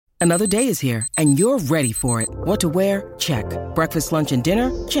Another day is here, and you're ready for it. What to wear? Check. Breakfast, lunch, and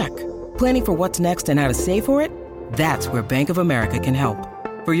dinner? Check. Planning for what's next and how to save for it? That's where Bank of America can help.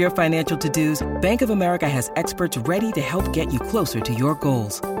 For your financial to-dos, Bank of America has experts ready to help get you closer to your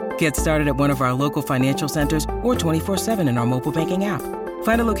goals. Get started at one of our local financial centers or 24/7 in our mobile banking app.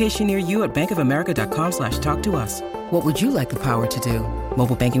 Find a location near you at bankofamerica.com/talktous. What would you like the power to do?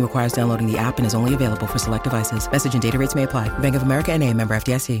 Mobile banking requires downloading the app and is only available for select devices. Message and data rates may apply. Bank of America N.A., member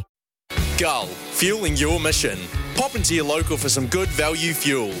FDIC. Gull, fueling your mission. Pop into your local for some good value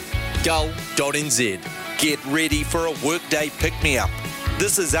fuel. Gull.nz. Get ready for a workday pick-me-up.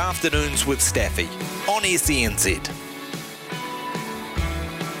 This is Afternoons with Staffy on SENZ.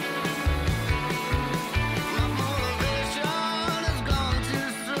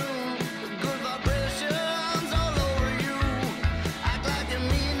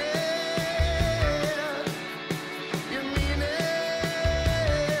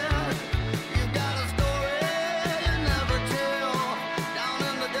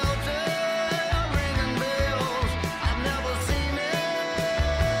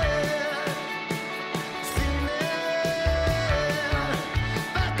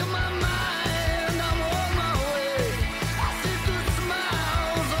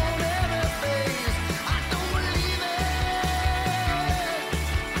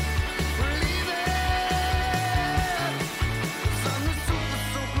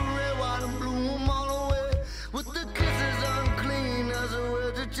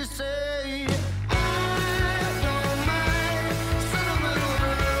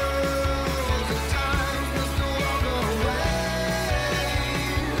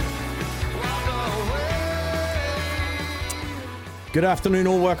 Good afternoon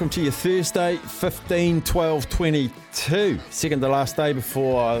all, welcome to your Thursday, 15/12/22. Second to last day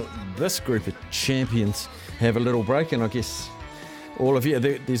before this group of champions have a little break, and I guess all of you,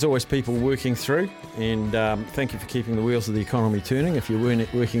 there's always people working through, and thank you for keeping the wheels of the economy turning if you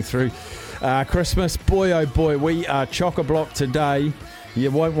weren't working through Christmas. Boy oh boy, we are chock-a-block today.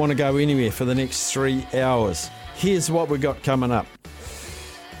 You won't want to go anywhere for the next 3 hours. Here's what we got coming up.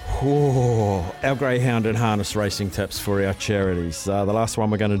 Our greyhound and harness racing tips for our charities. The last one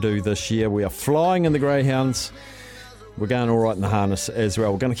we're going to do this year. We are flying in the greyhounds. We're going all right in the harness as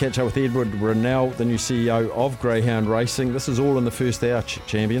well. We're going to catch up with Edward Rennell, the new CEO of Greyhound Racing. This is all in the first hour,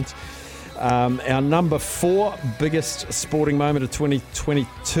 champions. Our number 4 biggest sporting moment of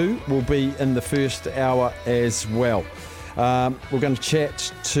 2022 will be in the first hour as well. We're going to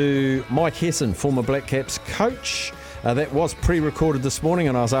chat to Mike Hesson, former Black Caps coach. That was pre-recorded this morning,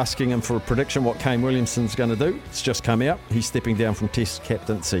 and I was asking him for a prediction what Kane Williamson's going to do. It's just come out. He's stepping down from Test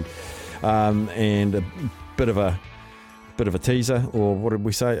captaincy, and a bit of a teaser, or what did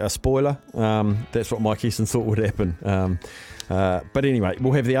we say? A spoiler. That's what Mike Hesson thought would happen. But anyway,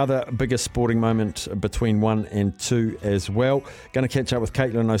 we'll have the other biggest sporting moment between 1 and 2 as well. Going to catch up with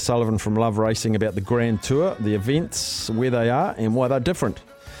Caitlin O'Sullivan from Love Racing about the Grand Tour, the events, where they are, and why they're different.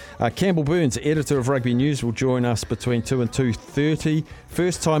 Campbell Burnes, editor of Rugby News, will join us between 2 and 2:30.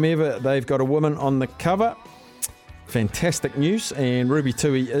 First time ever they've got a woman on the cover. Fantastic news, and Ruby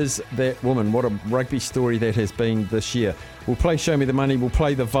Tui is that woman. What a rugby story that has been this year. We'll play Show Me the Money, we'll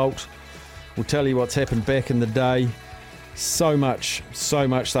play The Vault, we'll tell you what's happened back in the day. So much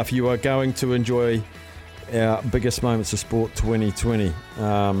stuff. You are going to enjoy our biggest moments of sport 2020.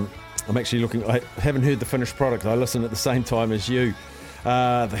 I'm actually looking, I haven't heard the finished product. I listen at the same time as you.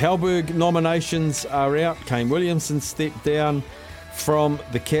 The Halberg nominations are out. Kane Williamson stepped down from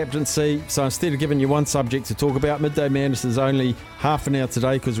the captaincy. So instead of giving you one subject to talk about, Midday Madness is only half an hour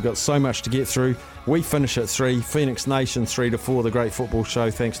today because we've got so much to get through. We finish at 3. Phoenix Nation 3 to 4, the great football show,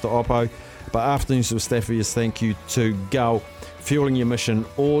 thanks to Oppo. But Afternoons with Staffy is thank you to Gull, fueling your mission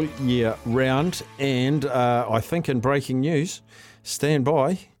all year round. And I think in breaking news, stand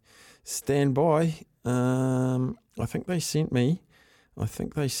by. I think they sent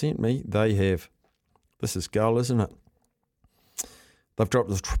me. They have. This is Gull, isn't it? They've dropped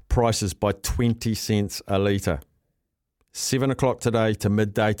the prices by 20 cents a litre. 7 o'clock today to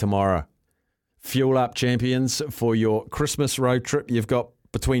midday tomorrow. Fuel up, champions, for your Christmas road trip. You've got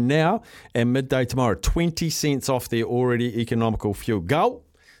between now and midday tomorrow. 20 cents off their already economical fuel. Gull,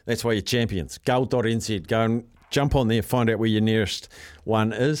 that's why you're champions. Gull.nz. Go and jump on there, find out where your nearest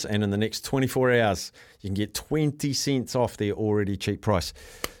one is, and in the next 24 hours, you can get 20 cents off their already cheap price.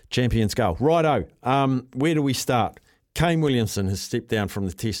 Champions Gull. Righto, where do we start? Kane Williamson has stepped down from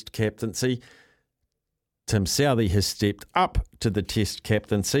the Test captaincy. Tim Southey has stepped up to the Test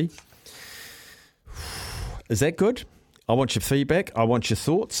captaincy. Is that good? I want your feedback. I want your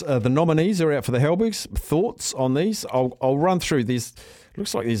thoughts. The nominees are out for the Halbergs. Thoughts on these? I'll run through these.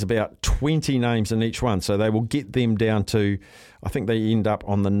 looks like there's about 20 names in each one. So they will get them down to, I think they end up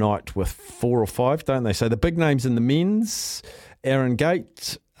on the night with 4 or 5, don't they? So the big names in the men's, Aaron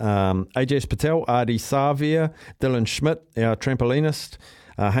Gate, AJ Patel, Adi Savia, Dylan Schmidt, our trampolinist,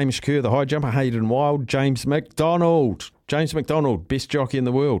 Hamish Kerr, the high jumper, Hayden Wild, James McDonald, best jockey in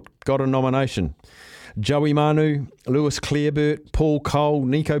the world, got a nomination. Joey Manu, Lewis Clareburt, Paul Cole,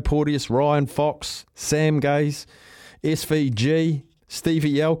 Nico Porteous, Ryan Fox, Sam Gaze, SVG,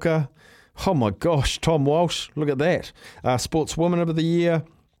 Stevie Yelka. Oh my gosh, Tom Walsh, look at that. Sportswoman of the Year.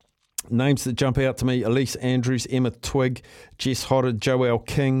 Names that jump out to me: Elise Andrews, Emma Twigg, Jess Hodder, Joelle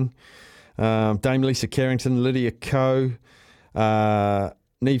King, Dame Lisa Carrington, Lydia Coe,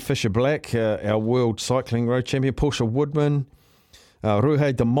 Neve Fisher-Black, our world cycling road champion, Portia Woodman,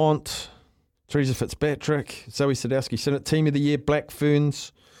 Ruhe de Mont, Teresa Fitzpatrick, Zoe Sadowski-Sinnott, Team of the Year, Black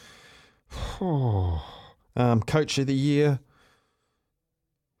Ferns, Coach of the Year,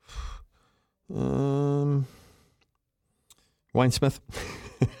 Wayne Smith.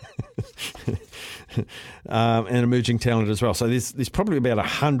 And emerging talent as well. So there's probably about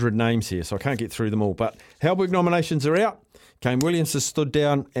 100 names here, so I can't get through them all. But Halberg nominations are out. Kane Williams has stood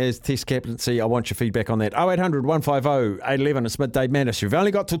down as Test captaincy. I want your feedback on that. 0800 150 811. It's midday madness. You've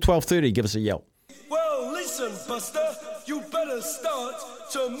only got till 12:30. Give us a yell. Well, listen, Buster, you better start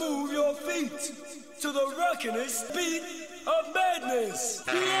to move your feet to the rockin'est beat of madness.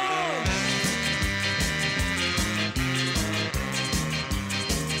 Yeah!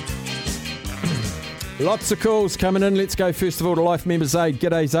 Lots of calls coming in. Let's go first of all to Life member Zaid.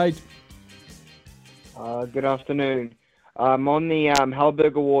 G'day, Zaid. Good afternoon. On the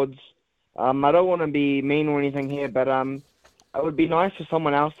Halberg Awards, I don't want to be mean or anything here, but it would be nice for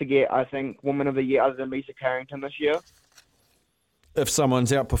someone else to get, I think, Woman of the Year other than Lisa Carrington this year. If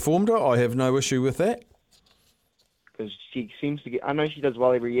someone's outperformed her, I have no issue with that. Because she seems to get... I know she does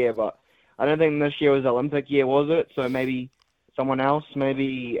well every year, but I don't think this year was the Olympic year, was it? So maybe someone else,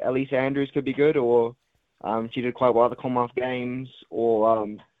 maybe Elisa Andrews could be good, or... she did quite well at the Commonwealth Games, or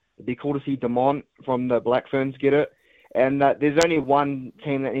it'd be cool to see DeMont from the Black Ferns get it. And there's only one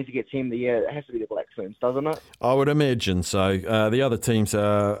team that needs to get Team of the Year. It has to be the Black Ferns, doesn't it? I would imagine so. The other teams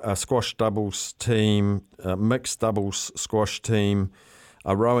are a squash doubles team, a mixed doubles squash team,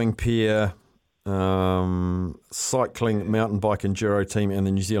 a rowing pair, cycling, mountain bike, enduro team, and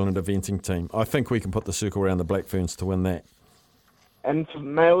the New Zealand eventing team. I think we can put the circle around the Black Ferns to win that. And for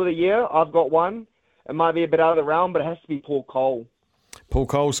Male of the Year, I've got one. It might be a bit out of the realm, but it has to be Paul Cole. Paul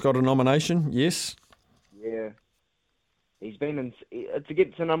Cole's got a nomination, yes. Yeah. He's been to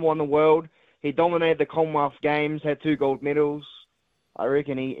get to number one in the world. He dominated the Commonwealth Games, had 2 gold medals. I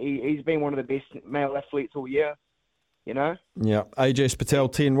reckon he's been one of the best male athletes all year, you know? Yeah. AJ Patel,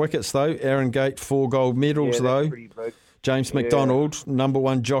 10 wickets, though. Aaron Gate, 4 gold medals, though. Pretty big. James McDonald, number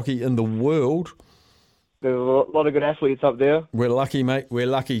 1 jockey in the world. There's a lot of good athletes up there. We're lucky, mate. We're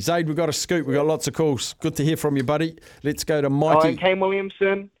lucky. Zaid, we've got a scoop. We've got lots of calls. Good to hear from you, buddy. Let's go to Mikey. And Kane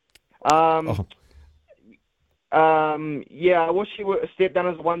Williamson. Yeah, I wish he would have stepped down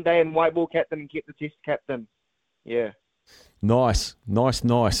as one day and white ball captain and kept the Test captain. Yeah. Nice.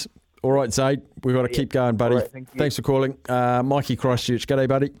 All right, Zaid, we've got to keep going, buddy. Right, Thanks for calling. Mikey Christchurch. G'day,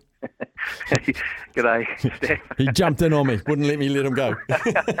 buddy. G'day, Steph. He jumped in on me. Wouldn't let me let him go.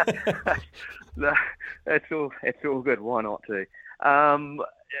 No, it's all good. Why not too? I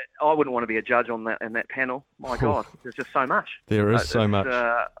wouldn't want to be a judge on that in that panel. My God, there's just so much. There is so much.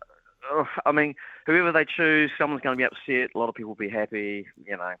 I mean, whoever they choose, someone's going to be upset. A lot of people will be happy.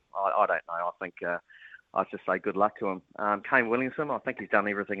 You know, I don't know. I think I'd just say good luck to him. Kane Williamson, I think he's done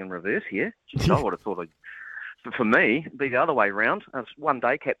everything in reverse here. I would have thought for me, be the other way round. It's one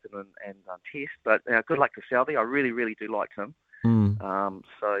day captain and Test, but good luck to Southey. I really, really do like him.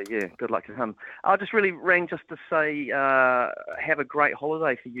 So yeah, good luck to him. I just really rang just to say have a great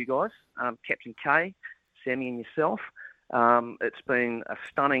holiday for you guys, Captain K, Sammy and yourself. It's been a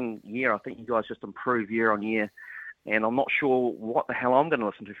stunning year. I think you guys just improve year on year, and I'm not sure what the hell I'm going to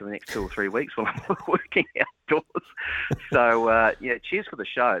listen to for the next 2 or 3 weeks while I'm working outdoors. So yeah, cheers for the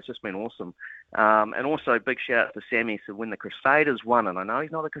show. It's just been awesome. And also big shout out to Sammy. So when the Crusaders won, and I know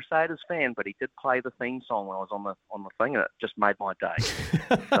he's not a Crusaders fan, but he did play the theme song when I was on the thing, and it just made my day.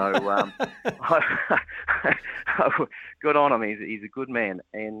 So good on him. He's a good man.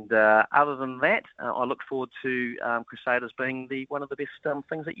 And other than that, I look forward to Crusaders being one of the best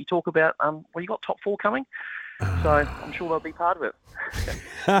things that you talk about. Well, you got top 4 coming. So I'm sure they'll be part of it.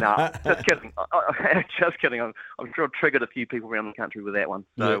 No, just kidding. Just kidding. I'm sure I've triggered a few people around the country with that one.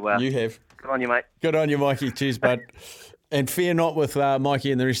 So you have. Good on you, mate. Good on you, Mikey. Cheers, bud. And fear not with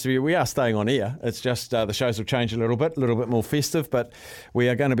Mikey and the rest of you. We are staying on air. It's just the shows will change a little bit more festive, but we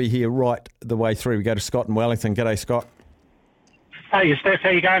are going to be here right the way through. We go to Scott in Wellington. G'day, Scott. Hey, Steph,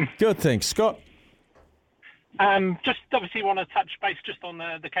 how you going? Good, thanks. Scott? Just obviously want to touch base just on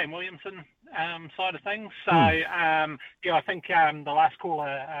the Kane Williamson side of things. So, I think the last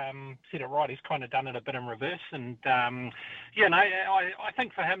caller said it right. He's kind of done it a bit in reverse. And, I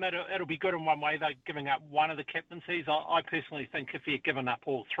think for him it'll be good in one way, though, giving up one of the captaincies. I personally think if he had given up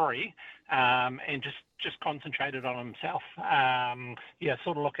all three and just concentrated on himself,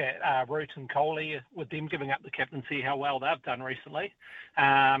 sort of look at Root and Coley with them giving up the captaincy, how well they've done recently.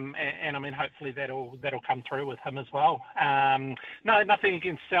 And I mean, hopefully that'll come through with him as well. No, nothing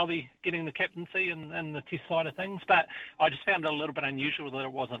against Southey getting the captaincy and the test side of things, but I just found it a little bit unusual that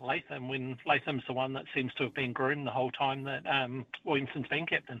it wasn't Latham, when Latham's the one that seems to have been groomed the whole time that Williamson's been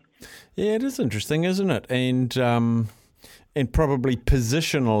captain. Yeah, it is interesting, isn't it? And probably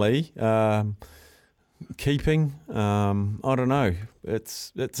positionally, keeping, I don't know.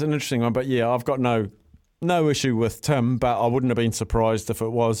 It's an interesting one, but yeah, I've got no issue with Tim, but I wouldn't have been surprised if it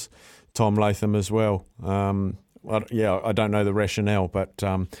was Tom Latham as well. I don't know the rationale, but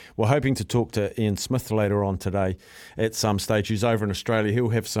we're hoping to talk to Ian Smith later on today at some stage. He's over in Australia. He'll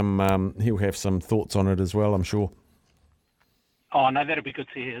have some thoughts on it as well, I'm sure. Oh, no, that'll be good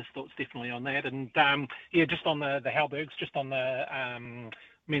to hear his thoughts definitely on that. And, just on the Halbergs, just on the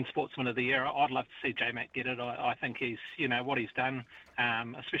Men's Sportsman of the Year, I'd love to see J-Mac get it. I think he's, what he's done,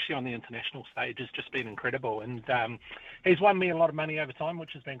 especially on the international stage, has just been incredible. And he's won me a lot of money over time,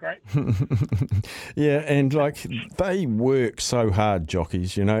 which has been great. Yeah, and they work so hard,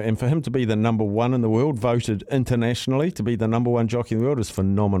 jockeys, and for him to be the number one in the world, voted internationally to be the number one jockey in the world, is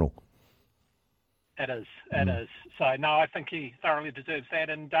phenomenal. It is. So, no, I think he thoroughly deserves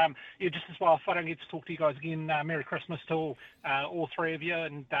that. And, just as well, if I don't get to talk to you guys again, Merry Christmas to all three of you.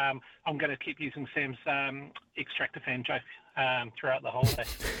 And I'm going to keep using Sam's X-Tractor fan joke throughout the holiday.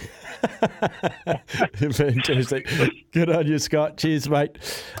 Fantastic. Good on you, Scott. Cheers, mate.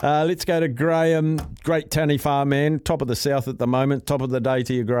 Let's go to Graham, great Tanny Farm man, top of the south at the moment. Top of the day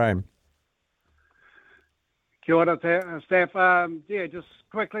to you, Graham. Kia ora, Steph. Just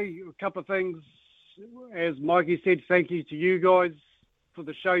quickly, a couple of things. As Mikey said, thank you to you guys for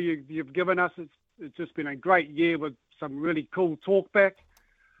the show you've given us. It's just been a great year with some really cool talk back.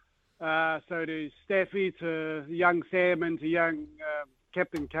 So to Staffy, to young Sam, and to young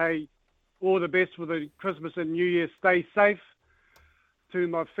Captain K, all the best for the Christmas and New Year. Stay safe. To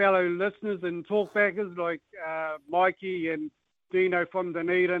my fellow listeners and talkbackers like Mikey and Dino from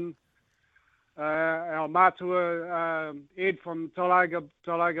Dunedin, our Matua, Ed from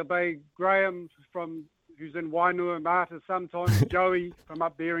Talaga Bay, Graham who's in Wainua, Mata sometimes, Joey from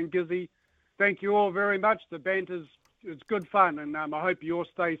up there in Gizzy. Thank you all very much. The banter's it's good fun, and I hope you all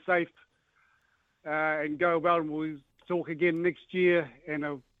stay safe and go well, and we'll talk again next year. And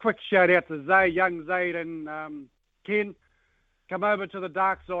a quick shout out to young Zayd and Ken. Come over to the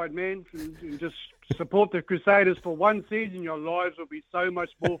dark side, man, and just support the Crusaders for one season. Your lives will be so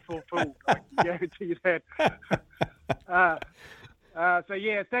much more fulfilled. I can guarantee you that.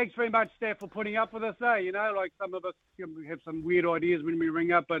 Thanks very much, Steph, for putting up with us. Some of us have some weird ideas when we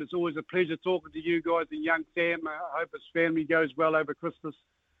ring up, but it's always a pleasure talking to you guys and young Sam. I hope his family goes well over Christmas.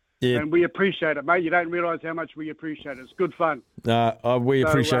 Yeah. And we appreciate it, mate. You don't realise how much we appreciate it. It's good fun. We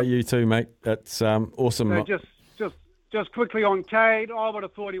appreciate you too, mate. That's awesome. So just quickly on Cade, I would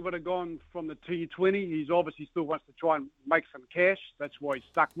have thought he would have gone from the T20. He's obviously still wants to try and make some cash. That's why he's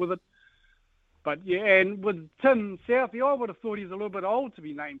stuck with it. But, yeah, and with Tim Southey, I would have thought he's a little bit old to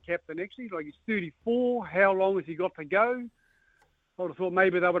be named captain, actually. He's 34. How long has he got to go? I would have thought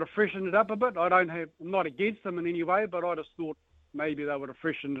maybe they would have freshened it up a bit. I'm not against them in any way, but I just thought maybe they would have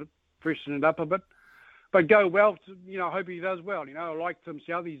freshened it up a bit. But go well. I hope he does well. I like Tim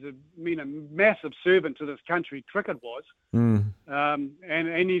Southey. He's been a massive servant to this country cricket-wise.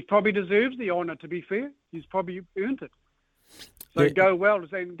 And he probably deserves the honour, to be fair. He's probably earned it. So go well,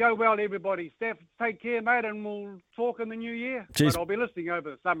 everybody. Steph, take care, mate, and we'll talk in the new year. But I'll be listening over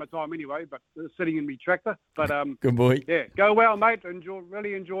the summertime anyway, but sitting in my tractor. But good boy. Yeah, go well, mate.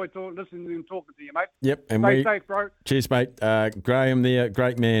 Really enjoy listening and talking to you, mate. Yep. And stay safe, bro. Cheers, mate. Graham there,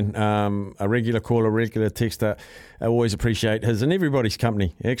 great man, a regular caller, regular texter. I always appreciate his and everybody's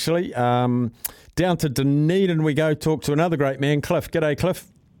company, actually. Down to Dunedin we go, talk to another great man, Cliff. G'day, Cliff.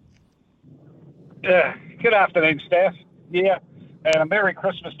 Yeah, good afternoon, Steph. Yeah. And a Merry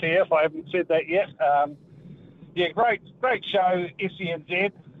Christmas to you, if I haven't said that yet. Great show,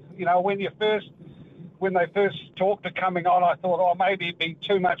 SENZ. When they first talked to coming on, I thought, maybe it'd be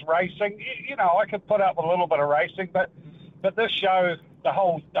too much racing. I could put up a little bit of racing, but But this show, the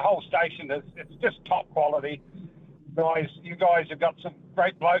whole station it's just top quality. Guys, you guys have got some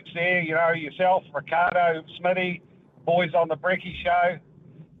great blokes there. You know, yourself, Ricardo, Smitty, boys on the Brecky show,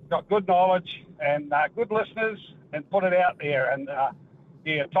 got good knowledge and good listeners, and put it out there, and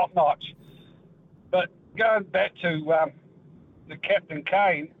top notch. But going back to the Captain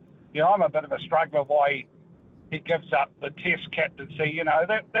Kane, you know, I'm a bit of a struggler why he gives up the Test captaincy. You know,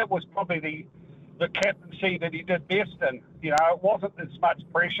 that was probably the captaincy that he did best in. You know, it wasn't as much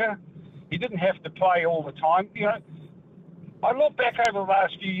pressure. He didn't have to play all the time. You know, I look back over the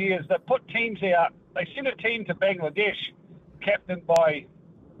last few years, they put teams out. They sent a team to Bangladesh, captained by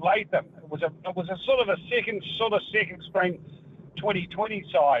Latham. It was a sort of second string 2020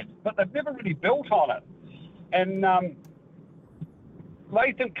 side, but they've never really built on it. And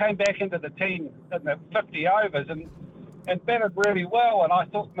Latham came back into the team in the 50 overs and batted really well. And I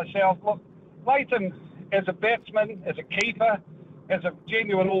thought to myself, look, Latham, as a batsman, as a keeper, as a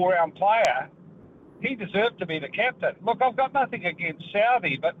genuine all-round player, he deserved to be the captain. Look, I've got nothing against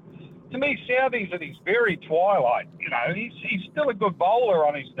Southey, but to me, Southey's at his very twilight. You know, he's still a good bowler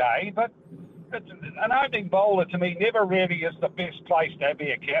on his day, but an opening bowler to me never really is the best place to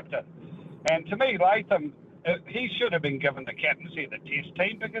be a captain. And to me, Latham, he should have been given the captaincy of the Test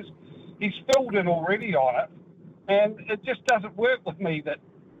team because he's filled in already on it, and it just doesn't work with me that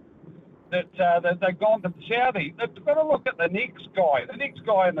they've gone to Southey. They've got to look at the next guy. The next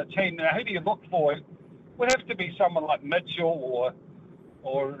guy in the team. Now, who do you look for? It would have to be someone like Mitchell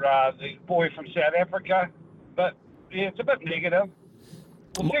or the boy from South Africa. But yeah, it's a bit negative.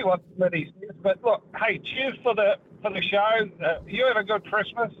 We'll see what committee says. But look, hey, cheers for the show. You have a good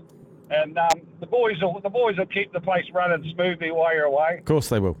Christmas, and the boys will keep the place running smoothly while you're away. Of course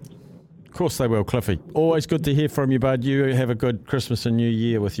they will. Of course they will, Cliffy. Always good to hear from you, bud. You have a good Christmas and New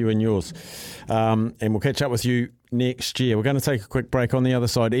Year with you and yours. And we'll catch up with you next year. We're going to take a quick break. On the other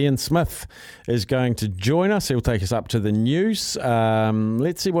side, Ian Smith is going to join us. He'll take us up to the news.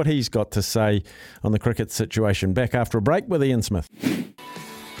 Let's see what he's got to say on the cricket situation. Back after a break with Ian Smith.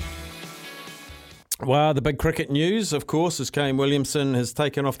 Well, the big cricket news, of course, is Kane Williamson has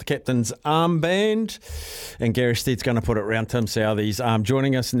taken off the captain's armband, and Gary Stead's going to put it round Tim Southey's arm.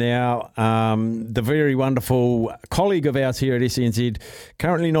 Joining us now, the very wonderful colleague of ours here at SNZ,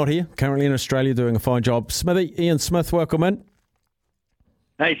 currently not here, currently in Australia doing a fine job. Smithy, Ian Smith, welcome in.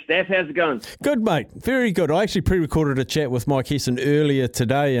 Hey, Staff, how's it going? Good, mate. Very good. I actually pre-recorded a chat with Mike Hesson earlier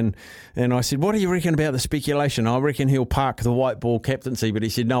today, and I said, what do you reckon about the speculation? I reckon he'll park the white ball captaincy, but he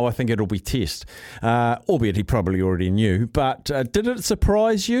said, no, I think it'll be Test, albeit he probably already knew. But did it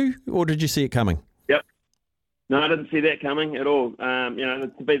surprise you, or did you see it coming? Yep. No, I didn't see that coming at all. You know,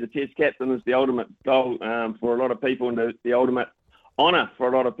 to be the Test captain is the ultimate goal for a lot of people, and the ultimate honour for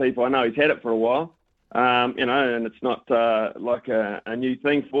a lot of people. I know he's had it for a while. You know, and it's not like a new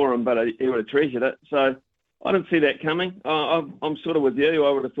thing for him, but he would have treasured it. So I didn't see that coming. I'm sort of with you.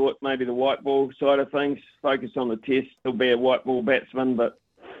 I would have thought maybe the white ball side of things, focus on the Test, still be a white ball batsman, but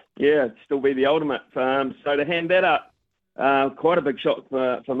yeah, still be the ultimate. So to hand that up, quite a big shock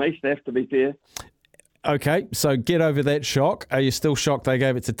for me, Steph, to be fair. Okay, so get over that shock. Are you still shocked they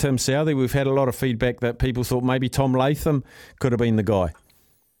gave it to Tim Southey? We've had a lot of feedback that people thought maybe Tom Latham could have been the guy.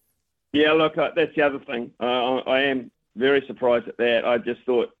 Yeah, look, that's the other thing. I am very surprised at that. I just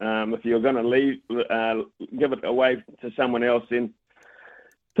thought if you're going to give it away to someone else, then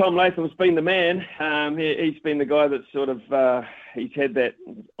Tom Latham's been the man. He's been the guy that sort of he's had that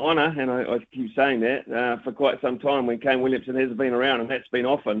honour, and I keep saying that for quite some time when Kane Williamson hasn't been around, and that's been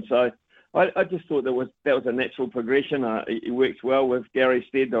often. So I just thought that was a natural progression. He works well with Gary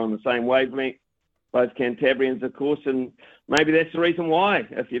Stead. They're on the same wavelength. Both Cantabrians, of course, and maybe that's the reason why.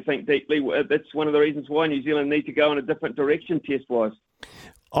 If you think deeply, that's one of the reasons why New Zealand need to go in a different direction test-wise.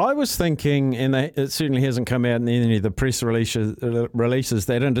 I was thinking, and it certainly hasn't come out in any of the press releases,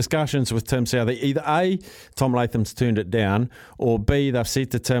 that in discussions with Tim Southey, either A, Tom Latham's turned it down, or B, they've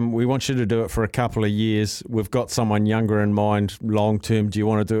said to Tim, we want you to do it for a couple of years. We've got someone younger in mind long-term. Do you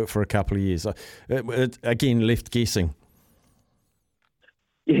want to do it for a couple of years? It again, left guessing.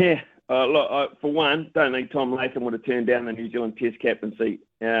 Yeah. Look, for one, don't think Tom Latham would have turned down the New Zealand Test captaincy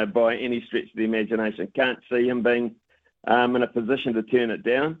by any stretch of the imagination. Can't see him being in a position to turn it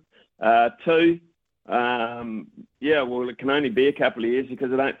down. Two, well, it can only be a couple of years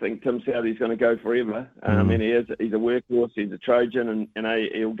because I don't think Tim Southey's going to go forever. And he's a workhorse, he's a Trojan, and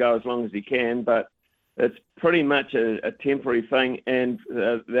he'll go as long as he can. But it's pretty much a temporary thing. And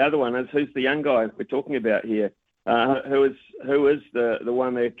the other one is, who's the young guy we're talking about here? Who is the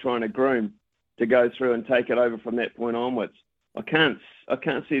one they're trying to groom to go through and take it over from that point onwards? I can't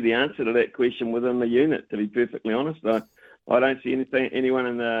see the answer to that question within the unit, to be perfectly honest. I don't see anyone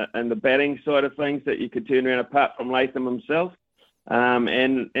in the batting side of things that you could turn around apart from Latham himself.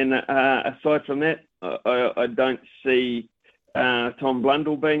 And aside from that, I don't see Tom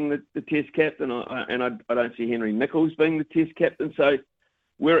Blundell being the Test captain, and I don't see Henry Nichols being the Test captain. So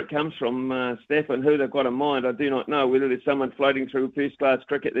where it comes from, Staff, and who they've got in mind, I do not know. Whether there's someone floating through first-class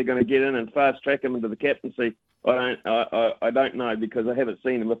cricket they're going to get in and fast-track him into the captaincy, I don't know, because I haven't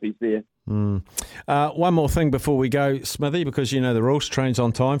seen him if he's there. One more thing before we go, Smithy, because you know the rules, trains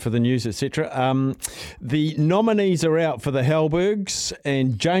on time for the news, etc. The nominees are out for the Halbergs,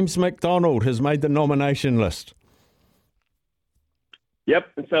 and James McDonald has made the nomination list. Yep,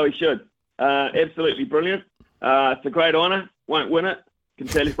 and so he should. Absolutely brilliant. It's a great honour. Won't win it. Can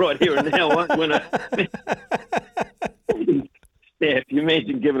tell you right here and now, won't win it. Steph, you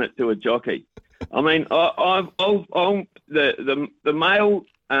imagine giving it to a jockey. I mean, the male.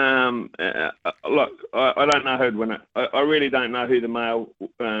 Look, I don't know who'd win it. I really don't know who the male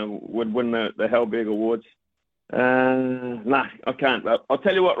would win the Halberg Awards. No, I can't. I'll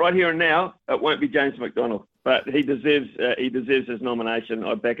tell you what, right here and now, it won't be James McDonald. But he deserves his nomination.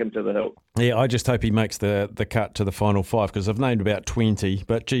 I back him to the hilt. Yeah, I just hope he makes the cut to the final five, because I've named about 20.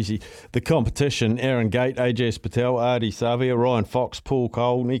 But, geez, the competition, Aaron Gate, Ajaz Patel, Adi Savia, Ryan Fox, Paul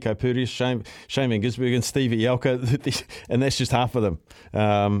Cole, Nico Purdius, Shane Van Gisbergen, and Stevie Elka, and that's just half of them.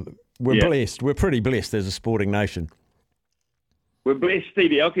 We're blessed. We're pretty blessed as a sporting nation. We're blessed.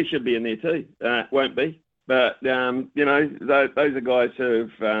 Stevie Elka should be in there too. Won't be. But, those are guys who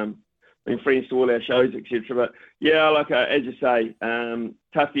have... been friends to all our shows, etc. But yeah, like as you say,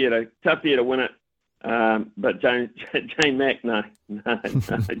 tough year to win it. But Jane Mack, no,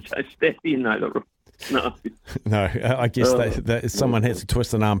 Staffy, no. No, I guess that someone has to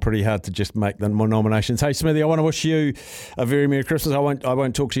twist an arm pretty hard to just make the more nominations. Hey, Smithy, I want to wish you a very Merry Christmas. I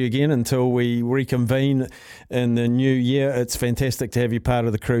won't talk to you again until we reconvene in the new year. It's fantastic to have you part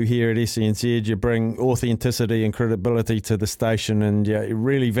of the crew here at SENZ. You bring authenticity and credibility to the station, and you're a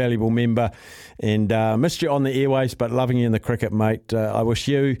really valuable member. And missed you on the airways, but loving you in the cricket, mate. I wish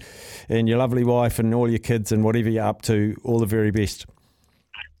you and your lovely wife and all your kids and whatever you're up to all the very best.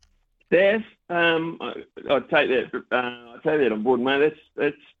 Daz, I'd take that. I'd take that on board, mate.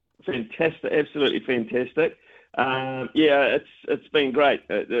 That's fantastic, absolutely fantastic. It's been great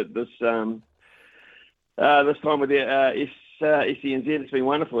this time with the SENZ. It's been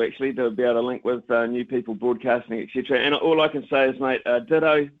wonderful actually to be able to link with new people broadcasting, etc. And all I can say is, mate,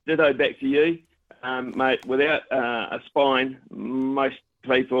 ditto back to you, mate. Without a spine, most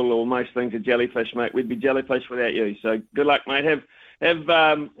people or most things are jellyfish, mate. We'd be jellyfish without you. So good luck, mate. Have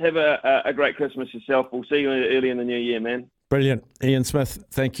a great Christmas yourself. We'll see you early in the new year, man. Brilliant. Ian Smith,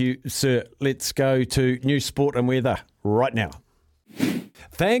 thank you, sir. Let's go to news, sport and weather right now.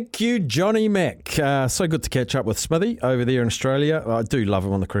 Thank you, Johnny Mack. So good to catch up with Smithy over there in Australia. I do love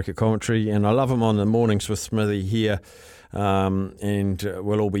him on the cricket commentary, and I love him on the mornings with Smithy here. And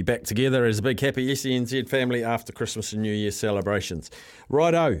we'll all be back together as a big happy SENZ family after Christmas and New Year celebrations.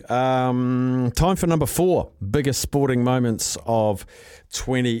 Righto, time for number 4, biggest sporting moments of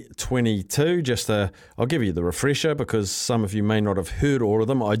 2022. I'll give you the refresher because some of you may not have heard all of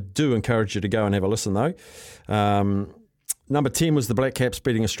them. I do encourage you to go and have a listen though. Number 10 was the Black Caps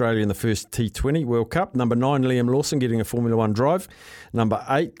beating Australia in the first T20 World Cup. Number 9, Liam Lawson getting a Formula 1 drive. Number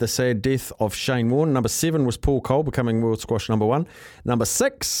 8, the sad death of Shane Warne. Number 7 was Paul Cole becoming World Squash number 1. Number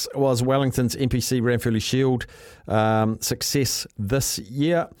 6 was Wellington's NPC Ranfurly Shield success this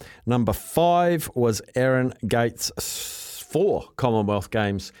year. Number 5 was Aaron Gates' 4 Commonwealth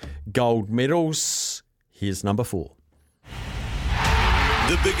Games gold medals. Here's number 4.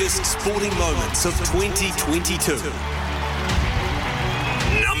 The biggest sporting moments of 2022.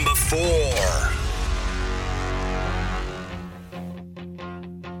 Number 4.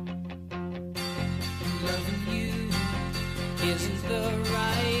 Loving you isn't the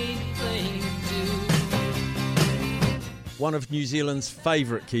right thing to do. One of New Zealand's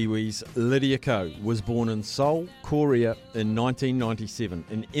favourite Kiwis, Lydia Ko, was born in Seoul, Korea in 1997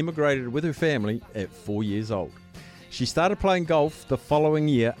 and emigrated with her family at 4 years old. She started playing golf the following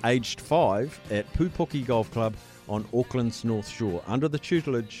year, aged 5, at Pupuki Golf Club on Auckland's North Shore, under the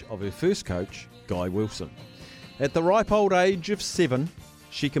tutelage of her first coach, Guy Wilson. At the ripe old age of 7,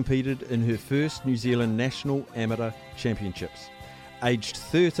 she competed in her first New Zealand National Amateur Championships. Aged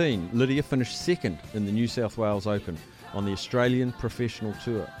 13, Lydia finished second in the New South Wales Open on the Australian Professional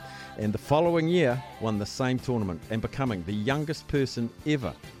Tour, and the following year won the same tournament and becoming the youngest person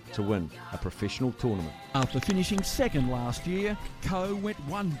ever to win a professional tournament. After finishing second last year, Ko went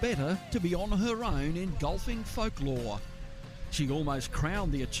one better to be on her own in golfing folklore. She almost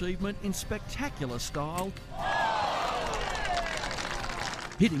crowned the achievement in spectacular style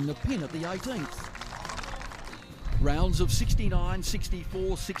hitting the pin at the 18th. Rounds of 69,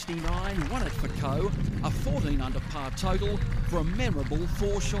 64, 69 won it for Co, a 14 under par total for a memorable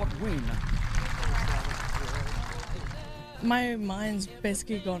 4-shot win. My mind's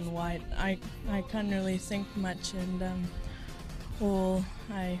basically gone white. I can't really think much, and all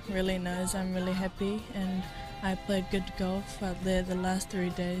I really know is I'm really happy, and I played good golf out there the last 3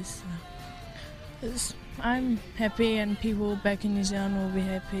 days. I'm happy, and people back in New Zealand will be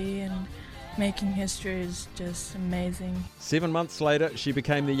happy, and making history is just amazing. 7 months later, she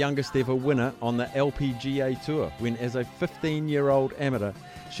became the youngest ever winner on the LPGA Tour when, as a 15-year-old amateur,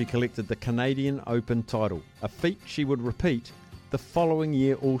 she collected the Canadian Open title, a feat she would repeat the following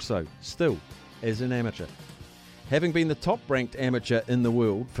year also, still as an amateur. Having been the top-ranked amateur in the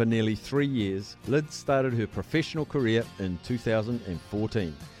world for nearly 3 years, Lyd started her professional career in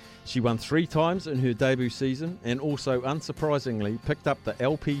 2014. She won 3 times in her debut season and also, unsurprisingly, picked up the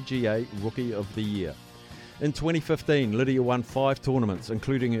LPGA Rookie of the Year. In 2015, Lydia won 5 tournaments,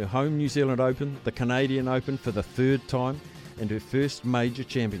 including her home New Zealand Open, the Canadian Open for the 3rd time, and her first major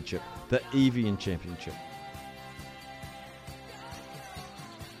championship, the Evian Championship.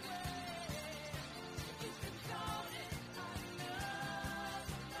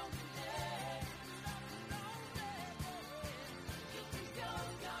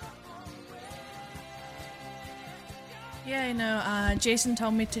 Yeah, Jason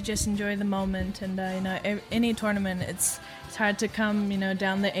told me to just enjoy the moment, and any tournament, it's hard to come,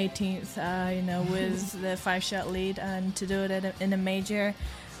 down the 18th, with the 5-shot lead, and to do it in a major,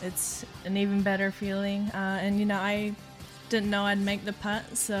 it's an even better feeling. I didn't know I'd make the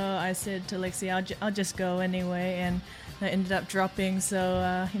putt, so I said to Lexi, I'll just go anyway, and I ended up dropping.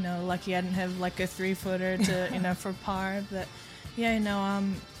 So lucky I didn't have like a 3-footer to for par, but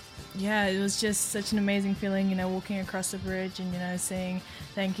yeah, it was just such an amazing feeling, walking across the bridge and, saying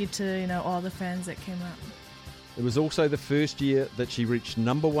thank you to, all the fans that came out. It was also the first year that she reached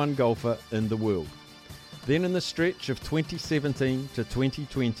 #1 golfer in the world. Then in the stretch of 2017 to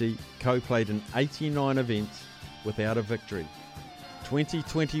 2020, Co played in 89 events without a victory.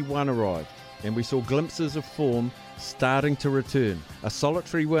 2021 arrived and we saw glimpses of form starting to return, a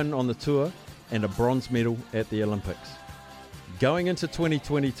solitary win on the tour and a bronze medal at the Olympics. Going into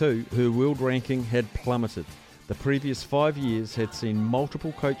 2022, her world ranking had plummeted. The previous 5 years had seen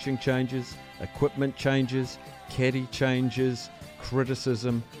multiple coaching changes, equipment changes, caddy changes,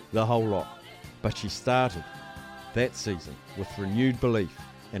 criticism, the whole lot. But she started that season with renewed belief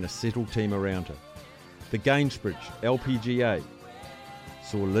and a settled team around her. The Gainsbridge LPGA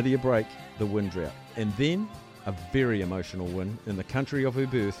saw Lydia break the wind drought, and then a very emotional win in the country of her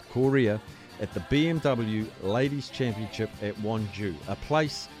birth, Korea, at the BMW Ladies Championship at Wonju, a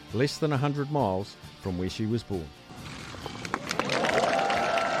place less than 100 miles from where she was born.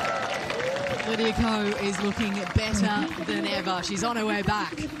 Lydia Ko is looking better than ever. She's on her way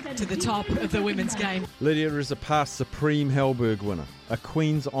back to the top of the women's game. Lydia is a past Supreme Hellberg winner, a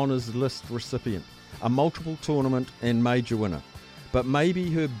Queen's Honours List recipient, a multiple tournament and major winner. But maybe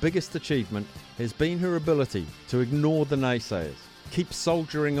her biggest achievement has been her ability to ignore the naysayers, keep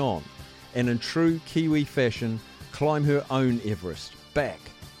soldiering on, and in true Kiwi fashion, climb her own Everest back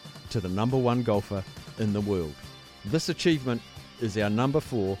to the #1 golfer in the world. This achievement is our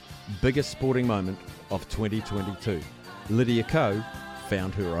 #4 biggest sporting moment of 2022. Lydia Ko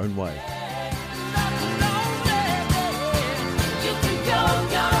found her own way.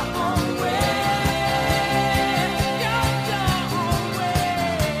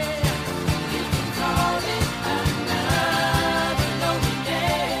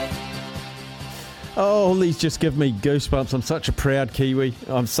 Oh, these just give me goosebumps. I'm such a proud Kiwi.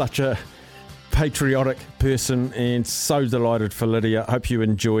 I'm such a patriotic person and so delighted for Lydia. Hope you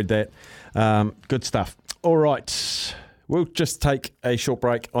enjoyed that. Good stuff. All right. We'll just take a short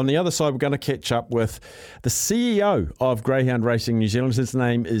break. On the other side, we're going to catch up with the CEO of Greyhound Racing New Zealand. His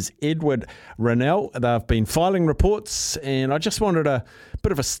name is Edward Rennell. They've been filing reports, and I just wanted a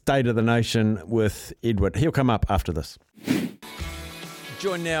bit of a state of the nation with Edward. He'll come up after this.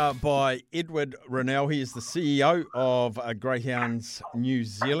 Joined now by Edward Rennell. He is the CEO of Greyhounds New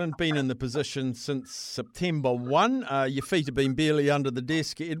Zealand. Been in the position since September 1. Your feet have been barely under the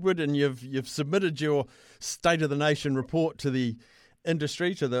desk, Edward, and you've submitted your State of the Nation report to the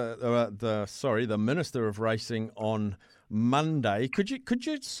industry, to the Minister of Racing on Monday. Could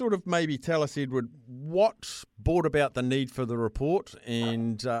you sort of maybe tell us, Edward, what brought about the need for the report,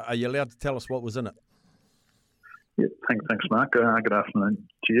 and are you allowed to tell us what was in it? Yeah, thanks, Mark. Good afternoon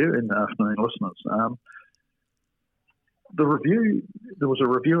to you and afternoon, listeners. There was a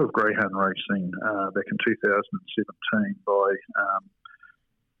review of Greyhound Racing back in 2017 by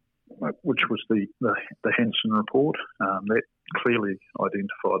which was the Hesson report. That clearly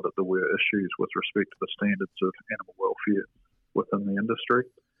identified that there were issues with respect to the standards of animal welfare within the industry.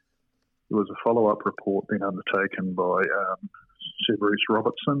 There was a follow-up report being undertaken by Sir Bruce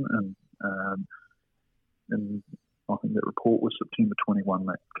Robertson, and I think that report was September 21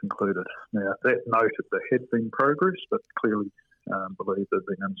 that concluded. Now, that noted there had been progress, but clearly believed there had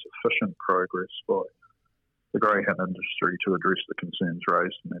been insufficient progress by the greyhound industry to address the concerns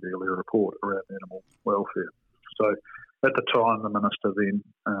raised in that earlier report around animal welfare. So at the time, the Minister then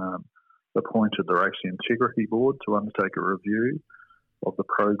appointed the Racing Integrity Board to undertake a review of the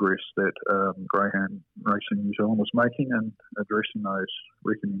progress that Greyhound Racing New Zealand was making in addressing those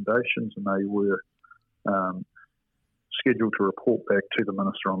recommendations, and they were scheduled to report back to the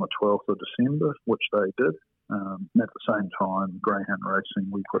Minister on the 12th of December, which they did. At the same time, Greyhound Racing,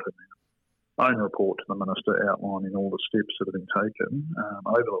 we put in our own report to the Minister outlining all the steps that have been taken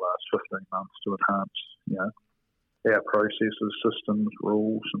over the last 15 months to enhance, our processes, systems,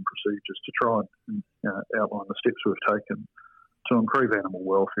 rules and procedures to try and outline the steps we've taken to improve animal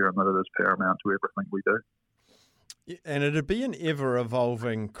welfare, and that it is paramount to everything we do. And it'd be an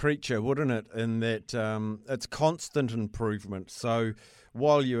ever-evolving creature, wouldn't it, in that it's constant improvement. So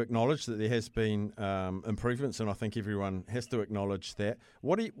while you acknowledge that there has been improvements, and I think everyone has to acknowledge that,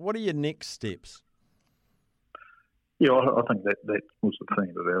 what are your next steps? Yeah, I think that was the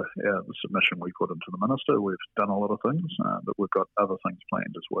theme of the submission we put into the Minister. We've done a lot of things, but we've got other things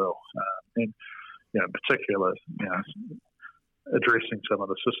planned as well. And in particular, addressing some of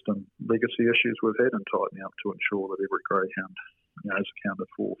the system legacy issues we've had and tightening up to ensure that every greyhound is accounted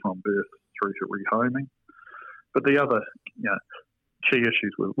for from birth through to rehoming. But the other key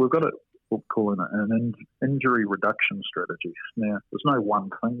issues, we've got we're calling it an injury reduction strategy. Now, there's no one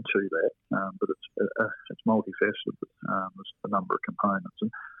thing to that, but it's multifaceted. There's a number of components.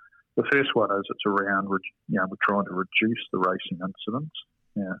 And the first one is it's around, we're trying to reduce the racing incidents.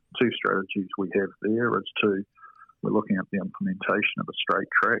 Two strategies we have there is we're looking at the implementation of a straight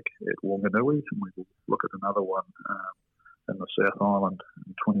track at Wanganui, and we will look at another one in the South Island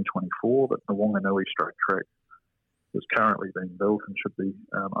in 2024. But the Wanganui straight track is currently being built and should be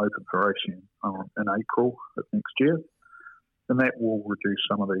open for racing in April of next year. And that will reduce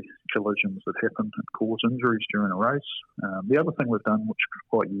some of the collisions that happen and cause injuries during a race. The other thing we've done, which is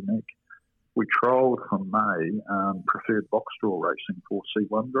quite unique, we trialled from May preferred box draw racing for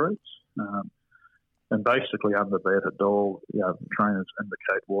C1 grades. And basically under that, a dog, trainers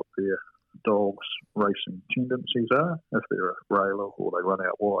indicate what their dog's racing tendencies are, if they're a railer or they run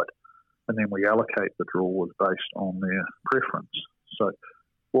out wide. And then we allocate the draws based on their preference. So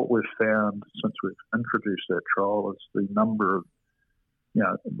what we've found since we've introduced that trial is the number of,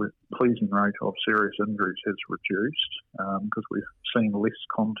 pleasing rate of serious injuries has reduced because we've seen less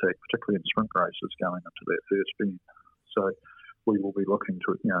contact, particularly in sprint races, going into that first bend. So we will be looking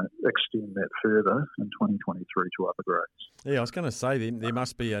to extend that further in 2023 to other grades. Yeah, I was going to say then there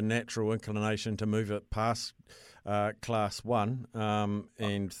must be a natural inclination to move it past Class 1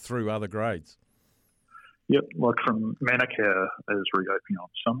 and through other grades. Yep, like from Manukau is reopening on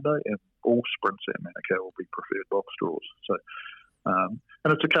Sunday, and all sprints at Manukau will be preferred box draws. So,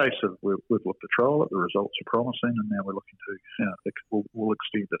 and it's a case of we've looked at trial it, the results are promising, and now we're looking to we'll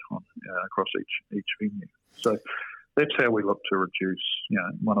extend it on across each venue. So that's how we look to reduce,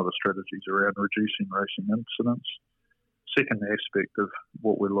 one of the strategies around reducing racing incidents. Second aspect of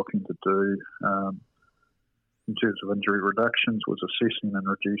what we're looking to do in terms of injury reductions was assessing and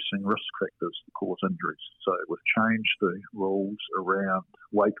reducing risk factors that cause injuries. So we've changed the rules around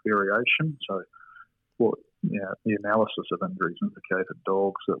weight variation. So the analysis of injuries indicated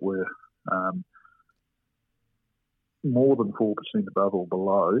dogs that were more than 4% above or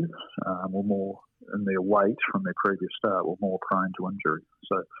below or more in their weight from their previous start were more prone to injury.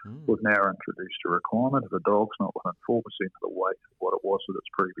 So we've now introduced a requirement if a dog's not within 4% of the weight of what it was at its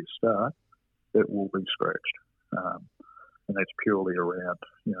previous start, it will be scratched. And that's purely around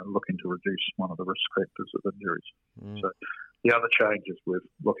looking to reduce one of the risk factors of injuries. So the other changes we're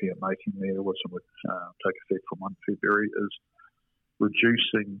looking at making there, which would take effect from 1 February, is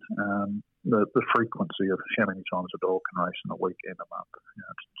reducing the frequency of how many times a dog can race in a week and a month,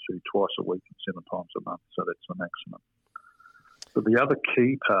 to twice a week and 7 times a month. So that's the maximum. But the other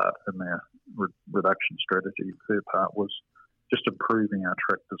key part in our reduction strategy, the third part, was just improving our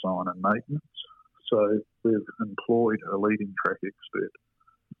track design and maintenance. So we've employed a leading track expert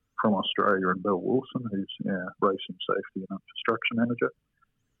from Australia, and Bill Wilson, who's our racing safety and infrastructure manager.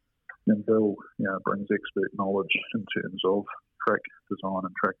 And Bill brings expert knowledge in terms of track design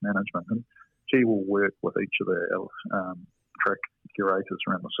and track management. And he will work with each of our track curators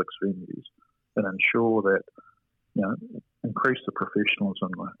around the 6 venues and ensure that, increase the professionalism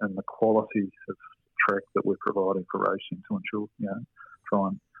and the quality of track that we're providing for racing to ensure, try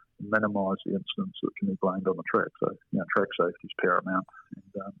and minimise the incidents that can be blamed on the track. So, track safety is paramount,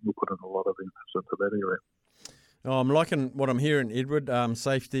 and we'll put in a lot of emphasis into that area. Oh, I'm liking what I'm hearing, Edward.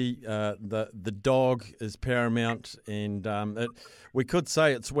 Safety, the dog is paramount, and we could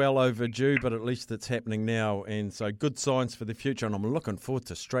say it's well overdue, but at least it's happening now, and so good signs for the future. And I'm looking forward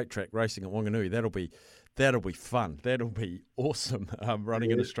to straight track racing at Wanganui. That'll be fun. That'll be awesome.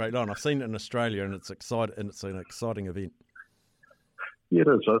 Running in a straight line. I've seen it in Australia, and it's exciting. And it's an exciting event. Yeah, it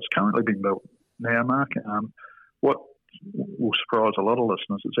is. So it's currently being built now, Mark. What will surprise a lot of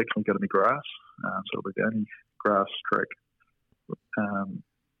listeners, it's actually going to be grass. So it'll be the only grass track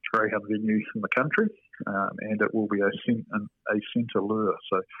greyhound venue in the country, and it will be a centre lure.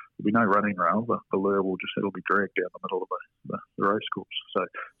 So there'll be no running rail. The lure it'll be dragged down the middle of the race course. So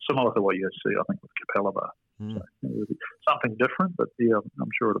similar to what you see, I think, with Capella Bar. So it'll be something different, but yeah, I'm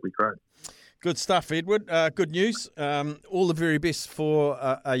sure it'll be great. Good stuff, Edward. Good news. All the very best for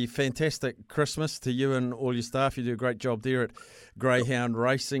a fantastic Christmas to you and all your staff. You do a great job there at Greyhound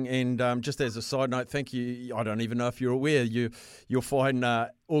Racing. And just as a side note, thank you. I don't even know if you're aware, you'll find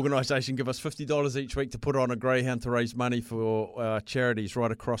organisation give us $50 each week to put on a greyhound to raise money for charities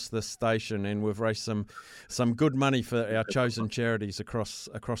right across this station. And we've raised some good money for our chosen charities across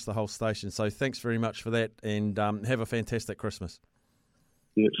the whole station. So thanks very much for that, and have a fantastic Christmas.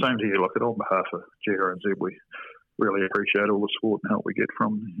 Yeah, same to you. Look, on behalf of GRNZ, we really appreciate all the support and help we get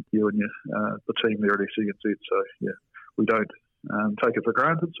from you and the team there at SENZ. So, yeah, we don't take it for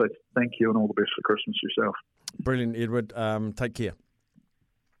granted. So thank you, and all the best for Christmas yourself. Brilliant, Edward. Take care.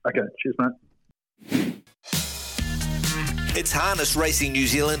 Okay, cheers, mate. It's Harness Racing New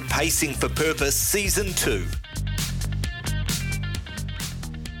Zealand Pacing for Purpose Season 2.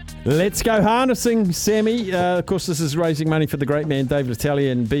 Let's go harnessing, Sammy. Of course, this is raising money for the great man David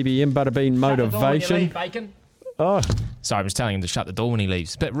Italia and BBM Butterbean Motivation. Bacon. Oh, sorry, I was telling him to shut the door when he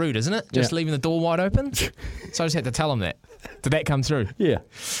leaves. Bit rude, isn't it? Just leaving the door wide open. So I just had to tell him that. Did that come through? Yeah.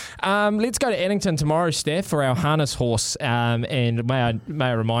 Let's go to Addington tomorrow, Steph, for our harness horse. And may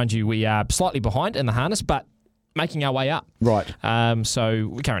I remind you, we are slightly behind in the harness, but making our way up. Right. So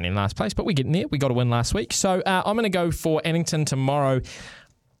we're currently in last place, but we're getting there. We got a win last week. So I'm going to go for Addington tomorrow.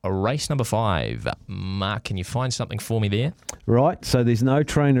 Race number 5. Mark, can you find something for me there? Right, so there's no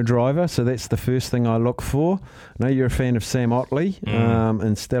trainer driver, so that's the first thing I look for. I know you're a fan of Sam Otley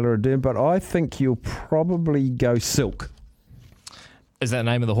and Stella Ardern, but I think you'll probably go Silk. Is that the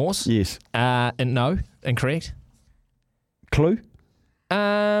name of the horse? Yes. And no, incorrect. Clue?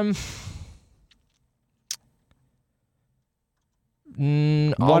 One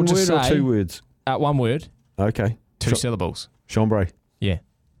word or 2 words? 1 word. Okay. 2 syllables. Chambray. Yeah.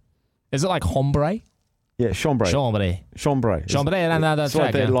 Is it like hombre? Yeah, chambray. Chambray. It's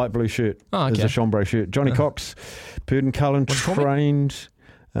like that light blue shirt. Oh, okay. It's a chambray shirt. Johnny Cox, Purdon Cullen, trained.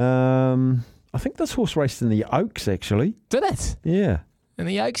 I think this horse raced in the Oaks, actually. Did it? Yeah. In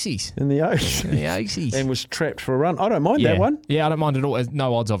the Oaksies. In the Oaksies. And was trapped for a run. I don't mind that one. Yeah, I don't mind at all.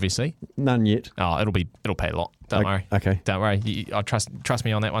 No odds, obviously. None yet. Oh, it'll pay a lot. Don't worry. Okay. Don't worry. Trust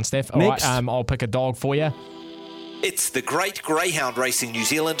me on that one, Steph. All right, I'll pick a dog for you. It's the Great Greyhound Racing New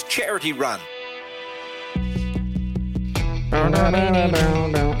Zealand charity run.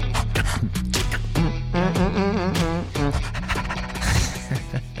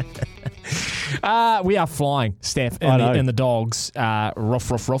 We are flying, Steph, in the dogs.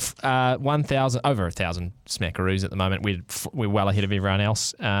 Ruff. over 1,000 smackaroos at the moment. We're well ahead of everyone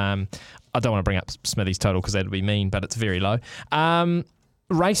else. I don't want to bring up Smithy's total because that'd be mean, but it's very low.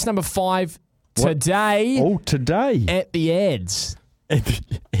 Race number 5 today. Oh, today at the Eds.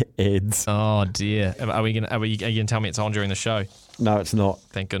 Eds. Oh dear. Are you gonna tell me it's on during the show? No, it's not.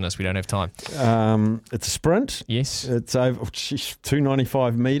 Thank goodness we don't have time. It's a sprint. Yes. It's over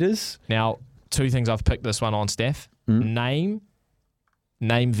 295 metres. Now, 2 things I've picked this one on, Steph. Name,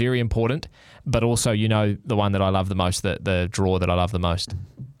 very important, but also the one that I love the most, the draw that I love the most.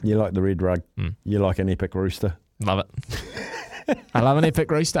 You like the red rug. You like an epic rooster. Love it. I love an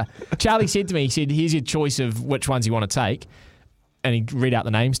epic rooster. Charlie said to me, here's your choice of which ones you want to take. And he read out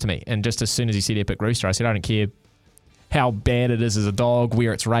the names to me. And just as soon as he said epic rooster, I said, I don't care how bad it is as a dog,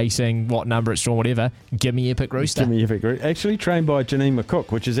 where it's racing, what number it's drawn, whatever. Give me epic rooster. Give me epic rooster. Actually trained by Janine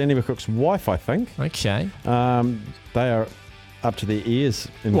McCook, which is Annie McCook's wife, I think. Okay. They are up to their ears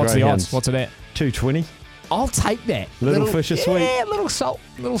in What's greyhounds. the odds? What's it at? 220. I'll take that. Little fish are sweet. Yeah, little salt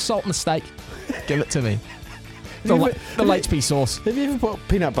in the steak. Give it to me. The HP sauce. Have you ever put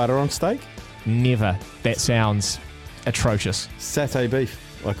peanut butter on steak? Never. That sounds atrocious. Satay beef,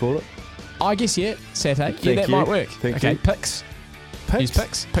 I call it. I guess, yeah, satay. Thank Yeah, that you. might work. Thank okay, you. Pix. Use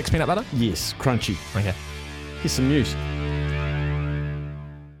Pix. Pix peanut butter? Yes, crunchy. Okay. Here's some news.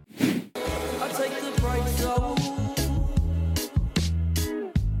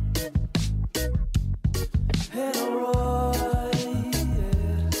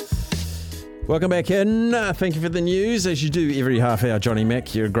 Welcome back in. Thank you for the news. As you do every half hour, Johnny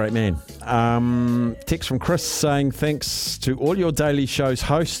Mac, you're a great man. Text from Chris saying, thanks to all your daily shows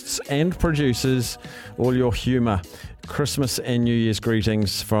hosts and producers, all your humour. Christmas and New Year's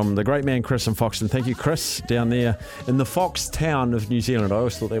greetings from the great man Chris in Foxton. Thank you, Chris, down there in the Fox Town of New Zealand. I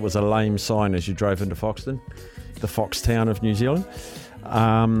always thought that was a lame sign as you drove into Foxton, the Fox Town of New Zealand.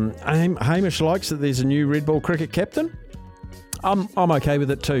 Hamish likes that there's a new Red Bull cricket captain. I'm okay with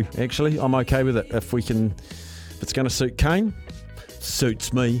it too, actually. I'm okay with it. If it's going to suit Kane,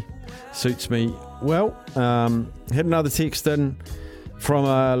 suits me. Well, had another text in from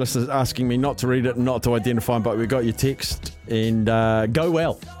a listener asking me not to read it and not to identify him, but we got your text, and go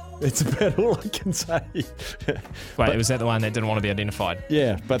well. It's about all I can say. Wait, was that the one that didn't want to be identified?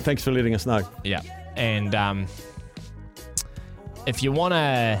 Yeah, but thanks for letting us know. Yeah, and if you want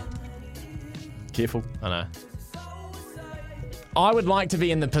to... Careful. I know. I would like to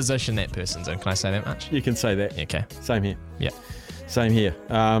be in the position that person's in. Can I say that much? You can say that. Okay. Same here. Yeah. Same here.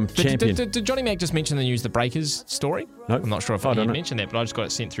 Champion. Did Johnny Mac just mention the news, the Breakers story? No. I'm not sure if he mentioned that, but I just got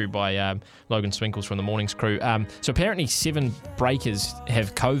it sent through by Logan Swinkles from the Mornings crew. So apparently 7 Breakers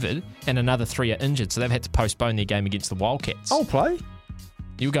have COVID and another 3 are injured, so they've had to postpone their game against the Wildcats. I'll play.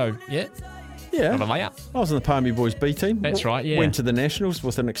 You go, yeah? Yeah. Not a layup. I was in the Palmy Boys B team. That's right, yeah. Went to the Nationals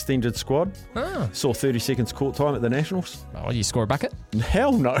with an extended squad. Ah. Saw 30 seconds court time at the Nationals. Oh, did you score a bucket?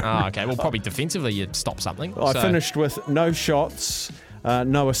 Hell no. Oh, okay. Well, probably defensively you'd stop something. I finished with no shots,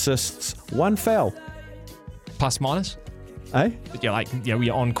 no assists, 1 foul. Plus minus? Eh?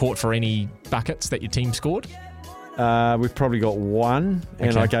 You're on court for any buckets that your team scored? We've probably got 1,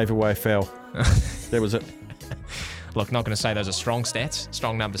 and I gave away a foul. That was it. Look, not going to say those are strong stats,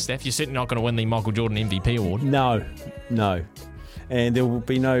 strong number stats. You're certainly not going to win the Michael Jordan MVP award. No. And there will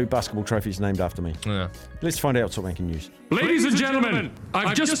be no basketball trophies named after me. Yeah. Let's find out what's making news. Ladies and gentlemen,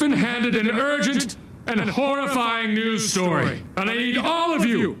 I've just been handed an urgent and horrifying news story. And I need all of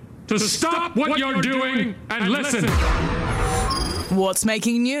you to stop what you're doing and listen. What's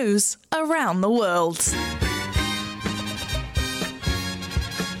making news around the world?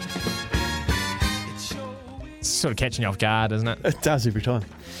 Sort of catching you off guard, isn't it? It does every time.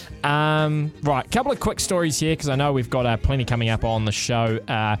 Right, a couple of quick stories here because I know we've got plenty coming up on the show.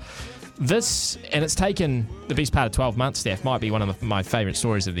 This, and it's taken the best part of 12 months, Steph, might be one of my favourite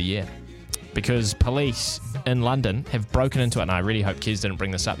stories of the year because police in London have broken into it, and I really hope Kez didn't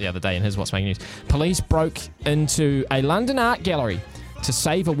bring this up the other day in his What's Making News. Police broke into a London art gallery to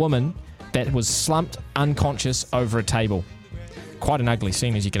save a woman that was slumped unconscious over a table. Quite an ugly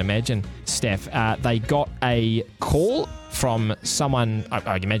scene, as you can imagine, Steph. They got a call from someone,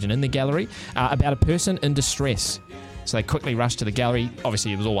 I imagine in the gallery, about a person in distress. So they quickly rushed to the gallery.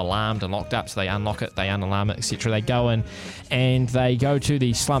 Obviously, it was all alarmed and locked up, so they unlock it, they unalarm it, etc. They go in and they go to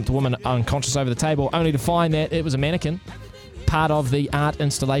the slumped woman unconscious over the table, only to find that it was a mannequin, part of the art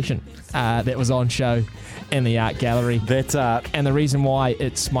installation that was on show in the art gallery. That's art. And the reason why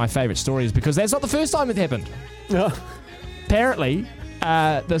it's my favourite story is because that's not the first time it happened. Apparently,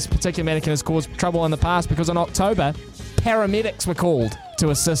 this particular mannequin has caused trouble in the past because in October, paramedics were called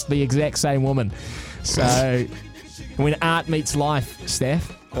to assist the exact same woman. So, when art meets life,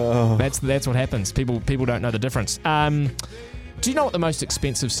 Steph, that's what happens. People don't know the difference. Do you know what the most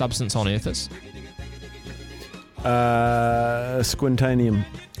expensive substance on Earth is? Squintanium.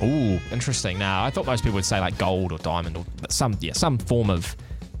 Ooh, interesting. Now, I thought most people would say like gold or diamond or some form of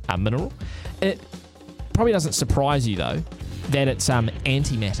mineral. It probably doesn't surprise you though that it's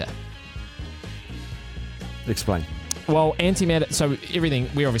antimatter. Explain. Well, antimatter, so everything,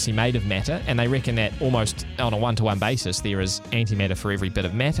 we're obviously made of matter, and they reckon that almost on a one-to-one basis there is antimatter for every bit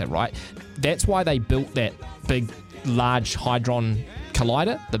of matter, right? That's why they built that big, large hadron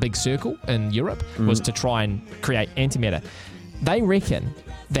collider, the big circle in Europe, was to try and create antimatter. They reckon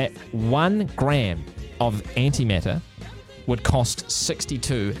that 1 gram of antimatter would cost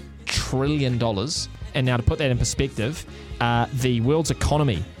 $62 trillion. And now to put that in perspective, the world's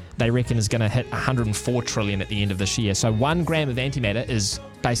economy, they reckon, is going to hit 104 trillion at the end of this year. So 1 gram of antimatter is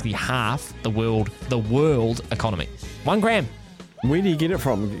basically half the world economy. 1 gram. Where do you get it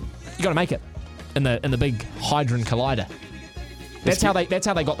from? You got to make it in the big hadron collider. That's how they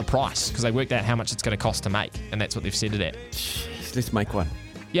got the price, because they worked out how much it's going to cost to make, and that's what they've said it at. Jeez, let's make one.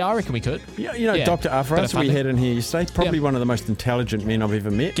 Yeah, I reckon we could. Yeah, you know, Dr. Afras we had in here yesterday, probably one of the most intelligent men I've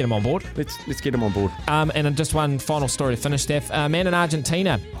ever met. Get him on board. Let's get him on board. And just one final story to finish, Steph. A man in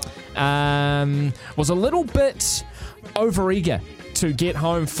Argentina was a little bit overeager to get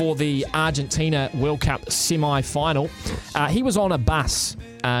home for the Argentina World Cup semi-final. He was on a bus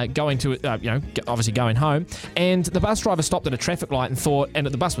going to, obviously going home, and the bus driver stopped at a traffic light and thought, and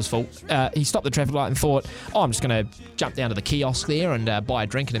the bus was full, he stopped at the traffic light and thought, I'm just going to jump down to the kiosk there and buy a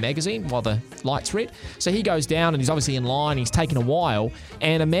drink and a magazine while the light's red. So he goes down and he's obviously in line, he's taken a while,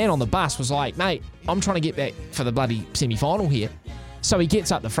 and a man on the bus was like, mate, I'm trying to get back for the bloody semi-final here. So he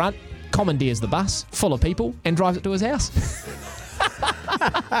gets up the front, commandeers the bus full of people, and drives it to his house.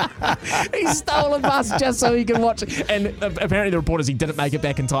 He stole a bus just so he can watch it. And apparently the report is he didn't make it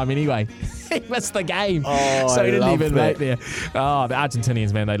back in time anyway. He missed the game. So he didn't even make there. Oh, the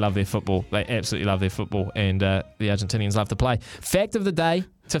Argentinians, man, they love their football. They absolutely love their football. And the Argentinians love to play. Fact of the day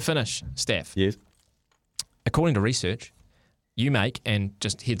to finish, Steph. Yes. According to research, you make, and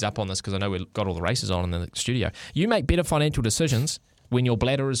just heads up on this because I know we've got all the races on in the studio, you make better financial decisions when your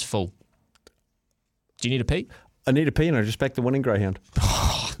bladder is full. Do you need a pee? I need a pee and I just backed the winning greyhound.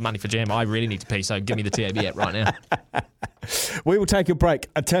 Oh, money for jam. I really need to pee, so give me the TAB app right now. We will take a break.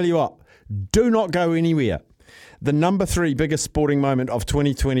 I tell you what, do not go anywhere. The number 3 biggest sporting moment of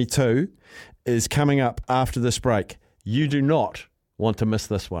 2022 is coming up after this break. You do not want to miss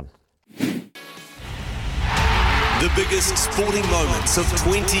this one. The biggest sporting moments of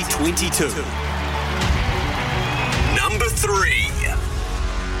 2022. Number 3.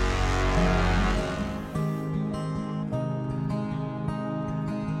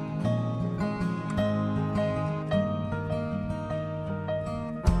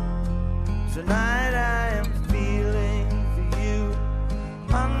 Tonight I am feeling for you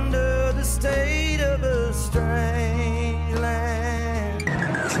under the state of a strange land.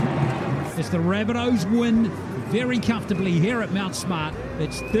 As the Rabbitohs win very comfortably here at Mount Smart,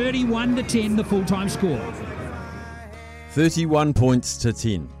 it's 31-10 the full-time score. 31 points to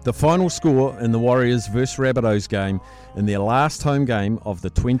 10. The final score in the Warriors vs Rabbitohs game in their last home game of the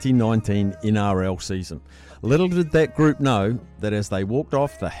 2019 NRL season. Little did that group know that as they walked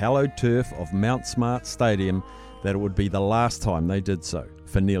off the hallowed turf of Mount Smart Stadium, that it would be the last time they did so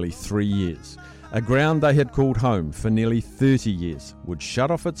for nearly 3 years. A ground they had called home for nearly 30 years would shut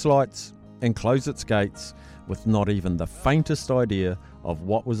off its lights and close its gates with not even the faintest idea of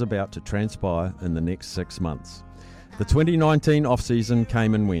what was about to transpire in the next 6 months. The 2019 off-season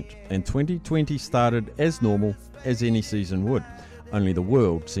came and went, and 2020 started as normal as any season would, only the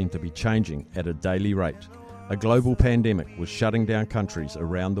world seemed to be changing at a daily rate. A global pandemic was shutting down countries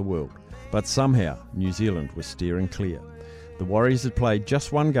around the world, but somehow New Zealand was steering clear. The Warriors had played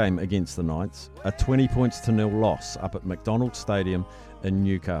just one game against the Knights, a 20-0 loss up at McDonald Stadium in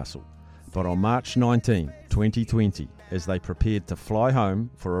Newcastle. But on March 19, 2020, as they prepared to fly home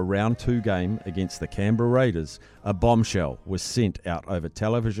for a round 2 game against the Canberra Raiders, a bombshell was sent out over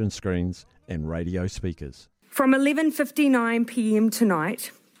television screens and radio speakers. From 11:59 p.m.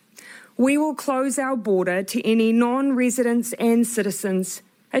 tonight, we will close our border to any non-residents and citizens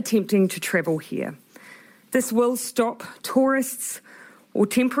attempting to travel here. This will stop tourists or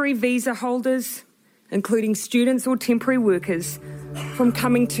temporary visa holders, including students or temporary workers, from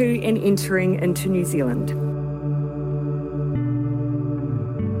coming to and entering into New Zealand.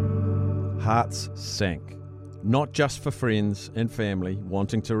 Hearts sank, not just for friends and family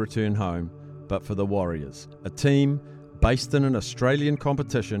wanting to return home, but for the Warriors, a team based in an Australian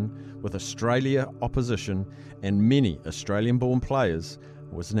competition with Australia opposition and many Australian-born players,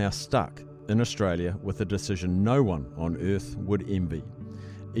 was now stuck in Australia with a decision no one on earth would envy.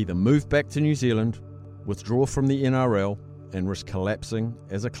 Either move back to New Zealand, withdraw from the NRL and risk collapsing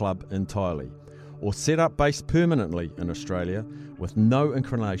as a club entirely, or set up base permanently in Australia with no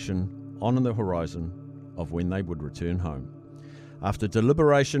inclination on the horizon of when they would return home. After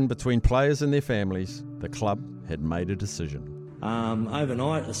deliberation between players and their families, the club had made a decision.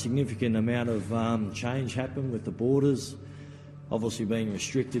 Overnight, a significant amount of change happened with the borders, obviously being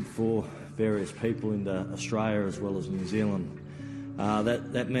restricted for various people into Australia as well as New Zealand.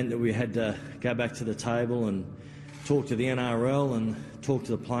 That meant that we had to go back to the table and talk to the NRL and talk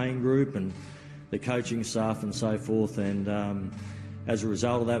to the playing group and the coaching staff and so forth. And as a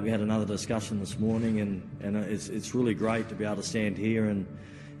result of that, we had another discussion this morning, and it's really great to be able to stand here and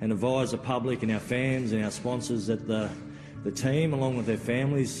advise the public and our fans and our sponsors that the team, along with their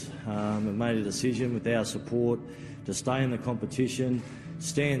families, have made a decision with our support to stay in the competition,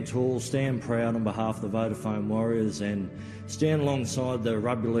 stand tall, stand proud on behalf of the Vodafone Warriors, and stand alongside the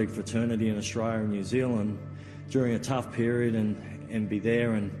rugby league fraternity in Australia and New Zealand during a tough period, and be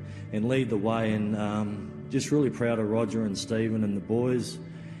there and lead the way. And just really proud of Roger and Stephen and the boys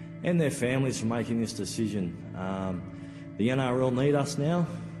and their families for making this decision. The NRL need us now.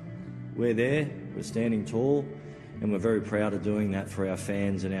 We're there, we're standing tall, and we're very proud of doing that for our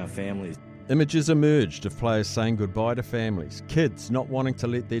fans and our families. Images emerged of players saying goodbye to families, kids not wanting to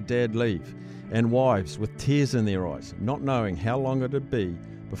let their dad leave, and wives with tears in their eyes, not knowing how long it would be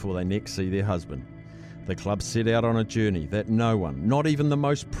before they next see their husband. The club set out on a journey that no one, not even the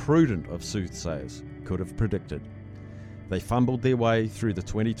most prudent of soothsayers, could have predicted. They fumbled their way through the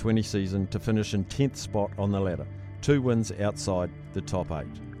 2020 season to finish in 10th spot on the ladder, 2 wins outside the top 8.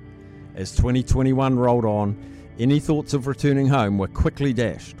 As 2021 rolled on, any thoughts of returning home were quickly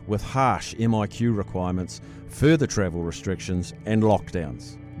dashed with harsh MIQ requirements, further travel restrictions and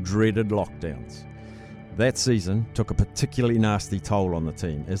lockdowns, dreaded lockdowns. That season took a particularly nasty toll on the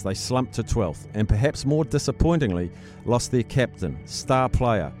team as they slumped to 12th and perhaps more disappointingly lost their captain, star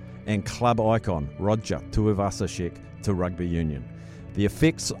player and club icon Roger Tuivasa-Sheck to rugby union. The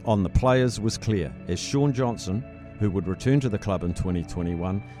effects on the players was clear as Sean Johnson, who would return to the club in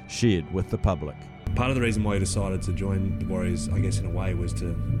 2021, shared with the public. Part of the reason why he decided to join the Warriors, I guess in a way, was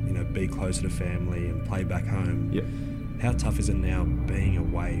to be closer to family and play back home. Yep. How tough is it now being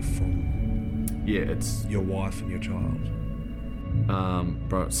away from it's your wife and your child?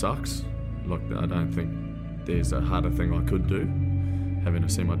 Bro, it sucks. Look, I don't think there's a harder thing I could do, having to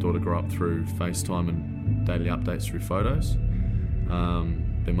see my daughter grow up through FaceTime and daily updates through photos. There are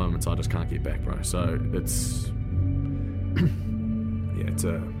moments I just can't get back, bro. So it's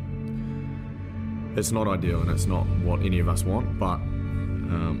it's not ideal and it's not what any of us want, but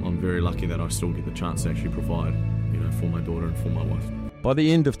I'm very lucky that I still get the chance to actually provide, for my daughter and for my wife. By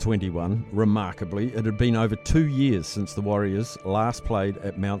the end of 21, remarkably, it had been over 2 years since the Warriors last played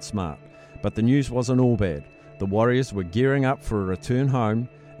at Mount Smart. But the news wasn't all bad. The Warriors were gearing up for a return home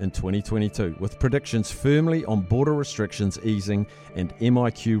in 2022, with predictions firmly on border restrictions easing and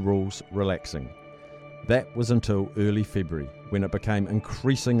MIQ rules relaxing. That was until early February, when it became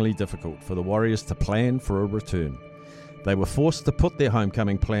increasingly difficult for the Warriors to plan for a return. They were forced to put their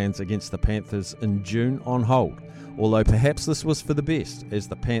homecoming plans against the Panthers in June on hold, although perhaps this was for the best, as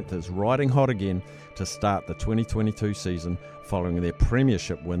the Panthers riding hot again to start the 2022 season following their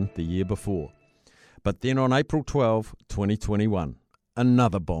premiership win the year before. But then on April 12, 2021,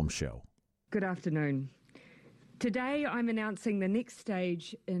 another bombshell. Good afternoon. Today I'm announcing the next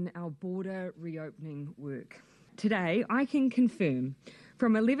stage in our border reopening work. Today I can confirm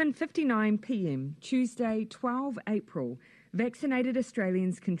from 11:59 p.m. Tuesday 12 April, vaccinated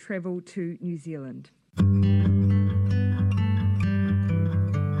Australians can travel to New Zealand.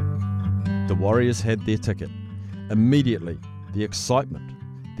 The Warriors had their ticket. Immediately, the excitement,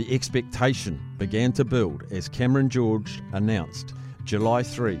 the expectation began to build as Cameron George announced July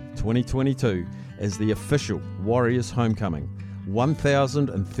 3, 2022 as the official Warriors homecoming,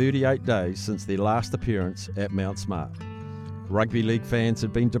 1,038 days since their last appearance at Mount Smart. Rugby league fans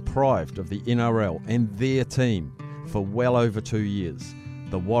had been deprived of the NRL and their team for well over 2 years.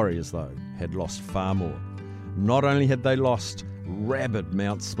 The Warriors, though, had lost far more. Not only had they lost rabid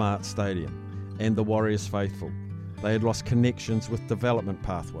Mount Smart Stadium and the Warriors faithful, they had lost connections with development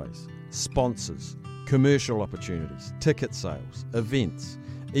pathways, sponsors, commercial opportunities, ticket sales, events,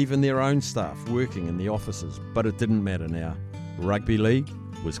 even their own staff working in the offices. But it didn't matter now. Rugby league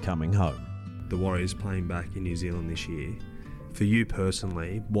was coming home. The Warriors playing back in New Zealand this year. For you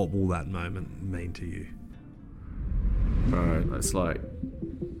personally, what will that moment mean to you? Bro, it's like,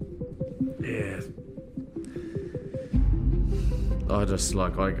 yeah. I just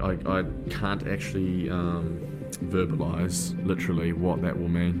I can't actually verbalise literally what that will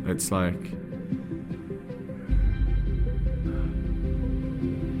mean. It's like,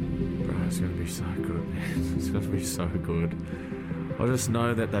 bro, it's gonna be so good, man. It's gonna be so good. I just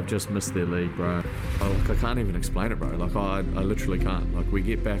know that they've just missed their league, bro. I can't even explain it, bro. I literally can't. We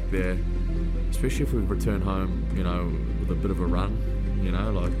get back there, especially if we return home, with a bit of a run,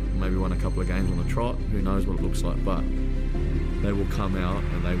 maybe win a couple of games on the trot. Who knows what it looks like, but they will come out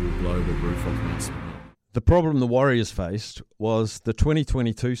and they will blow the roof off Mount Smart. The problem the Warriors faced was the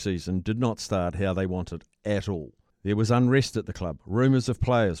 2022 season did not start how they wanted at all. There was unrest at the club, rumours of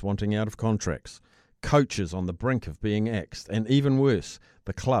players wanting out of contracts, coaches on the brink of being axed, and even worse,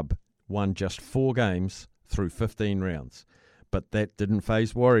 the club won just 4 games through 15 rounds. But that didn't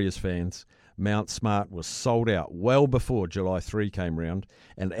faze Warriors fans. Mount Smart was sold out well before July 3 came round,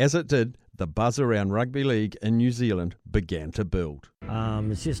 and as it did, the buzz around rugby league in New Zealand began to build.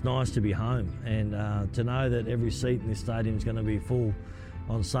 It's just nice to be home and to know that every seat in this stadium is going to be full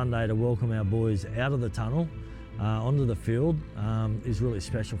on Sunday to welcome our boys out of the tunnel onto the field is really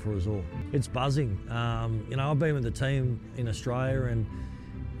special for us all. It's buzzing. I've been with the team in Australia, and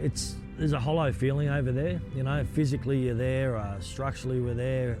there's a hollow feeling over there. Physically you're there, structurally we're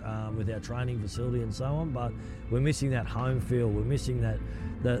there with our training facility and so on, but we're missing that home feel. We're missing that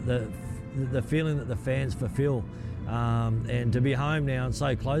the feeling that the fans fulfil. And to be home now and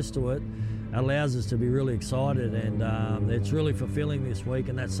so close to it allows us to be really excited, and it's really fulfilling this week,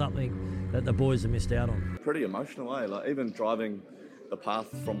 and that's something that the boys have missed out on. Pretty emotional, eh? Like, even driving the path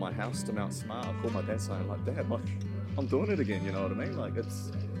from my house to Mount Smart, I called my dad saying, like, Dad, like, I'm doing it again, you know what I mean? Like,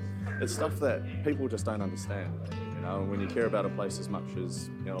 it's stuff that people just don't understand, and when you care about a place as much as,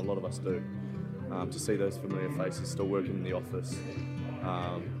 a lot of us do, to see those familiar faces still working in the office,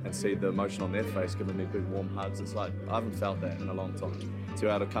 and see the emotion on their face giving me big warm hugs, it's like, I haven't felt that in a long time. To be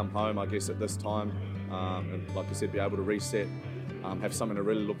able to come home, I guess, at this time, and like I said, be able to reset, have something to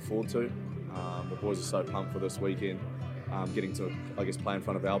really look forward to. The boys are so pumped for this weekend. Getting to, I guess, play in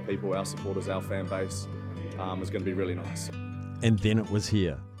front of our people, our supporters, our fan base is going to be really nice. And then it was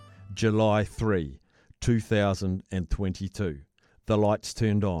here, July 3, 2022. The lights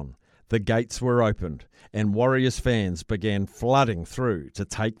turned on, the gates were opened, and Warriors fans began flooding through to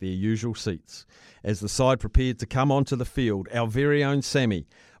take their usual seats. As the side prepared to come onto the field, our very own Sammy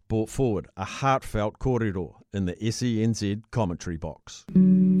brought forward a heartfelt kōrero in the SENZ commentary box.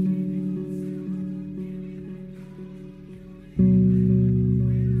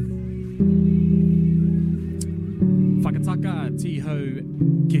 Whakataka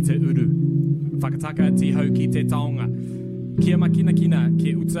tihau ki te uru. Whakataka tihau ki te taonga. Kia makina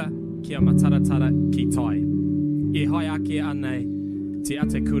ke uta, kia mataratara ki tai. E hai ake anei, te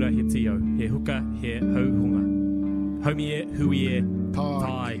ate kura he tio, he huka he hauhunga. Haumi e, hui e,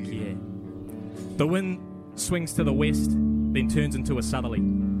 tai ki e. The wind swings to the west, then turns into a southerly,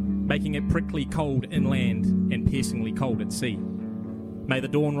 making it prickly cold inland and piercingly cold at sea. May the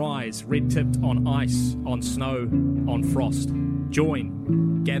dawn rise, red-tipped on ice, on snow, on frost.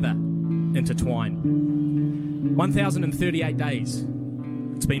 Join, gather, intertwine. 1,038 days.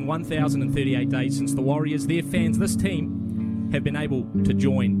 It's been 1,038 days since the Warriors, their fans, this team, have been able to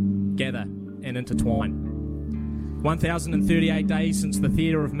join, gather, and intertwine. 1,038 days since the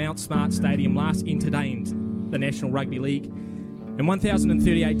theatre of Mount Smart Stadium last entertained the National Rugby League. And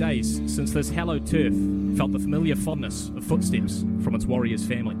 1,038 days since this hallowed turf felt the familiar fondness of footsteps from its Warriors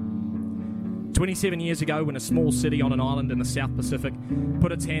family. 27 years ago, when a small city on an island in the South Pacific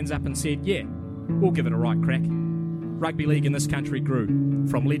put its hands up and said, yeah, we'll give it a right crack, rugby league in this country grew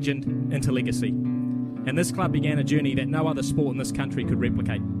from legend into legacy. And this club began a journey that no other sport in this country could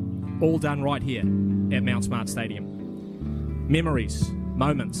replicate, all done right here at Mount Smart Stadium. Memories,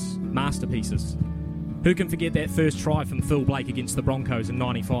 moments, masterpieces. Who can forget that first try from Phil Blake against the Broncos in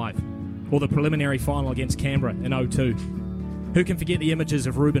 '95, or the preliminary final against Canberra in '02? Who can forget the images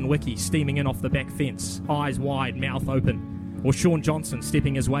of Ruben Wiki steaming in off the back fence, eyes wide, mouth open, or Sean Johnson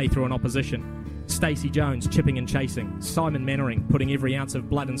stepping his way through an opposition, Stacey Jones chipping and chasing, Simon Mannering putting every ounce of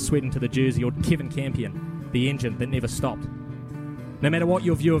blood and sweat into the jersey, or Kevin Campion, the engine that never stopped? No matter what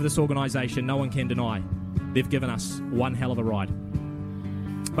your view of this organisation, no one can deny they've given us one hell of a ride.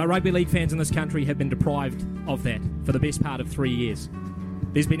 But rugby league fans in this country have been deprived of that for the best part of 3 years.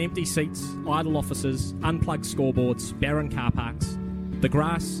 There's been empty seats, idle offices, unplugged scoreboards, barren car parks, the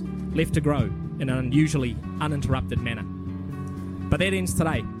grass left to grow in an unusually uninterrupted manner. But that ends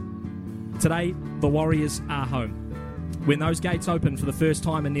today. Today, the Warriors are home. When those gates open for the first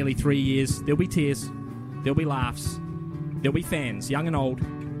time in nearly 3 years, there'll be tears, there'll be laughs, there'll be fans, young and old,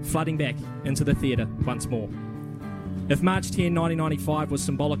 flooding back into the theatre once more. If March 10, 1995 was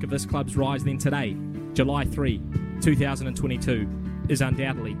symbolic of this club's rise, then today, July 3, 2022, is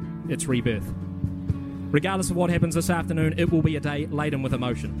undoubtedly its rebirth. Regardless of what happens this afternoon, it will be a day laden with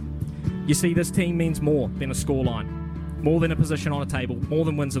emotion. You see, this team means more than a scoreline, more than a position on a table, more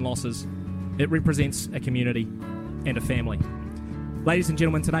than wins and losses. It represents a community and a family. Ladies and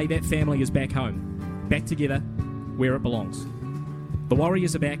gentlemen, today that family is back home, back together where it belongs. The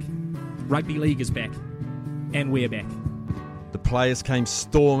Warriors are back, rugby league is back, and we're back. The players came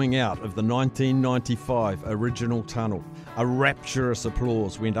storming out of the 1995 original tunnel. A rapturous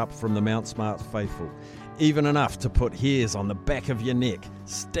applause went up from the Mount Smart faithful, even enough to put hairs on the back of your neck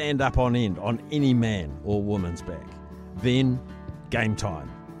stand up on end on any man or woman's back. Then, game time.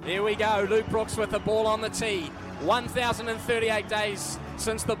 There we go, Luke Brooks with the ball on the tee. 1,038 days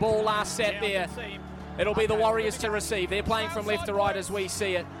since the ball last sat there. It'll be the Warriors to receive. They're playing from left to right as we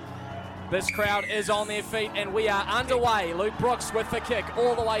see it. This crowd is on their feet and we are underway. Luke Brooks with the kick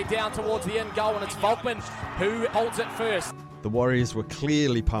all the way down towards the in goal, and it's Volkman who holds it first. The Warriors were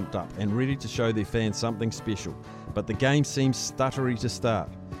clearly pumped up and ready to show their fans something special, but the game seemed stuttery to start,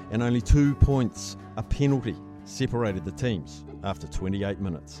 and only 2 points, a penalty, separated the teams after 28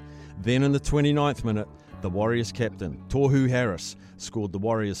 minutes. Then in the 29th minute, the Warriors captain, Tohu Harris, scored the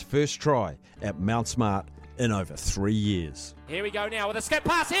Warriors' first try at Mount Smart in over 3 years. Here we go now with a skip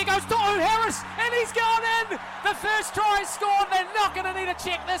pass. Here goes Tohu Harris, and he's gone in. The first try is scored. They're not going to need to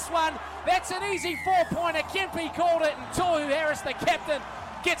check this one. That's an easy 4-pointer. Kempe called it, and Tohu Harris, the captain,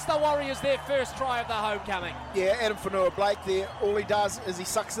 gets the Warriors their first try of the homecoming. Yeah, Adam Whanua-Blake there. All he does is he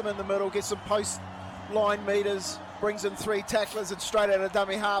sucks them in the middle, gets some post-line meters, brings in 3 tacklers, and straight out of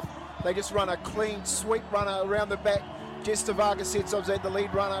dummy half, they just run a clean sweep runner around the back. Jess Tavaga-Setsov's at the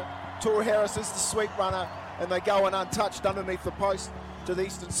lead runner. Tohu Harris is the sweep runner, and they go in untouched underneath the post to the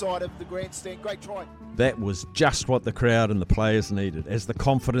eastern side of the grandstand. Great try. That was just what the crowd and the players needed as the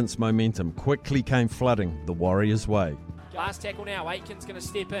confidence momentum quickly came flooding the Warriors' way. Last tackle now, Aitken's going to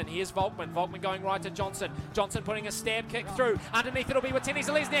step in. Here's Volkman. Volkman going right to Johnson. Johnson putting a stab kick through. Underneath it'll be Watene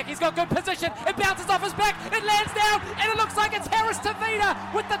Zelezniak. He's got good position. It bounces off his back. It lands down, and it looks like it's Harris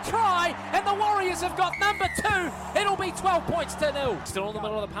Tavita with the try, and the Warriors have got number 2. It'll be 12 points to 0. Still in the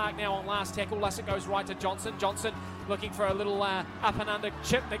middle of the park now on last tackle. Lussick goes right to Johnson. Johnson looking for a little up and under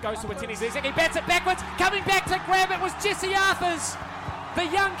chip that goes to Watene Zelezniak. He bats it backwards. Coming back to grab it was Jesse Arthurs, the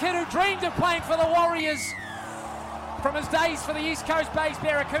young kid who dreamed of playing for the Warriors from his days for the East Coast Bays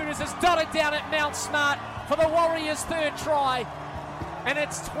Barracudas, has dotted down at Mount Smart for the Warriors' third try, and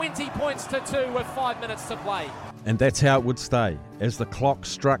it's 20 points to 2 with 5 minutes to play. And that's how it would stay. As the clock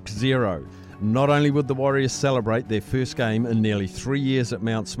struck 0, not only would the Warriors celebrate their first game in nearly 3 years at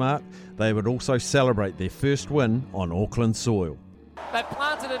Mount Smart, they would also celebrate their first win on Auckland soil. They've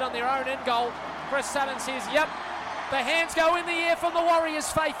planted it on their own end goal. Chris Sutton says, yep. The hands go in the air from the Warriors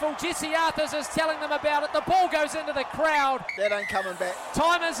faithful. Jesse Arthurs is telling them about it. The ball goes into the crowd. That ain't coming back.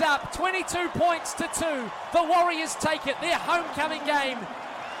 Time is up. 22 points to 2. The Warriors take it. Their homecoming game.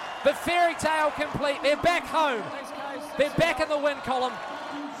 The fairy tale complete. They're back home. They're back in the win column.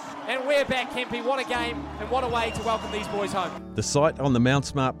 And we're back, Kempe. What a game and what a way to welcome these boys home. The sight on the Mount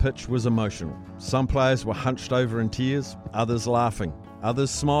Smart pitch was emotional. Some players were hunched over in tears, others laughing,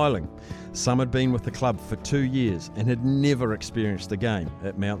 others smiling. Some had been with the club for 2 years and had never experienced a game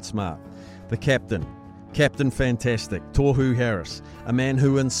at Mount Smart. The Captain Fantastic, Tohu Harris, a man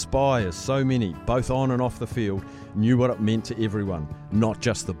who inspires so many, both on and off the field, knew what it meant to everyone, not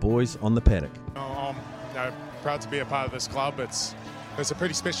just the boys on the paddock. I'm proud to be a part of this club. It's a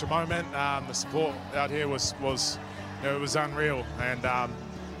pretty special moment. The support out here was it was unreal, and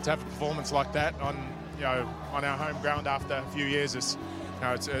to have a performance like that on our home ground after a few years is.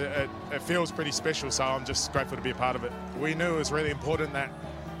 It feels pretty special, so I'm just grateful to be a part of it. We knew it was really important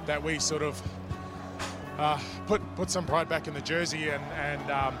that we sort of put some pride back in the jersey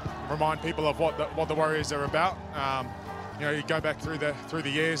and remind people of what the Warriors are about. You go back through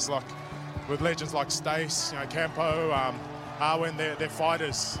the years, like with legends like Stace, Campo, Arwen, they're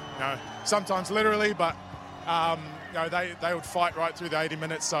fighters. Sometimes literally, but they would fight right through the 80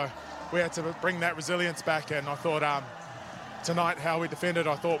 minutes. So we had to bring that resilience back, and I thought. Tonight, how we defended,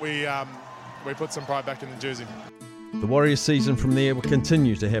 I thought we put some pride back in the jersey. The Warriors season from there will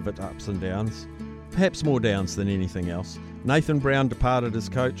continue to have its ups and downs, perhaps more downs than anything else. Nathan Brown departed as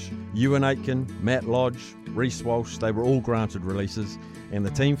coach, Ewan Aitken, Matt Lodge, Reece Walsh, they were all granted releases, and the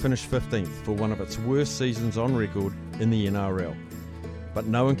team finished 15th for one of its worst seasons on record in the NRL. But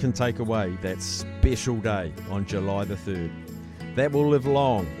no one can take away that special day on July the 3rd. That will live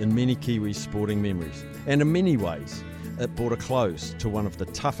long in many Kiwis' sporting memories, and in many ways, it brought a close to one of the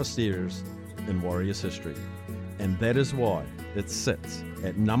toughest eras in Warriors history. And that is why it sits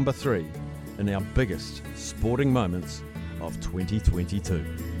at number 3 in our biggest sporting moments of 2022.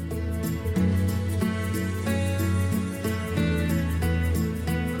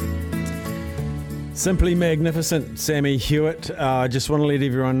 Simply magnificent, Sammy Hewitt. I just want to let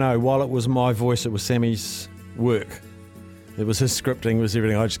everyone know, while it was my voice, it was Sammy's work. It was his scripting, it was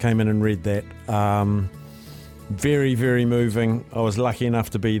everything. I just came in and read that. Very, very moving. I was lucky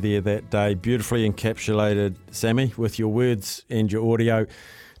enough to be there that day. Beautifully encapsulated, Sammy, with your words and your audio.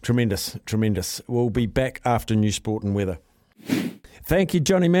 Tremendous, tremendous. We'll be back after New Sport and Weather. Thank you,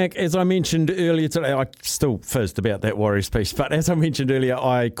 Johnny Mack. As I mentioned earlier today, I still fizzed about that Warriors piece, but as I mentioned earlier,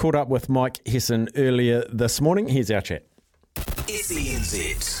 I caught up with Mike Hesson earlier this morning. Here's our chat.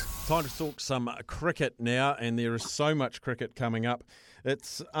 SENZ. Time to talk some cricket now, and there is so much cricket coming up.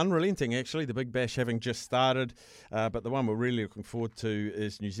 It's unrelenting, actually, the Big Bash having just started, but the one we're really looking forward to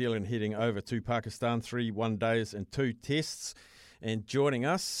is New Zealand heading over to Pakistan, 3 one-days and 2 tests. And joining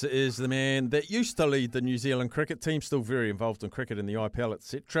us is the man that used to lead the New Zealand cricket team, still very involved in cricket in the IPL,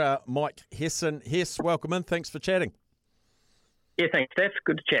 etc., Mike Hesson. Hess, welcome in. Thanks for chatting. Yeah, thanks, Steph.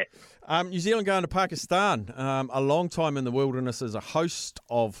 Good to chat. New Zealand going to Pakistan. A long time in the wilderness as a host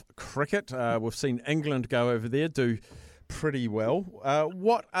of cricket. We've seen England go over there, do pretty well.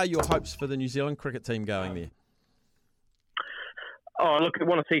 What are your hopes for the New Zealand cricket team going there? Oh, look, I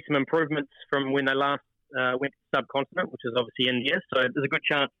want to see some improvements from when they last went to the subcontinent, which is obviously India. So there's a good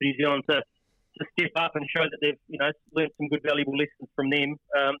chance for New Zealand to step up and show that they've learned some good valuable lessons from them,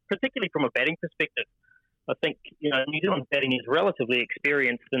 particularly from a batting perspective. I think New Zealand's batting is relatively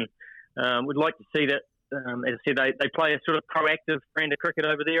experienced, and we'd like to see that. As I said, they play a sort of proactive brand of cricket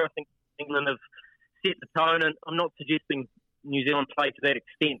over there. I think England have set the tone, and I'm not suggesting New Zealand play to that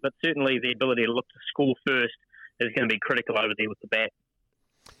extent, but certainly the ability to look to score first is going to be critical over there with the bat.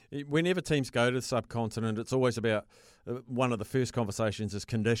 Whenever teams go to the subcontinent, it's always about one of the first conversations is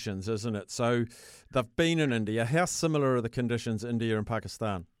conditions, isn't it? So they've been in India. How similar are the conditions in India and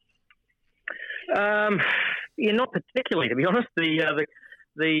Pakistan? Yeah, not particularly, to be honest. The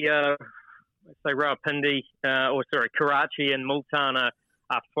let's say Rawalpindi, Karachi and Multan are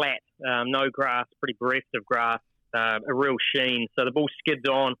flat, no grass, pretty bereft of grass, a real sheen. So the ball skids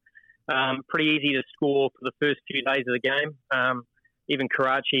on, pretty easy to score for the first few days of the game. Even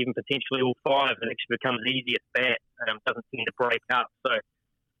Karachi, even potentially all five, it actually becomes easier to bat. Doesn't seem to break up. So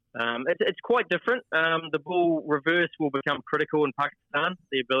it's quite different. The ball reverse will become critical in Pakistan.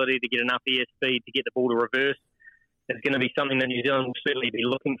 The ability to get enough airspeed to get the ball to reverse is going to be something that New Zealand will certainly be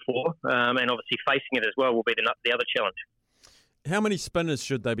looking for. And obviously facing it as well will be the other challenge. How many spinners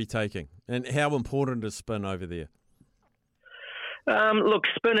should they be taking? And how important is spin over there? Look,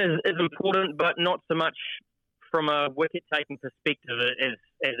 spin is important, but not so much from a wicket-taking perspective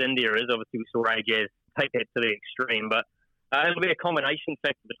as India is. Obviously, we saw Ajaz take that to the extreme, but it'll be a combination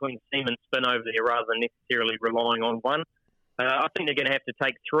factor between seam and spin over there rather than necessarily relying on one. I think they're going to have to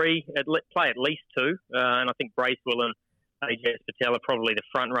take three, play at least two, and I think Bracewell and Ajaz Patel are probably the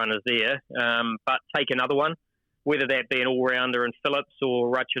front runners there, but take another one, whether that be an all-rounder in Phillips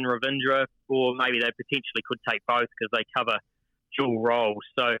or Rachin Ravindra, or maybe they potentially could take both because they cover dual roles.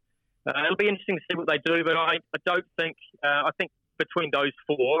 So it'll be interesting to see what they do, but I don't think, I think between those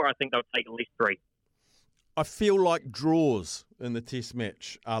four, I think they'll take at least three. I feel like draws in the Test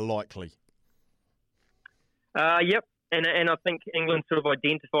match are likely. Yep, and I think England sort of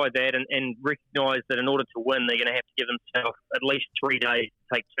identified that and recognised that in order to win, they're going to have to give themselves at least 3 days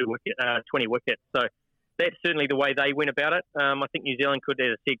to take 20 wickets. So that's certainly the way they went about it. I think New Zealand could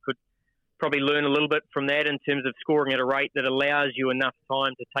probably learn a little bit from that in terms of scoring at a rate that allows you enough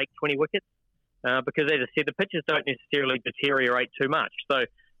time to take 20 wickets. Because as I said, the pitches don't necessarily deteriorate too much. So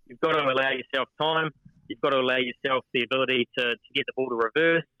you've got to allow yourself time. You've got to allow yourself the ability to get the ball to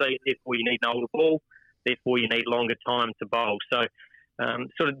reverse. So therefore you need an older ball. Therefore you need longer time to bowl. So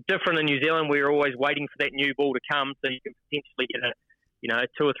sort of different in New Zealand, we're always waiting for that new ball to come so you can potentially get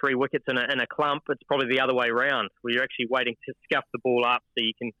 2 or 3 wickets in a clump. It's probably the other way around, where you're actually waiting to scuff the ball up so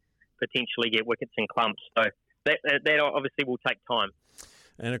you can potentially get wickets in clumps. So that obviously will take time.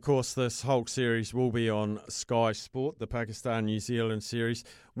 And of course, this whole series will be on Sky Sport, the Pakistan-New Zealand series.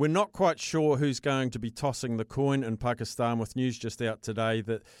 We're not quite sure who's going to be tossing the coin in Pakistan, with news just out today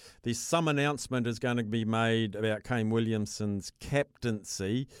that there's some announcement is going to be made about Kane Williamson's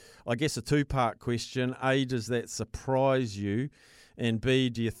captaincy. I guess a two-part question. A, does that surprise you? And B,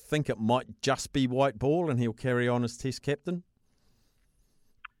 do you think it might just be white ball and he'll carry on as Test captain?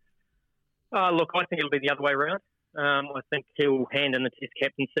 Look, I think it'll be the other way around. I think he'll hand in the Test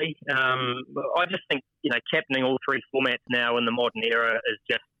captaincy. I just think, captaining all 3 formats now in the modern era is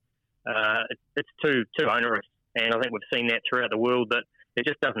just, it's too onerous. And I think we've seen that throughout the world, that it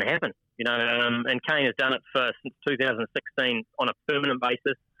just doesn't happen. And Kane has done it since 2016 on a permanent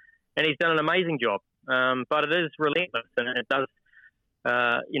basis, and he's done an amazing job. But it is relentless, and it does,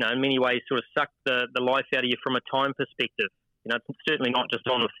 in many ways sort of suck the life out of you from a time perspective. It's certainly not just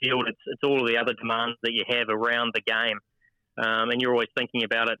on the field. It's all of the other demands that you have around the game, and you're always thinking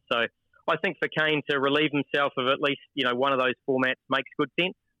about it. So I think for Kane to relieve himself of at least one of those formats makes good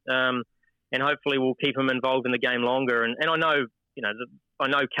sense, and hopefully will keep him involved in the game longer. And I know I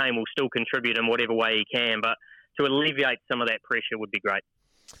know Kane will still contribute in whatever way he can, but to alleviate some of that pressure would be great.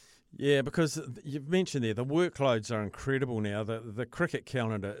 Yeah, because you've mentioned there, the workloads are incredible now. The cricket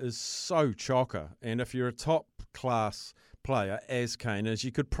calendar is so chocker, and if you're a top-class player, as Kane is,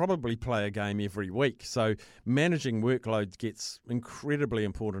 you could probably play a game every week. So managing workloads gets incredibly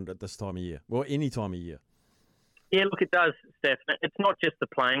important at this time of year, well, any time of year. Yeah, look, it does, Steph. It's not just the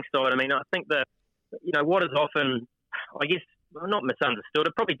playing side. I mean, I think that, what is often, I guess, not misunderstood.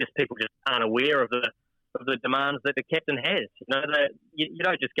 It probably just people just aren't aware of the demands that the captain has. You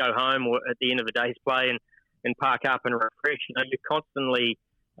don't just go home or at the end of a day's play and park up and refresh. You're constantly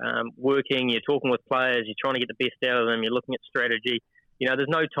working. You're talking with players. You're trying to get the best out of them. You're looking at strategy. There's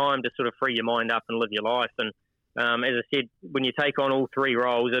no time to sort of free your mind up and live your life. And as I said, when you take on all three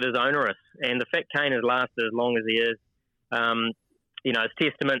roles, it is onerous. And the fact Kane has lasted as long as he is, it's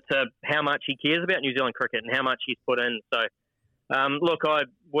testament to how much he cares about New Zealand cricket and how much he's put in. So,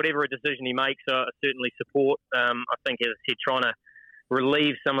 whatever a decision he makes, I certainly support. I think, as I said, trying to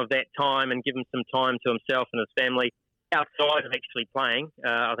relieve some of that time and give him some time to himself and his family outside of actually playing,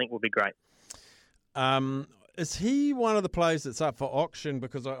 I think will be great. Is he one of the players that's up for auction?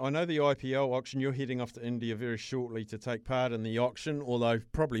 Because I know the IPL auction, you're heading off to India very shortly to take part in the auction, although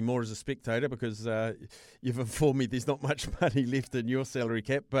probably more as a spectator because you've informed me there's not much money left in your salary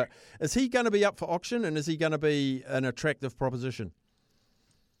cap. But is he going to be up for auction, and is he going to be an attractive proposition?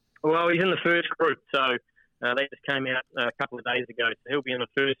 Well, he's in the first group, so that just came out a couple of days ago. So he'll be in the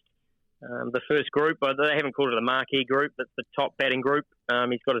first group, but they haven't called it a marquee group. That's the top batting group.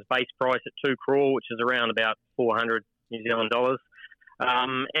 He's got his base price at 2 crore, which is around about 400 New Zealand dollars.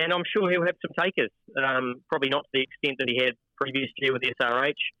 And I'm sure he'll have some takers, probably not to the extent that he had previous year with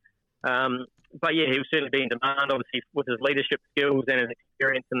SRH. But yeah, he'll certainly be in demand, obviously, with his leadership skills and his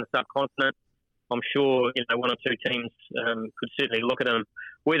experience in the subcontinent. I'm sure one or two teams could certainly look at him,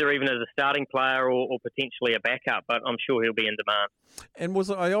 whether even as a starting player or potentially a backup, but I'm sure he'll be in demand. And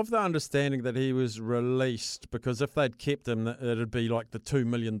was I of the understanding that he was released because if they'd kept him, it'd be like the $2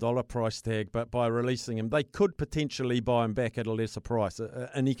 million price tag, but by releasing him, they could potentially buy him back at a lesser price,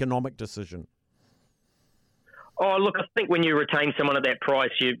 an economic decision? Oh, look, I think when you retain someone at that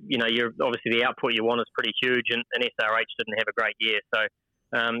price, you're obviously the output you want is pretty huge, and SRH didn't have a great year, so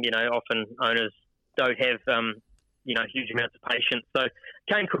often owners don't have, huge amounts of patience. So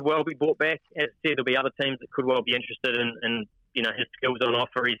Kane could well be bought back. As I said, there'll be other teams that could well be interested in his skills on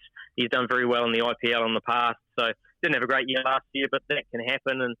offer. He's done very well in the IPL in the past. So didn't have a great year last year, but that can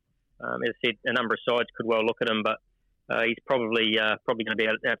happen. And as I said, a number of sides could well look at him, but he's probably going to be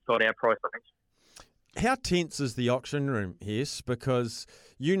outside our price range. How tense is the auction room, Hess? Because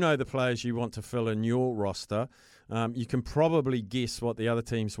you know the players you want to fill in your roster. You can probably guess what the other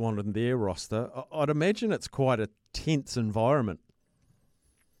teams want in their roster. I'd imagine it's quite a tense environment.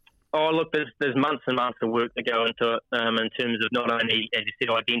 Oh, look, there's months and months of work to go into it in terms of not only, as you said,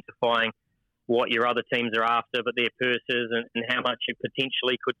 identifying what your other teams are after, but their purses and how much you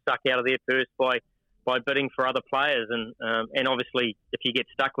potentially could suck out of their purse by bidding for other players. And obviously, if you get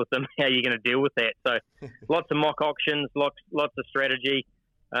stuck with them, how are you going to deal with that? So lots of mock auctions, lots of strategy.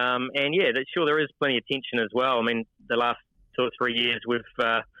 And yeah, sure, there is plenty of tension as well. I mean, the last 2 or 3 years, we've,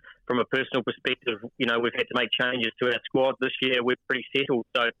 from a personal perspective, we've had to make changes to our squad. This year, we're pretty settled.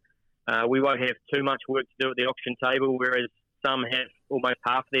 So we won't have too much work to do at the auction table, whereas some have almost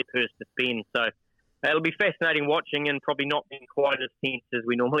half their purse to spend. So it'll be fascinating watching and probably not being quite as tense as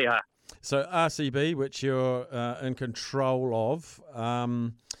we normally are. So RCB, which you're in control of,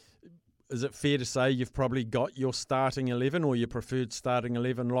 is it fair to say you've probably got your starting 11 or your preferred starting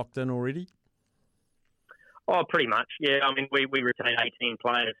 11 locked in already? Oh, pretty much, yeah. I mean, we retain 18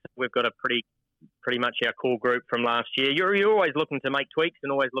 players. We've got a pretty much our core group from last year. You're always looking to make tweaks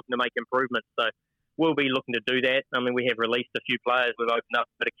and always looking to make improvements. So we'll be looking to do that. I mean, we have released a few players. We've opened up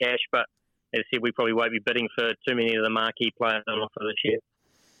a bit of cash, but as I said, we probably won't be bidding for too many of the marquee players on offer this year.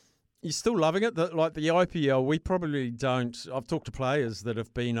 You're still loving it? Like the IPL, we probably don't. I've talked to players that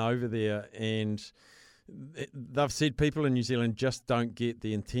have been over there and they've said people in New Zealand just don't get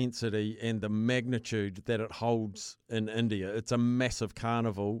the intensity and the magnitude that it holds in India. It's a massive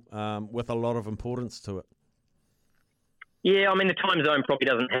carnival with a lot of importance to it. Yeah, I mean, the time zone probably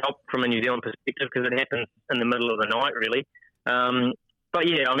doesn't help from a New Zealand perspective because it happens in the middle of the night, really. But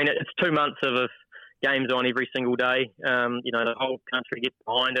yeah, I mean, it's 2 months of games on every single day. The whole country gets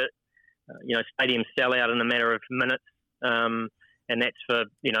behind it. Stadiums sell out in a matter of minutes, and that's for,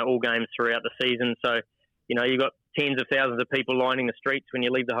 all games throughout the season. So, you've got tens of thousands of people lining the streets when you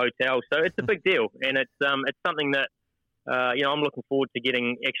leave the hotel. So it's a big deal, and it's something that, I'm looking forward to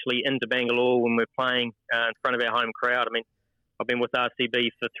getting actually into Bangalore when we're playing in front of our home crowd. I mean, I've been with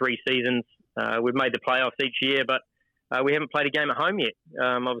RCB for 3 seasons. We've made the playoffs each year, but we haven't played a game at home yet,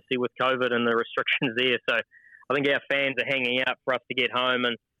 obviously with COVID and the restrictions there. So I think our fans are hanging out for us to get home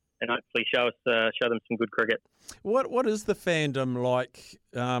and hopefully show them some good cricket. What is the fandom like?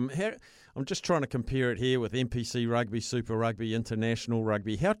 I'm just trying to compare it here with NPC Rugby, Super Rugby, International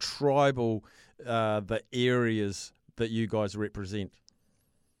Rugby. How tribal the areas that you guys represent?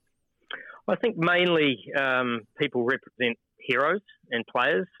 I think mainly people represent heroes and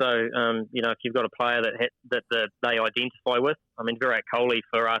players. So, if you've got a player that they identify with, I mean, Virat Kohli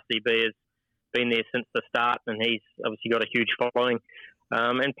for RCB has been there since the start, and he's obviously got a huge following.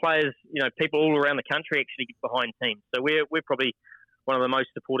 And players, people all around the country actually get behind teams. So we're probably one of the most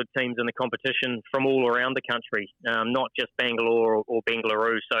supported teams in the competition from all around the country, not just Bangalore or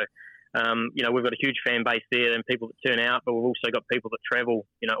Bengaluru. So, we've got a huge fan base there and people that turn out, but we've also got people that travel,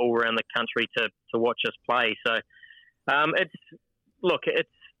 all around the country to watch us play. So,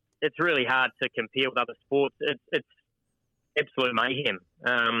 it's really hard to compare with other sports. It's absolute mayhem.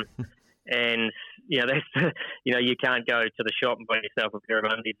 And that's you can't go to the shop and buy yourself a pair of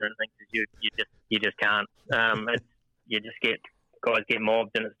undies or anything because you just can't. Guys get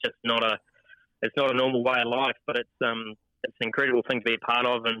mobbed, and it's just not a normal way of life. But it's an incredible thing to be a part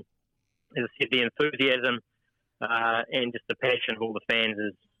of, and as I said, the enthusiasm and just the passion of all the fans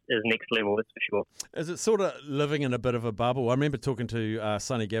is next level, that's for sure. Is it sort of living in a bit of a bubble? I remember talking to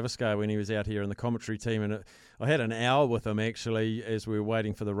Sonny Gaviscar when he was out here in the commentary team, and I had an hour with him actually as we were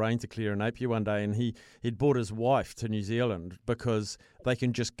waiting for the rain to clear in Napier one day, and he'd brought his wife to New Zealand because they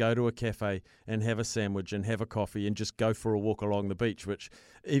can just go to a cafe and have a sandwich and have a coffee and just go for a walk along the beach, which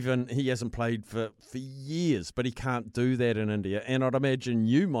even he hasn't played for years, but he can't do that in India. And I'd imagine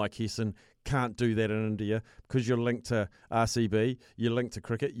you, Mike Hesson, can't do that in India because you're linked to RCB, you're linked to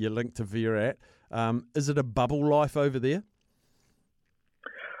cricket, you're linked to Virat. Is it a bubble life over there?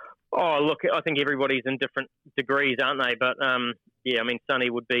 Oh, look, I think everybody's in different degrees, aren't they? But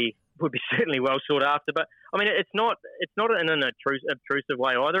Sonny would be certainly well sought after. But I mean, it's not in an obtrusive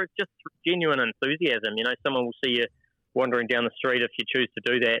way either. It's just genuine enthusiasm. Someone will see you wandering down the street if you choose to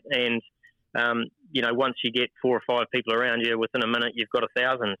do that, and once you get 4 or 5 people around you, within a minute you've got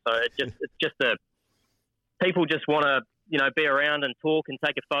 1,000. So people just want to be around and talk and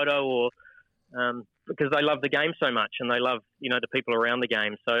take a photo, or because they love the game so much and they love the people around the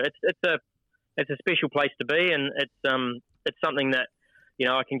game. So it's a special place to be, and it's something that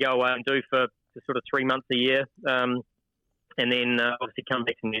I can go away and do for sort of 3 months a year, and then obviously come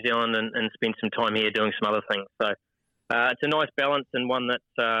back to New Zealand and spend some time here doing some other things. So. It's a nice balance and one that,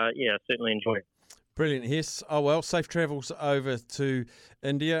 certainly enjoy. Brilliant, Hess. Oh, well, safe travels over to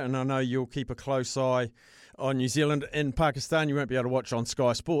India, and I know you'll keep a close eye on New Zealand. In Pakistan, you won't be able to watch on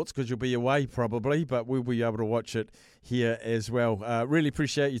Sky Sports because you'll be away probably, but we'll be able to watch it here as well. Really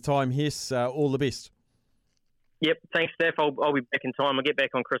appreciate your time, Hess. All the best. Yep, thanks, Steph. I'll be back in time. I'll get back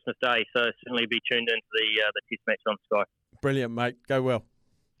on Christmas Day, so certainly be tuned into the Test match on Sky. Brilliant, mate. Go well.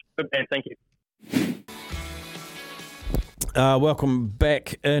 Good man, thank you. Welcome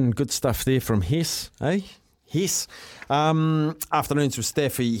back in. Good stuff there from Hess, eh? Hess. Afternoons with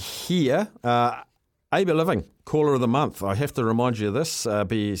Staffy here. Aber Living, Caller of the Month. I have to remind you of this.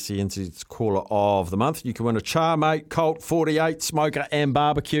 BSCNZ's Caller of the Month. You can win a Charmate, Colt 48, Smoker and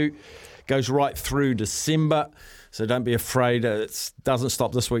Barbecue. Goes right through December. So don't be afraid. It doesn't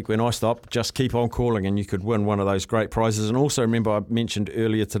stop this week when I stop. Just keep on calling and you could win one of those great prizes. And also remember, I mentioned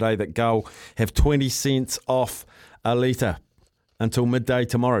earlier today that Gull have 20 cents off a litre until midday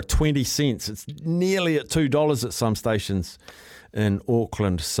tomorrow. 20 cents. It's nearly at $2 at some stations in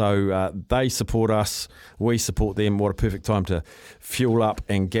Auckland. So they support us. We support them. What a perfect time to fuel up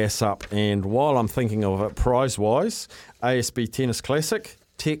and gas up. And while I'm thinking of it prize-wise, ASB Tennis Classic,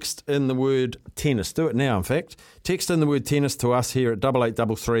 text in the word tennis. Do it now, in fact. Text in the word tennis to us here at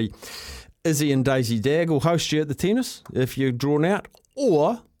 8833. Izzy and Daisy Dagg will host you at the tennis if you're drawn out.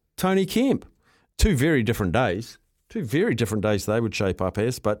 Or Tony Kemp. Two very different days they would shape up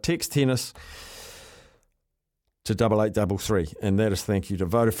as, but text tennis to 8833, and that is thank you to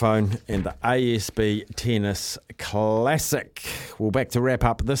Vodafone and the ASB Tennis Classic. We're back to wrap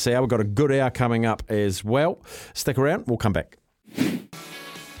up this hour. We've got a good hour coming up as well. Stick around, we'll come back.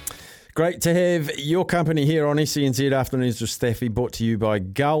 Great to have your company here on SENZ Afternoons with Staffy, brought to you by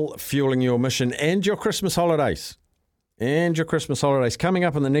Gull, fueling your mission and your Christmas holidays. Coming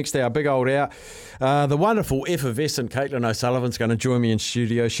up in the next hour, big old hour. The wonderful effervescent Caitlin O'Sullivan's going to join me in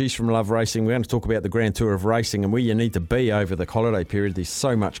studio. She's from Love Racing. We're going to talk about the Grand Tour of Racing and where you need to be over the holiday period. There's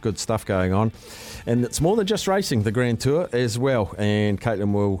so much good stuff going on. And it's more than just racing, the Grand Tour as well. And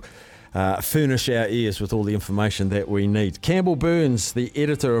Caitlin will furnish our ears with all the information that we need. Campbell Burnes, the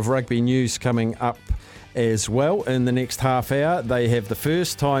editor of Rugby News, coming up as well in the next half hour. They have the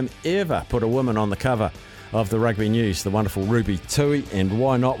first time ever put a woman on the cover of the Rugby News, the wonderful Ruby Tui, and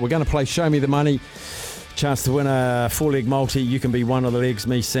why not? We're going to play Show Me the Money. Chance to win a 4-leg multi. You can be one of the legs.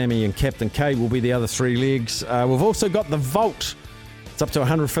 Me, Sammy and Captain K will be the other 3 legs. We've also got the Vault It's up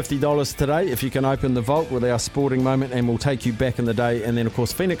to $150 today if you can open the vault with our sporting moment, and we'll take you back in the day. And then, of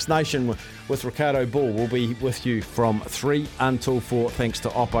course, Phoenix Nation with Ricardo Ball will be with you from 3 until 4. Thanks to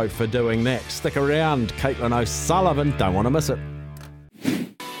Oppo for doing that. Stick around. Caitlin O'Sullivan. Don't want to miss it.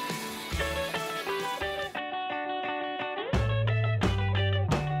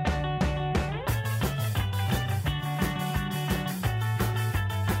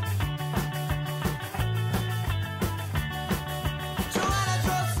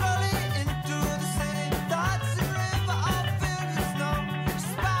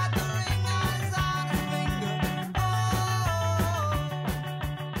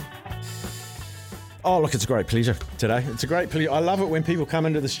 Oh, look, it's a great pleasure today. It's a great pleasure. I love it when people come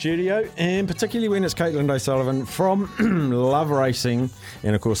into the studio, and particularly when it's Caitlin O'Sullivan from Love Racing,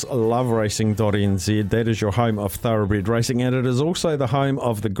 and of course, loveracing.nz. That is your home of thoroughbred racing, and it is also the home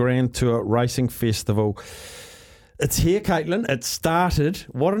of the Grand Tour Racing Festival. It's here, Caitlin. It started.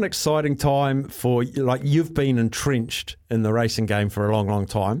 What an exciting time for, like, you've been entrenched in the racing game for a long, long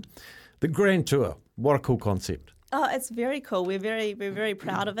time. The Grand Tour, what a cool concept. Oh, it's very cool. We're very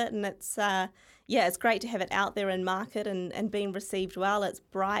proud of it, and it's it's great to have it out there in market and being received well. It's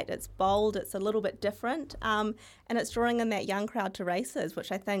bright, it's bold, it's a little bit different, and it's drawing in that young crowd to races,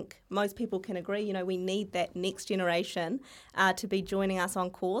 which I think most people can agree. You know, we need that next generation to be joining us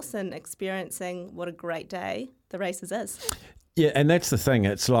on course and experiencing what a great day the races is. Yeah, and that's the thing.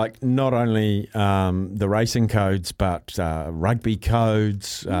 It's like not only the racing codes, but rugby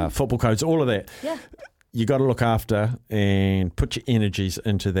codes, football codes, all of that. Yeah. You got to look after and put your energies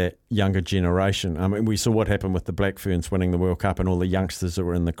into that younger generation. I mean, we saw what happened with the Black Ferns winning the World Cup and all the youngsters that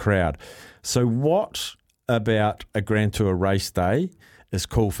were in the crowd. So what about a Grand Tour race day is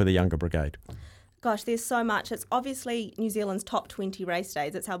cool for the younger brigade? Gosh, there's so much. It's obviously New Zealand's top 20 race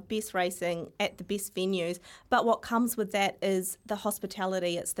days. It's our best racing at the best venues. But what comes with that is the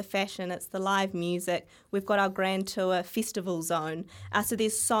hospitality, it's the fashion, it's the live music. We've got our Grand Tour festival zone. So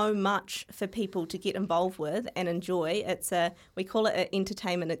there's so much for people to get involved with and enjoy. We call it an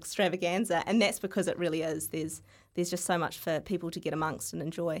entertainment extravaganza, and that's because it really is. There's just so much for people to get amongst and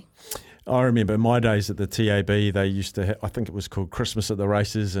enjoy. I remember my days at the TAB, they used to have, I think it was called Christmas at the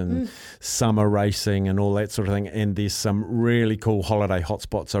Races and summer racing and all that sort of thing. And there's some really cool holiday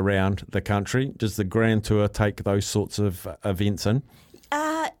hotspots around the country. Does the Grand Tour take those sorts of events in?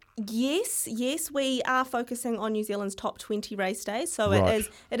 Yes, we are focusing on New Zealand's top 20 race days. So Right.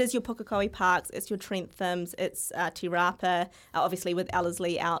 it is your Pukekohe Parks, it's your Trenthams, it's Te Rapa, obviously with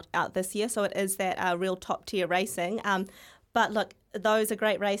Ellerslie out this year. So it is that real top tier racing. But look, those are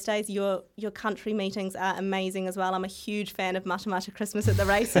great race days. Your country meetings are amazing as well. I'm a huge fan of Mata Mata Christmas at the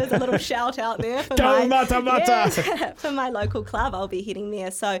races. A little shout out there for for my local club. I'll be heading there.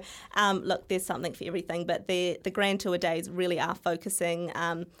 So look, there's something for everything. But the Grand Tour days really are focusing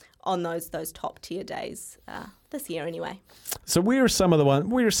on those top tier days this year anyway. So where are some of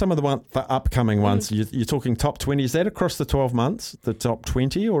the upcoming ones? You're talking top 20. Is that across the 12 months, the top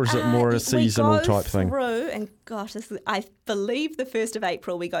 20, or is it more a seasonal type thing? We go through, and gosh, I believe the 1st of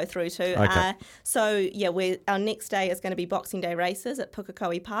April we go through to. Okay. So yeah, our next day is going to be Boxing Day races at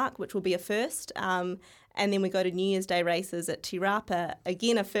Pukekohe Park, which will be a first. And then we go to New Year's Day races at Te Rapa,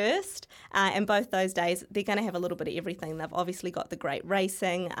 again a first. And both those days, they're going to have a little bit of everything. They've obviously got the great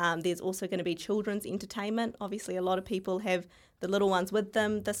racing. There's also going to be children's entertainment. Obviously, a lot of people have the little ones with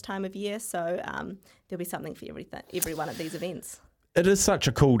them this time of year. So there'll be something for every one of these events. It is such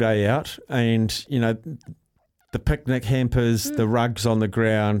a cool day out. And, you know, the picnic hampers, the rugs on the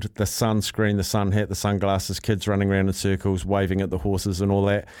ground, the sunscreen, the sun hat, the sunglasses, kids running around in circles, waving at the horses and all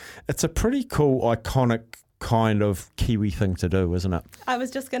that. It's a pretty cool, iconic kind of Kiwi thing to do, isn't it? I was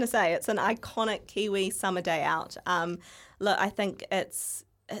just going to say, it's an iconic Kiwi summer day out. Look, I think it's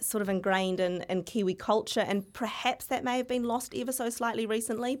sort of ingrained in Kiwi culture, and perhaps that may have been lost ever so slightly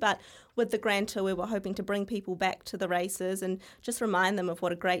recently, but with the Grand Tour we were hoping to bring people back to the races and just remind them of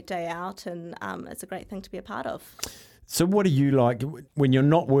what a great day out, and it's a great thing to be a part of. So what do you like when you're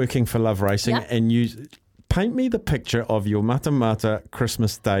not working for Love Racing and you paint me the picture of your Mata Mata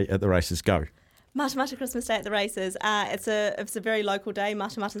Christmas day at the races? Go. Mata Mata Christmas Day at the races. It's a very local day.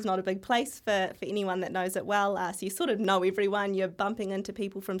 Mata Mata's not a big place for anyone that knows it well. So you sort of know everyone. You're bumping into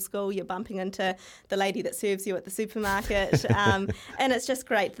people from school. You're bumping into the lady that serves you at the supermarket. And it's just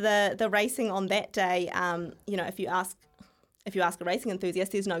great. The racing on that day, you know, if you ask a racing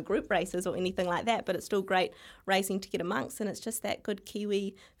enthusiast, there's no group races or anything like that, but it's still great racing to get amongst, and it's just that good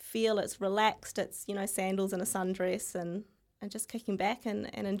Kiwi feel. It's relaxed. It's, you know, sandals and a sundress and just kicking back and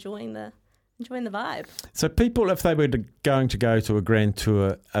enjoying the vibe. So people, if they were going to go to a Grand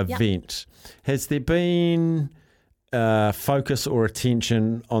Tour event, has there been focus or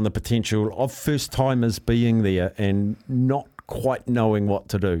attention on the potential of first-timers being there and not quite knowing what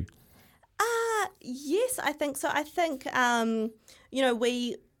to do? Yes, I think so. I think,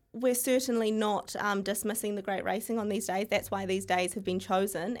 we're certainly not dismissing the great racing on these days. That's why these days have been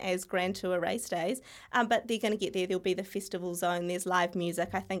chosen as Grand Tour race days. But they're going to get there. There'll be the festival zone. There's live music.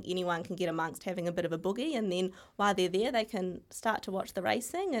 I think anyone can get amongst having a bit of a boogie. And then while they're there, they can start to watch the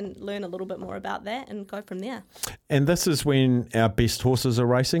racing and learn a little bit more about that and go from there. And this is when our best horses are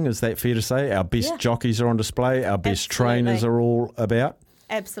racing. Is that fair to say? Our best jockeys are on display. Our best trainers are all about.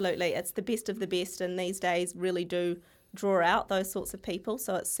 Absolutely. It's the best of the best, and these days really do draw out those sorts of people.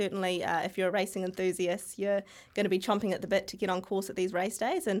 So it's certainly, if you're a racing enthusiast, you're going to be chomping at the bit to get on course at these race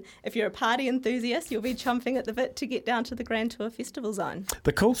days. And if you're a party enthusiast, you'll be chomping at the bit to get down to the Grand Tour Festival Zone.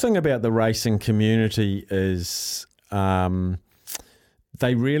 The cool thing about the racing community is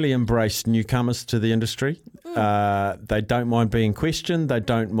they really embrace newcomers to the industry. They don't mind being questioned. They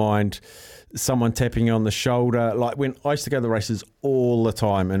don't mind someone tapping you on the shoulder. Like when I used to go to the races all the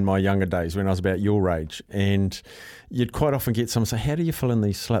time in my younger days when I was about your age, and you'd quite often get someone say, how do you fill in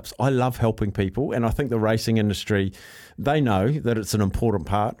these slips? I love helping people, and I think the racing industry, they know that it's an important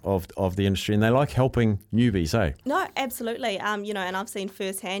part of the industry, and they like helping newbies, eh? No, absolutely. And I've seen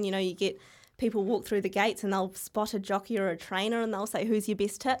firsthand, you get people walk through the gates and they'll spot a jockey or a trainer and they'll say, who's your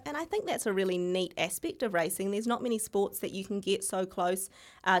best tip? And I think that's a really neat aspect of racing. There's not many sports that you can get so close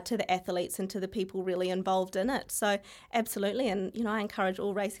to the athletes and to the people really involved in it. So absolutely. And, I encourage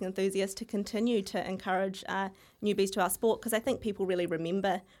all racing enthusiasts to continue to encourage newbies to our sport, because I think people really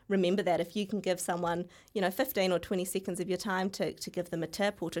remember that. If you can give someone, 15 or 20 seconds of your time to give them a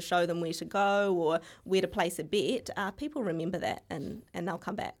tip or to show them where to go or where to place a bet, people remember that and they'll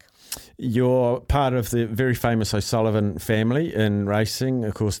come back. You're part of the very famous O'Sullivan family in racing.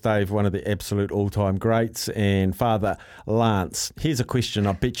 Of course, Dave, one of the absolute all-time greats, and father Lance. Here's a question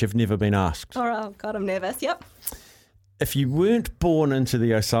I bet you've never been asked. Oh, God, I'm nervous. Yep. If you weren't born into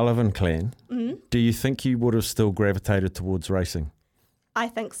the O'Sullivan clan, do you think you would have still gravitated towards racing? I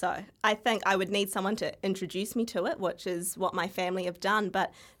think so. I think I would need someone to introduce me to it, which is what my family have done.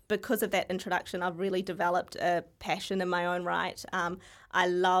 But because of that introduction, I've really developed a passion in my own right. I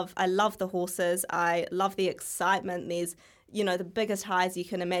love the horses. I love the excitement. There's, the biggest highs you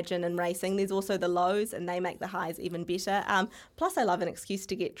can imagine in racing. There's also the lows, and they make the highs even better. Plus, I love an excuse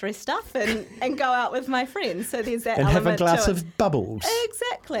to get dressed up and go out with my friends. So there's that element to it. And have a glass of bubbles.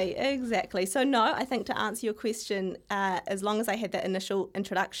 Exactly. So no, I think to answer your question, as long as I had that initial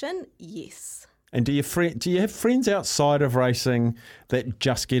introduction, yes. And do you have friends outside of racing that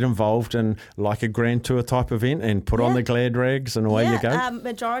just get involved in like a Grand Tour type event and put on the glad rags and away you go?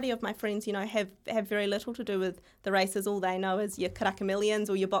 Majority of my friends, have very little to do with the races. All they know is your Karaka Millions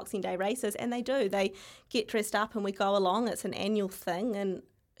or your Boxing Day races, and they do. They get dressed up and we go along. It's an annual thing, and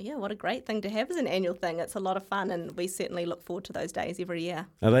what a great thing to have as an annual thing. It's a lot of fun, and we certainly look forward to those days every year.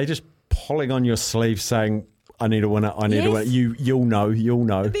 Are they just pulling on your sleeve saying, I need a winner, I need a winner? You'll know.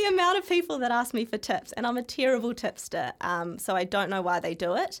 The amount of people that ask me for tips, and I'm a terrible tipster, so I don't know why they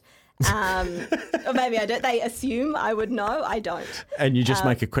do it. Or maybe I do. They assume I would know. I don't. And you just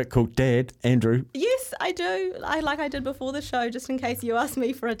make a quick call, Dad, Andrew. Yes, I do. Like I did before the show, just in case you ask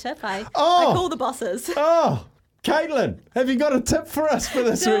me for a tip. I call the bosses. Oh, Caitlin, have you got a tip for us for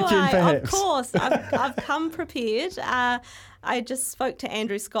this weekend, perhaps? Of course. I've come prepared. I just spoke to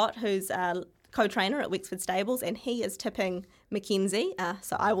Andrew Scott, who's co-trainer at Wexford Stables, and he is tipping Mackenzie,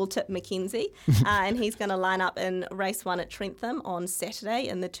 so I will tip Mackenzie, and he's going to line up in race 1 at Trentham on Saturday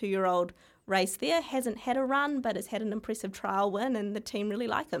in the 2-year-old race there. Hasn't had a run, but has had an impressive trial win, and the team really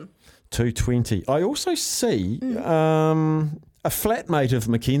like him. 2:20. I also see a flatmate of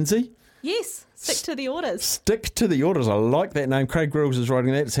Mackenzie. Yes, stick to the orders. Stick to the orders. I like that name. Craig Grills is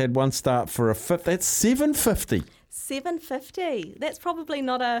riding that. It's had one start for a fifth. That's 750. 750. That's probably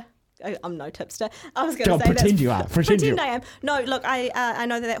not a... I'm no tipster. I was going to say pretend you are. Pretend I am. No, look, I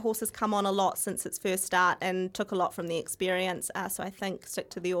know that horse has come on a lot since its first start and took a lot from the experience. So I think stick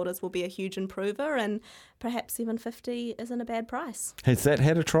to the orders will be a huge improver, and perhaps 750 isn't a bad price. Has that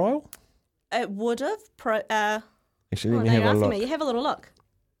had a trial? It would have. Actually, let me have a look. You have a little look.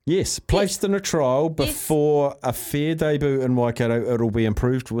 Yes, placed in a trial before a fair debut in Waikato. It'll be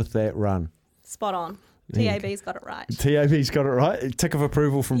improved with that run. Spot on. TAB's got it right. TAB's got it right. Tick of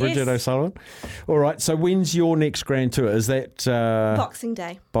approval from Bridget O'Sullivan. All right, so when's your next Grand Tour? Is that... Boxing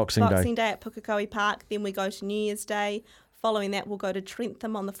Day. Boxing Day at Pukekohe Park. Then we go to New Year's Day following that, we'll go to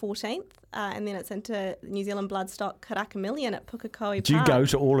Trentham on the 14th, and then it's into New Zealand Bloodstock Karaka Million at Pukekohe Park. Do you go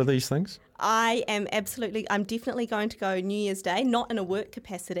to all of these things? I'm definitely going to go New Year's Day, not in a work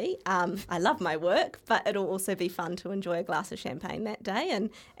capacity. I love my work, but it'll also be fun to enjoy a glass of champagne that day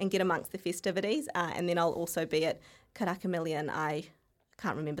and get amongst the festivities. And then I'll also be at Karaka Million. I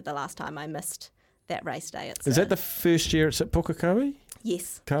can't remember the last time I missed that race day. Is that the first year it's at Pukekohe?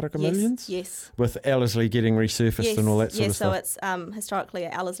 Yes. Karaka Millions? Yes. With Ellerslie getting resurfaced and all that sort of stuff? Yes, so it's historically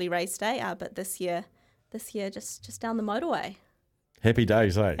at Ellerslie race day, but this year just down the motorway. Happy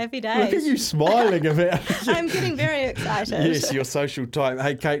days, eh? Happy days. Look at you smiling about it. I'm getting very excited. Yes, your social time.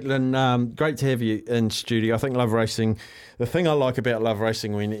 Hey, Caitlin, great to have you in studio. I think Love Racing, the thing I like about Love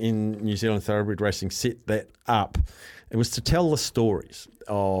Racing when in New Zealand Thoroughbred Racing set that up, it was to tell the stories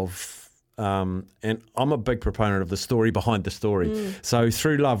of... and I'm a big proponent of the story behind the story. So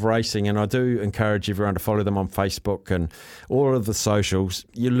through Love Racing, and I do encourage everyone to follow them on Facebook and all of the socials,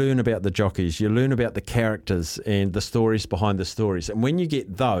 you learn about the jockeys, you learn about the characters and the stories behind the stories. And when you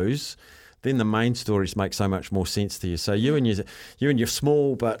get those, then the main stories make so much more sense to you. So you and your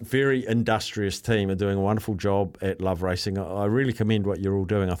small but very industrious team are doing a wonderful job at Love Racing. I really commend what you're all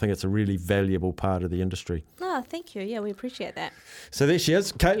doing. I think it's a really valuable part of the industry. Oh, thank you. Yeah, we appreciate that. So there she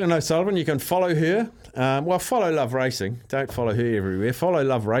is, Caitlin O'Sullivan. You can follow her. Follow Love Racing. Don't follow her everywhere. Follow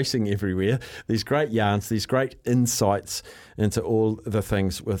Love Racing everywhere. These great yarns, these great insights into all the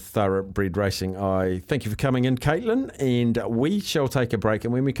things with thoroughbred racing. I thank you for coming in, Caitlin, and we shall take a break.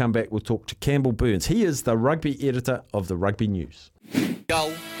 And when we come back, we'll talk to Campbell Burnes. He is the rugby editor of the Rugby News.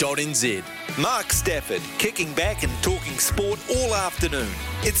 Gull.nz. Mark Stafford kicking back and talking sport all afternoon.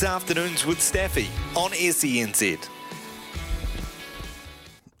 It's Afternoons with Staffy on SENZ.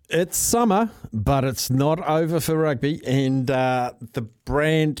 It's summer, but it's not over for rugby, and the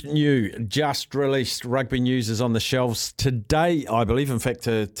brand new, just released Rugby News is on the shelves today, I believe. In fact,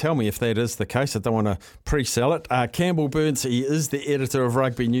 to tell me if that is the case, I don't want to pre-sell it. Campbell Burnes, he is the editor of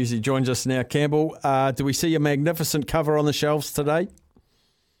Rugby News. He joins us now. Campbell, do we see a magnificent cover on the shelves today?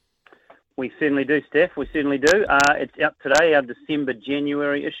 We certainly do, Steph. We certainly do. It's out today, our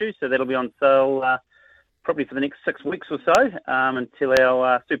December-January issue, so that'll be on sale probably for the next 6 weeks or so until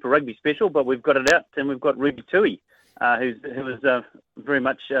our Super Rugby special. But we've got it out, and we've got Ruby Tui, who is very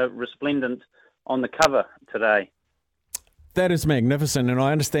much resplendent on the cover today. That is magnificent, and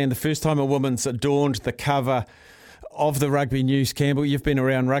I understand the first time a woman's adorned the cover of the Rugby News. Campbell, you've been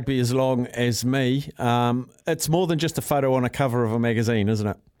around rugby as long as me. It's more than just a photo on a cover of a magazine, isn't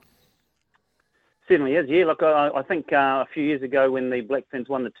it? Certainly is, yeah. Look, I think a few years ago when the Black Ferns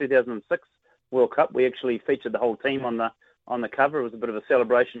won the 2006 World Cup, we actually featured the whole team on the cover. It was a bit of a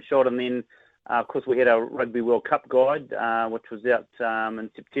celebration shot, and then of course we had our Rugby World Cup guide, which was out in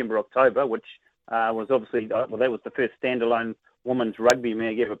September, October, which was obviously that was the first standalone women's rugby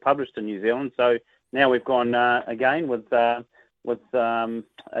mag ever published in New Zealand. So now we've gone again with a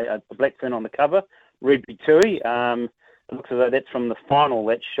Black Fern on the cover, Ruby Tui. It looks as though that's from the final,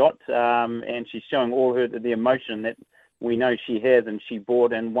 that shot, and she's showing all the emotion that we know she has, and she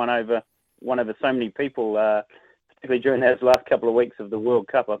brought and won over so many people, particularly during those last couple of weeks of the World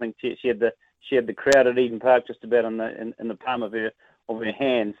Cup. I think she had the crowd at Eden Park just about in the palm of her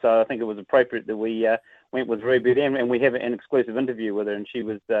hand. So I think it was appropriate that we went with Ruby there, and we have an exclusive interview with her, and she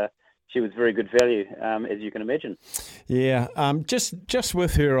was very good value, as you can imagine. Yeah, just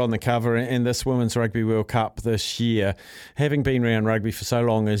with her on the cover in this Women's Rugby World Cup this year, having been around rugby for so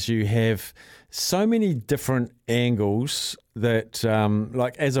long as you have, so many different angles that,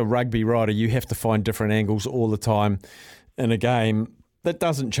 like as a rugby writer, you have to find different angles all the time in a game. That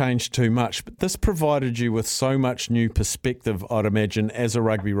doesn't change too much, but this provided you with so much new perspective, I'd imagine, as a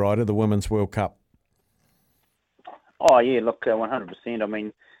rugby writer, the Women's World Cup. Oh, yeah, look, 100%. I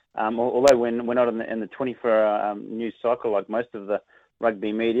mean, although we're not in the 24-hour news cycle like most of the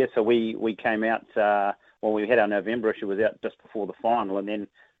rugby media, so we came out, we had our November issue was out just before the final, and then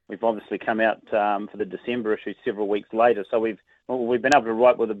we've obviously come out for the December issue several weeks later. So we've been able to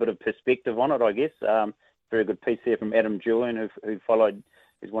write with a bit of perspective on it, I guess. Very good piece there from Adam Julian, who's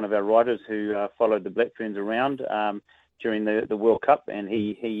one of our writers who followed the Black Ferns around during the World Cup, and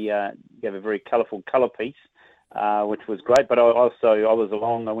he gave a very colourful colour piece, which was great. But I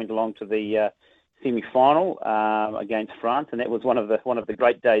went along to the semi-final against France, and that was one of the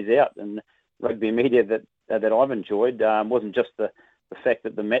great days out in rugby media that I've enjoyed. Wasn't just the fact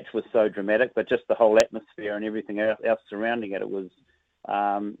that the match was so dramatic, but just the whole atmosphere and everything else surrounding it. It was,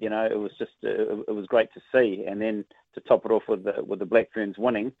 it was great to see. And then to top it off with the Black Ferns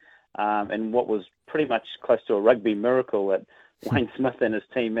winning, and what was pretty much close to a rugby miracle that Wayne Smith and his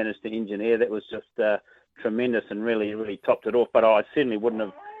team managed to engineer. That was just tremendous and really topped it off. But I certainly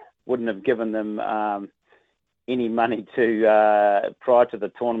wouldn't have given them any money to prior to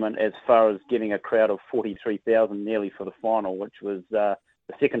the tournament, as far as getting a crowd of 43,000 nearly for the final, which was the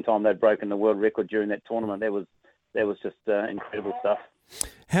second time they'd broken the world record during that tournament. That was just incredible stuff.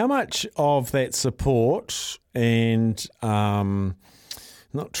 How much of that support and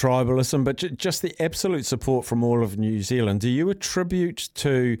not tribalism, but just the absolute support from all of New Zealand, do you attribute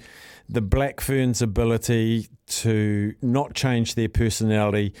to the Black Ferns' ability to not change their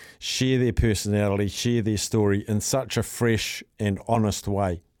personality, share their story in such a fresh and honest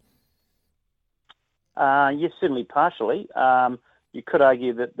way? Yes, certainly partially. You could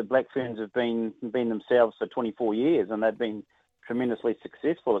argue that the Black Ferns have been themselves for 24 years, and they've been tremendously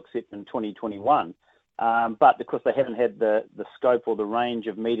successful, except in 2021. But because they haven't had the scope or the range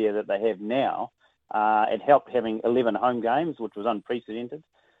of media that they have now, it helped having 11 home games, which was unprecedented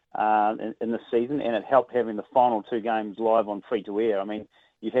in this season, and it helped having the final 2 games live on free-to-air. I mean,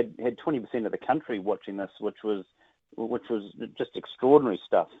 you had 20% of the country watching this, which was just extraordinary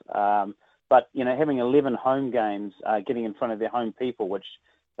stuff. But, having 11 home games, getting in front of their home people, which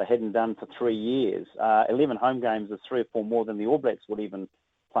they hadn't done for 3 years, 11 home games is 3 or 4 more than the All Blacks would even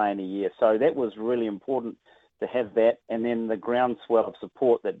play in a year. So that was really important to have that, and then the groundswell of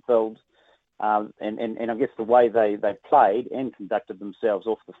support that builds, and I guess the way they played and conducted themselves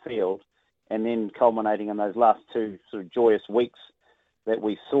off the field, and then culminating in those last 2 sort of joyous weeks that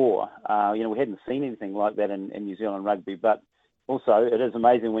we saw. We hadn't seen anything like that in New Zealand rugby, but also it is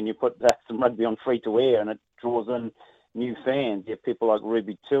amazing when you put some rugby on free-to-air and it draws in new fans. You have people like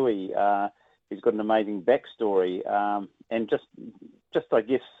Ruby Tui, who's got an amazing backstory, and just I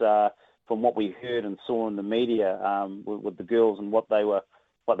guess from what we heard and saw in the media with the girls and what they were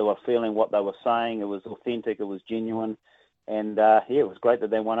feeling, what they were saying, it was authentic, it was genuine, and it was great that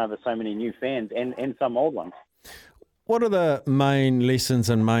they won over so many new fans and some old ones. What are the main lessons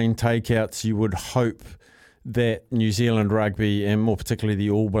and main takeouts you would hope that New Zealand rugby, and more particularly the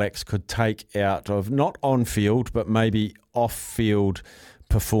All Blacks, could take out of not on-field but maybe off-field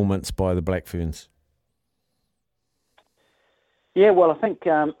performance by the Black Ferns? Yeah, well, I think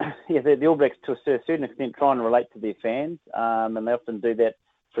the All Blacks to a certain extent try and relate to their fans, and they often do that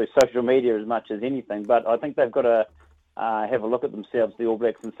through social media as much as anything. But I think they've got to have a look at themselves, the All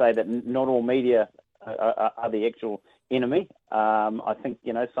Blacks, and say that not all media are the actual enemy. I think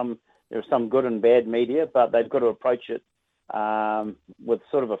there are some good and bad media, but they've got to approach it with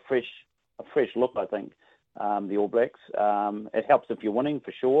sort of a fresh look, I think, the All Blacks. It helps if you're winning,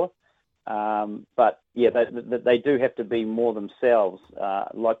 for sure. But, yeah, they do have to be more themselves,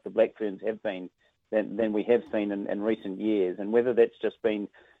 like the Black Ferns have been, than we have seen in recent years. And whether that's just been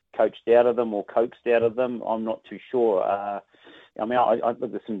coached out of them or coaxed out of them, I'm not too sure. I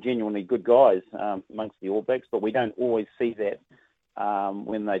think there's some genuinely good guys amongst the All Blacks, but we don't always see that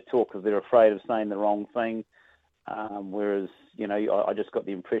when they talk, because they're afraid of saying the wrong thing. Whereas, I just got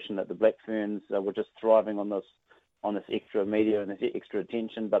the impression that the Black Ferns were just thriving on this extra media and this extra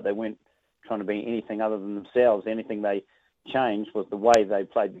attention, but they weren't trying to be anything other than themselves. Anything they changed was the way they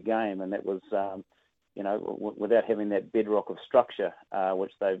played the game, and that was, without having that bedrock of structure,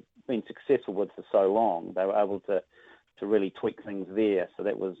 which they've been successful with for so long, they were able to really tweak things there. So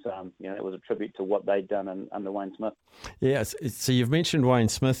that was, it was a tribute to what they'd done under Wayne Smith. Yes, so you've mentioned Wayne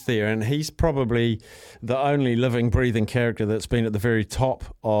Smith there, and he's probably the only living, breathing character that's been at the very top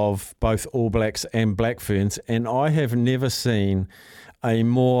of both All Blacks and Black Ferns, and I have never seen a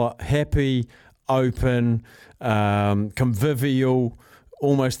more happy, open, convivial,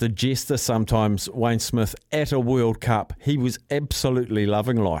 almost a jester sometimes, Wayne Smith at a World Cup. He was absolutely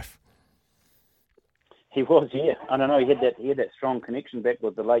loving life. He was, yeah. I don't know. He had that strong connection back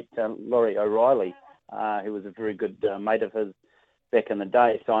with the late Laurie O'Reilly, who was a very good mate of his back in the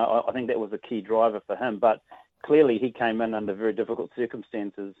day. So I think that was a key driver for him. But clearly, he came in under very difficult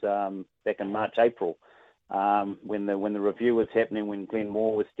circumstances back in March, April, when the review was happening, when Glenn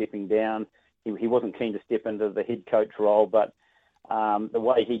Moore was stepping down. He wasn't keen to step into the head coach role, but the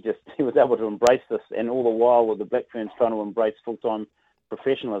way he was able to embrace this, and all the while with the Black Ferns trying to embrace full-time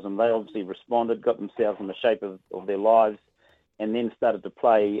professionalism, they obviously responded, got themselves in the shape of their lives, and then started to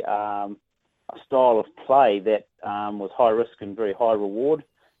play a style of play that was high risk and very high reward.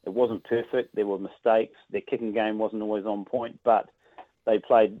 It wasn't perfect. There were mistakes. Their kicking game wasn't always on point, but they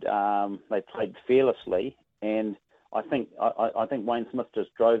played fearlessly, and I think Wayne Smith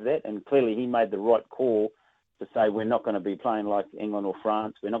just drove that, and clearly he made the right call to say we're not going to be playing like England or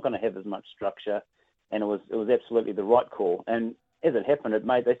France. We're not going to have as much structure, and it was absolutely the right call. And as it happened,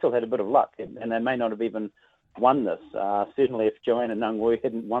 they still had a bit of luck, and they may not have even won this. Certainly, if Joanna Nungwu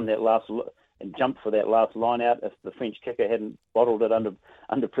hadn't won that last jumped for that last line out if the French kicker hadn't bottled it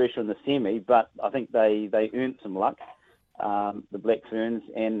under pressure in the semi. But I think they earned some luck, the Black Ferns,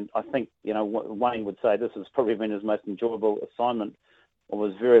 and I think, Wayne would say this has probably been his most enjoyable assignment of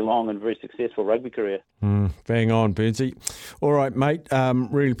his very long and very successful rugby career. Bang on, Burnesy. All right, mate.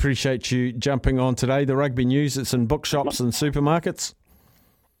 Really appreciate you jumping on today. The rugby news, it's in bookshops and supermarkets.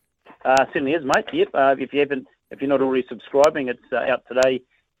 Certainly is, mate. Yep. If you're not already subscribing, it's out today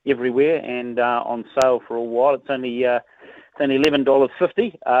everywhere and on sale for a while. It's only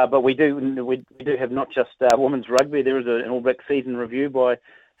 $11.50. But we do have not just women's rugby. There is an All Black season review by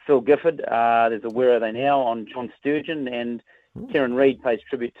Phil Gifford. There's a Where Are They Now on John Sturgeon, and Kieran Reid pays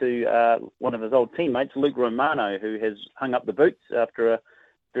tribute to one of his old teammates, Luke Romano, who has hung up the boots after a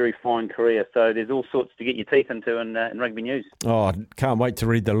very fine career. So there's all sorts to get your teeth into in rugby news. Oh, can't wait to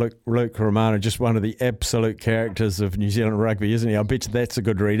read the Luke Romano, just one of the absolute characters of New Zealand rugby, isn't he? I bet you that's a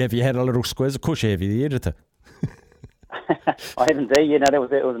good read. Have you had a little squiz? Of course you have, you're the editor. I have indeed. Yeah, no,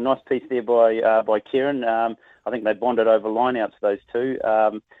 that was a nice piece there by Kieran. I think they bonded over lineouts, those two.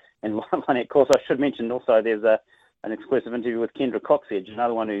 And of course, I should mention also there's an exclusive interview with Kendra Coxedge,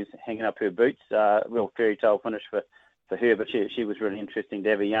 another one who's hanging up her boots. Real fairy tale finish for her, but she was really interesting to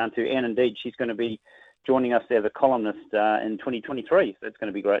have a yarn to. And indeed, she's going to be joining us as a columnist in 2023. So it's going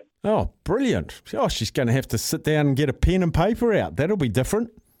to be great. Oh, brilliant. Oh, she's going to have to sit down and get a pen and paper out. That'll be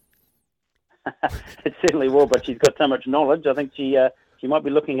different. It certainly will, but she's got so much knowledge. I think she might be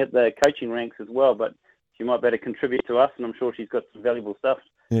looking at the coaching ranks as well, but she might better contribute to us, and I'm sure she's got some valuable stuff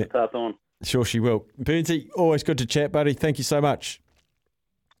to pass on. Sure she will. Burnesy, always good to chat, buddy. Thank you so much.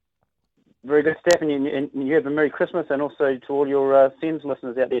 Very good, Steph, and you have a Merry Christmas, and also to all your Sens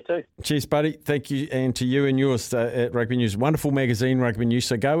listeners out there too. Cheers, buddy. Thank you, and to you and yours at Rugby News. Wonderful magazine, Rugby News.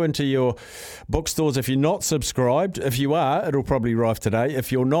 So go into your bookstores if you're not subscribed. If you are, it'll probably arrive today.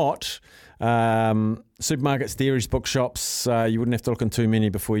 If you're not, supermarkets, dairies, bookshops, you wouldn't have to look in too many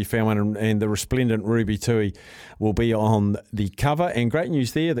before you found one, and the resplendent Ruby Tui will be on the cover. And great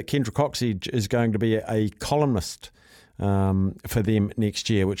news there that Kendra Coxedge is going to be a columnist for them next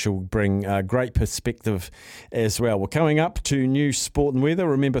year, which will bring great perspective as well. We're coming up to news, sport and weather.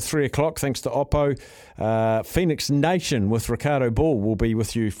 Remember, 3 o'clock, thanks to Oppo. Phoenix Nation with Ricardo Ball will be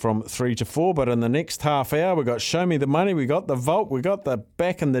with you from 3 to 4. But in the next half hour, we've got Show Me the Money, we got the Vault, we got the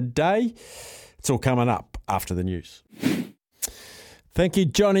Back in the Day. It's all coming up after the news. Thank you,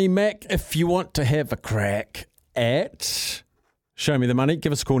 Johnny Mac. If you want to have a crack at Show Me the Money,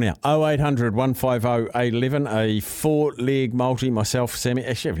 give us a call now. 0800 150 811, a 4-leg multi. Myself, Sammy.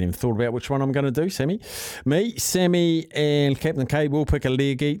 Actually, I haven't even thought about which one I'm going to do, Sammy. Me, Sammy and Captain K will pick a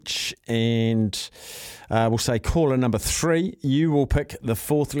leg each, and we'll say caller number 3. You will pick the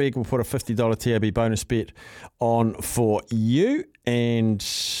 4th leg. We'll put a $50 TAB bonus bet on for you and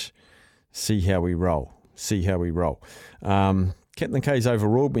see how we roll. Captain K's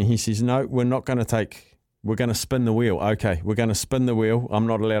overruled me. He says, no, we're not going to take... We're going to spin the wheel. Okay, we're going to spin the wheel. I'm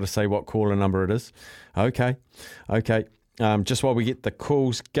not allowed to say what caller number it is. Okay. Just while we get the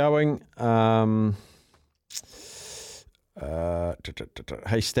calls going.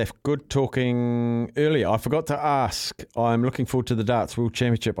 Hey, Steph, good talking earlier. I forgot to ask. I'm looking forward to the Darts World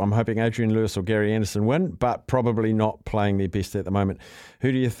Championship. I'm hoping Adrian Lewis or Gary Anderson win, but probably not playing their best at the moment.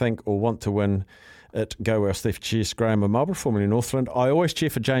 Who do you think or want to win it? Go well, Steph. Cheers, Graham of Marlborough, formerly Northland. I always cheer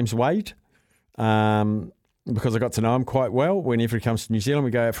for James Wade. Because I got to know him quite well. Whenever he comes to New Zealand,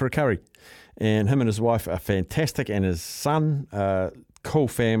 we go out for a curry. And him and his wife are fantastic, and his son, cool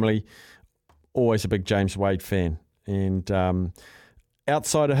family, always a big James Wade fan. And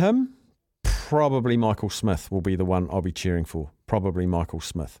outside of him, probably Michael Smith will be the one I'll be cheering for. Probably Michael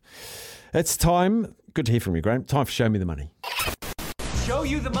Smith. It's time. Good to hear from you, Graham. Time for Show Me the Money. Show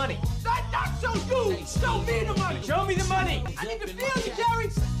you the money. Not show you. Show me the money. Show me the money. I need to feel you, Jerry.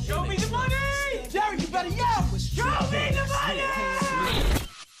 Show me the money. Jerry, you better yell. Show me the money.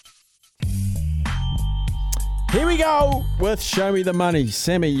 Here we go with Show Me the Money.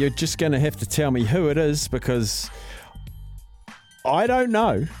 Sammy, you're just going to have to tell me who it is because I don't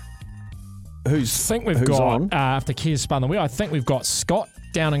know who's on. After Keir's spun the wheel, I think we've got Scott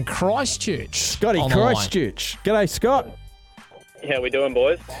down in Christchurch. Scotty, Christchurch. G'day, Scott. How we doing,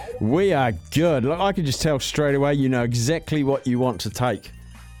 boys? We are good. Look, I can just tell straight away you know exactly what you want to take.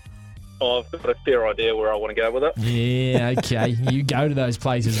 Oh, I've got a fair idea where I want to go with it. Yeah, okay. You go to those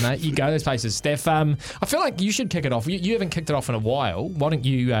places, mate. You go to those places. Steph, I feel like you should kick it off. You haven't kicked it off in a while. Why don't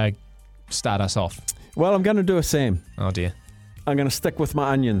you start us off? Well, I'm going to do a Sam. Oh, dear. I'm going to stick with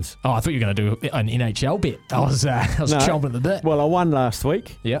my onions. Oh, I thought you were going to do an NHL bet. I was chomping at the bit. Well, I won last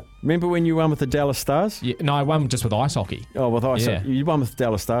week. Yeah. Remember when you won with the Dallas Stars? Yeah, no, I won just with ice hockey. Oh, with ice Yeah. hockey. You won with the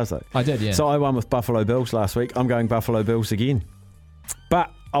Dallas Stars, though. I did, yeah. So I won with Buffalo Bills last week. I'm going Buffalo Bills again. But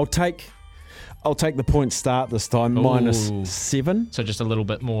I'll take the point start this time, -7. So just a little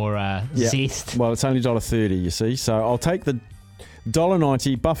bit more zest. Well, it's only $1.30, you see. So I'll take the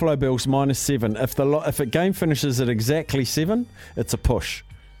 $1.90 Buffalo Bills -7. If the game finishes at exactly 7, it's a push.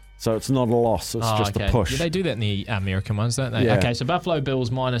 So it's not a loss. It's just a push. Yeah, they do that in the American ones, don't they? Yeah. Okay, so Buffalo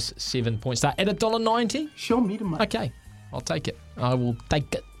Bills -7 point start at $1.90. Show me the money. Okay, I'll take it. I will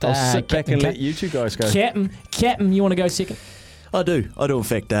take it. I'll sit back Captain and K. let you two guys go. Captain, you want to go second? I do. In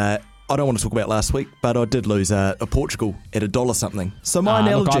fact, I don't want to talk about last week, but I did lose a Portugal at $1 something. So my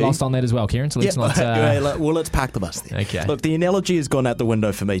analogy... Look, I lost on that as well, Kieran, so let's not... Well, let's park the bus then. Okay. Look, the analogy has gone out the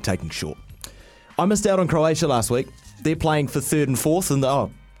window for me, taking short. I missed out on Croatia last week. They're playing for third and fourth in the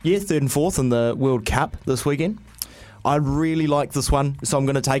World Cup this weekend. I really like this one, so I'm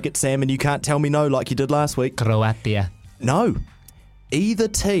going to take it, Sam, and you can't tell me no like you did last week. Croatia. No. Either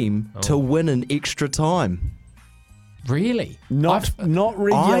team to win in extra time. Really? Not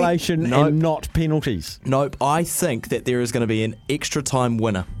regulation and not penalties. Nope. I think that there is going to be an extra time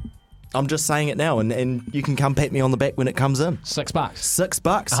winner. I'm just saying it now, and you can come pat me on the back when it comes in. $6.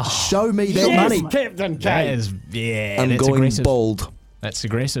 $6. Show me that money. Captain K. That is, I'm that's going aggressive. bold. That's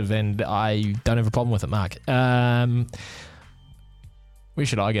aggressive, and I don't have a problem with it, Mark. Where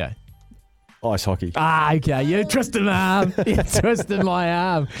should I go? Ice hockey. Okay. You twisted my arm. You twisted my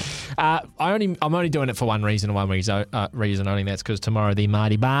arm. I'm only doing it for one reason only. That's because tomorrow the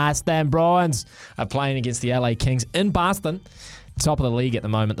mighty Boston Bruins are playing against the LA Kings in Boston. Top of the league at the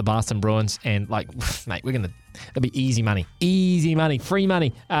moment, the Boston Bruins, and mate, it'll be easy money, free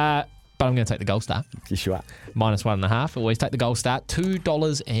money. But I'm going to take the gold star. Yes, you are. -1.5. Always take the gold star.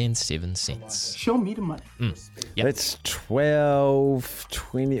 $2.07. Show me the money. Yep. That's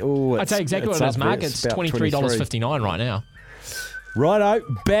 12.20. Oh, I tell you exactly what it is, Mark. It's $23.59 right now. Righto,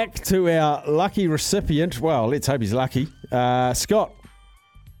 back to our lucky recipient. Well, let's hope he's lucky. Scott.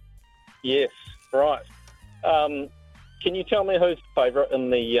 Yes, right. Can you tell me who's favourite in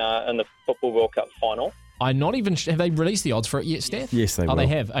the Football World Cup final? I'm not even have they released the odds for it yet, Steph? Yes, they will. Oh, they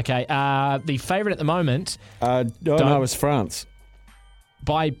have. Okay. The favourite at the moment... no, it's France.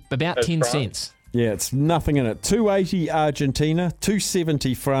 By about 10 cents. Yeah, it's nothing in it. 280 Argentina,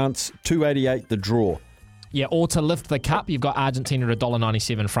 270 France, 288 the draw. Yeah, or to lift the cup, you've got Argentina at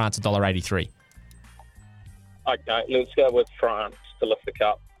 $1.97, France at $1.83. Okay, let's go with France to lift the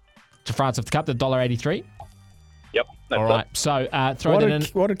cup. To France lift the cup, the $1.83? Yep. All right, so throw that in.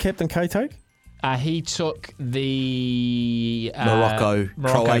 What did Captain K take? He took the Morocco,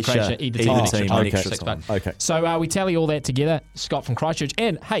 Croatia, either team. Okay. $6. So we tally all that together. Scott from Christchurch.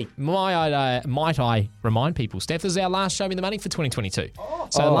 And hey, might I remind people, Steph, this is our last Show Me the Money for 2022.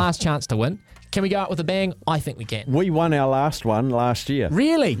 So last chance to win. Can we go out with a bang? I think we can. We won our last one last year.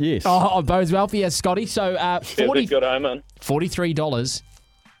 Really? Yes. Oh, bodes well for you, Scotty. So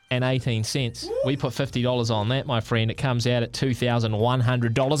 $43.18. We put $50 on that, my friend. It comes out at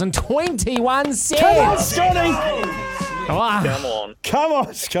 $2,100.21. Come on, Scotty! Come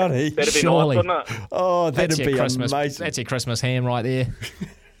on, Scotty! That'd be Surely. nice, wouldn't it? Oh, that'd be amazing. That's your Christmas ham right there.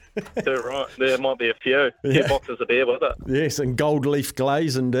 Too right. There might be a few boxes of beer with it. Yes, and gold leaf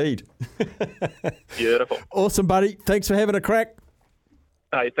glaze indeed. Beautiful. Awesome, buddy. Thanks for having a crack.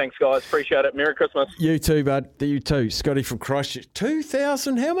 Hey, thanks, guys. Appreciate it. Merry Christmas. You too, bud. You too. Scotty from Christchurch.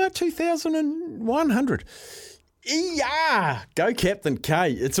 2,000, how much? 2,100. Yeah. Go Captain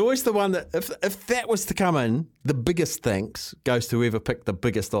K. It's always the one that, if that was to come in, the biggest thanks goes to whoever picked the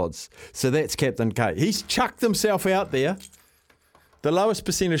biggest odds. So that's Captain K. He's chucked himself out there. The lowest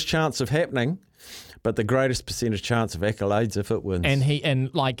percentage chance of happening, but the greatest percentage chance of accolades if it wins. And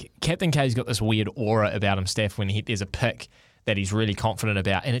Captain K's got this weird aura about him, Steph, when there's a pick that he's really confident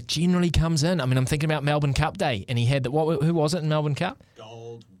about, and it generally comes in. I mean, I'm thinking about Melbourne Cup Day, and he had who was it in Melbourne Cup?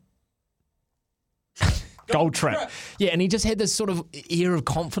 Gold Trip. Yeah, and he just had this sort of air of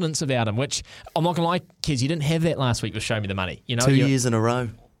confidence about him, which I'm not going to lie, kids, you didn't have that last week with Show Me the Money. You know, 2 years in a row.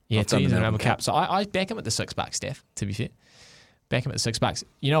 Yeah, I've 2 years in a Melbourne Cup. Cup. So I back him at the $6, Steph, to be fair. Back him at the $6.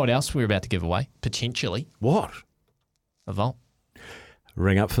 You know what else we're about to give away? Potentially. What? A vault.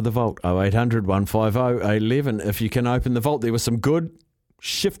 Ring up for the vault, 0800 150 11. If you can open the vault, there was some good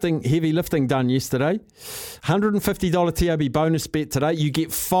shifting, heavy lifting done yesterday. $150 TOB bonus bet today. You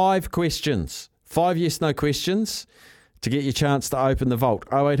get 5 questions, 5 yes, no questions to get your chance to open the vault.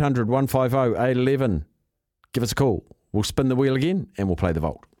 0800 150 11. Give us a call. We'll spin the wheel again and we'll play the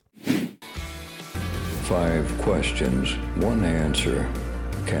vault. 5 questions, 1 answer.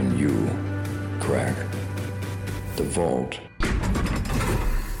 Can you crack the vault?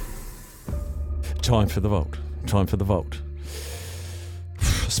 Time for the vault. Time for the vault.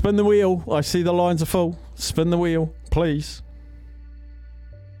 Spin the wheel. I see the lines are full. Spin the wheel, please.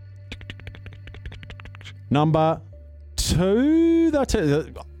 Number 2. That's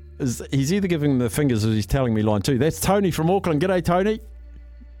it. He's either giving the fingers or he's telling me line 2. That's Tony from Auckland. G'day, Tony.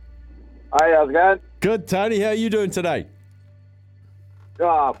 Hey, how's it going? Good, Tony. How are you doing today?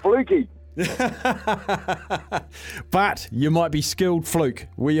 Fluky. But you might be skilled, Fluke.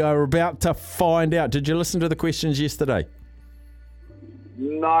 We are about to find out. Did you listen to the questions yesterday?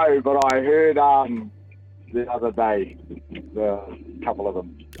 No, but I heard the other day, a couple of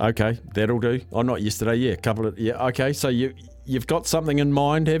them. Okay, that'll do. Oh, not yesterday. Yeah, a couple of. Yeah, okay. So you've got something in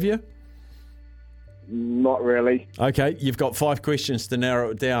mind, have you? Not really. Okay, you've got 5 questions to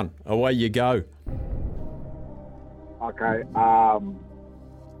narrow it down. Away you go. Okay.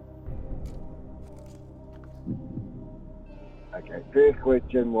 Okay. First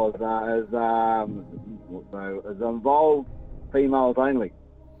question was is involved females only?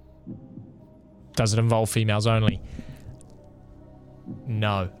 Does it involve females only?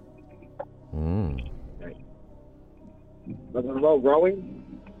 No. Okay. Does it involve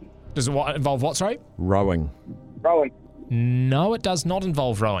rowing? Does it involve what, sorry? Rowing. Rowing. No, it does not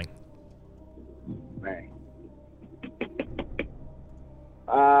involve rowing. Okay.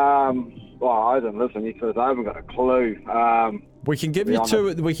 Well, I didn't listen because I haven't got a clue. We can give you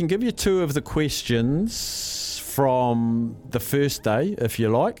 2. We can give you 2 of the questions from the first day, if you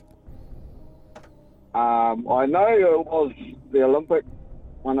like. I know it was the Olympic.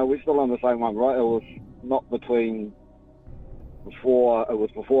 I know we're still on the same one, right? It was not between before. It was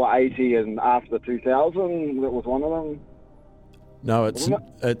before 80 and after 2000. That was one of them. No,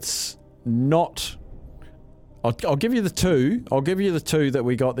 it's not. I'll give you the 2. I'll give you the 2 that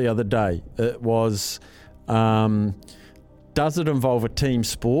we got the other day. It was, does it involve a team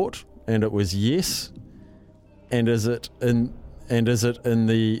sport? And it was yes. And is it in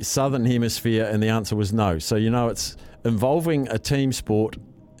the southern hemisphere? And the answer was no. So it's involving a team sport,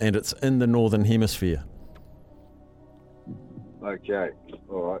 and it's in the northern hemisphere. Okay,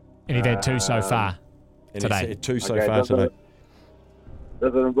 all right. And you've had 2 so far today. He's 2 so far today.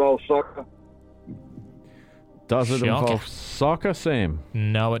 Does it involve soccer? Does it involve soccer, Sam?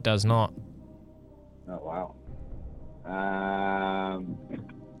 No, it does not. Oh, wow.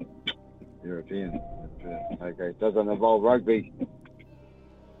 European. Okay. Does it involve rugby?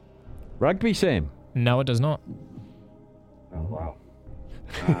 Rugby, Sam? No, it does not. Oh, wow.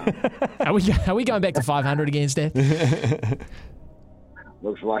 Are we going back to 500 again, Steph?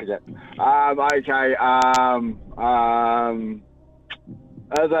 Looks like it. Okay.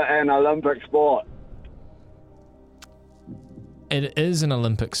 Is it an Olympic sport? It is an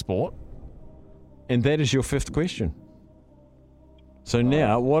Olympic sport. And that is your 5th question. So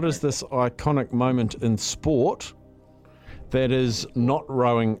now, what is this iconic moment in sport that is not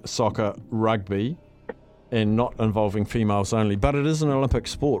rowing, soccer, rugby, and not involving females only, but it is an Olympic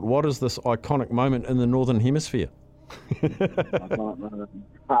sport? What is this iconic moment in the Northern Hemisphere?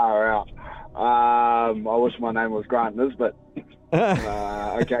 Far out. I wish my name was Grant Nisbet.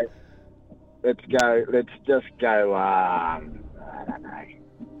 Okay. Let's just go. I don't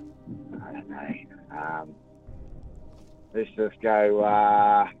know. Let's just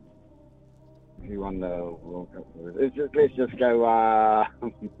go. Who won the World Cup? Let's just go.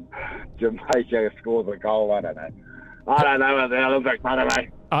 Jamaica scores a goal. I don't know. I don't know about the Olympics. I don't know.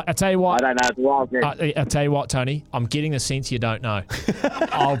 I tell you what. I don't know. It's wild game. I tell you what, Tony. I'm getting the sense you don't know.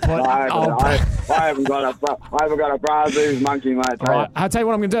 I haven't got a Brazil's monkey, mate. Right. I'll tell you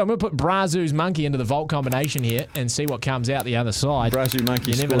what I'm going to do. I'm going to put Brazil's monkey into the vault combination here and see what comes out the other side. Brazil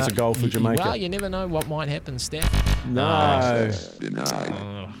monkey scores a goal for Jamaica. Well, you never know what might happen, Steph. No.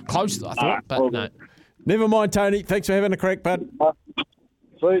 Close, I thought, but no. Never mind, Tony. Thanks for having a crack, bud.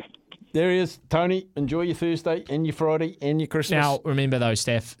 Sweet. There he is. Tony, enjoy your Thursday and your Friday and your Christmas. Now, remember though,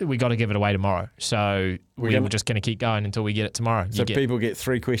 Steph, we got to give it away tomorrow. So we're just going to keep going until we get it tomorrow. So people get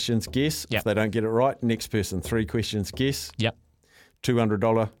 3 questions, guess. Yep. If they don't get it right, next person, 3 questions, guess. Yep.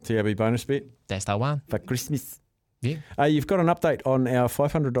 $200 TAB bonus bet. That's the one. For Christmas. Yeah. You've got an update on our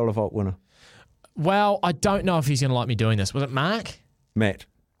 $500 vault winner. Well, I don't know if he's going to like me doing this. Was it Mark? Matt.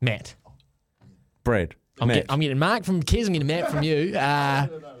 Brad. I'm getting Mark from Kez. I'm getting Matt from you.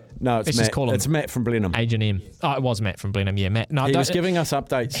 No, it's Matt. It's Matt from Blenheim. Agent M. Oh, it was Matt from Blenheim. Yeah, Matt. No, he was giving us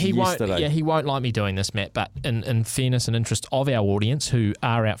updates yesterday. He won't like me doing this, Matt. But in fairness and interest of our audience who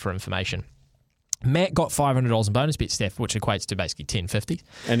are out for information, Matt got $500 in bonus bet, Steph, which equates to basically $10.50.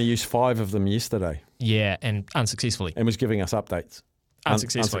 And he used 5 of them yesterday. Yeah, and unsuccessfully. And was giving us updates.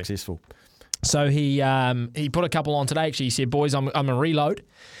 Unsuccessful. So he put a couple on today. Actually, he said, boys, I'm going to reload,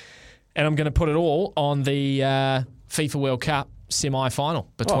 and I'm going to put it all on the FIFA World Cup semi-final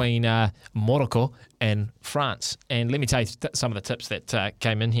between Morocco and France. And let me tell you some of the tips that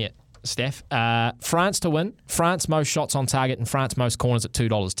came in here, Steph. France to win, France most shots on target, and France most corners at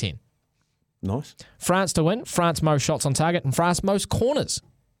 $2.10. Nice. France to win, France most shots on target, and France most corners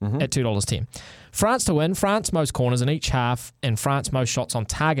at $2.10. France to win, France most corners in each half, and France most shots on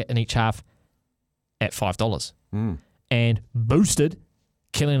target in each half at $5. And boosted,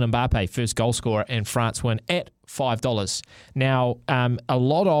 Kylian Mbappe, first goal scorer, and France win at $5. Now, a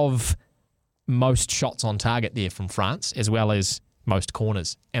lot of most shots on target there from France, as well as most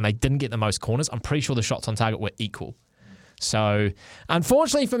corners, and they didn't get the most corners. I'm pretty sure the shots on target were equal. So,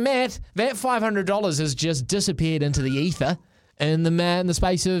 unfortunately for Matt, that $500 has just disappeared into the ether in the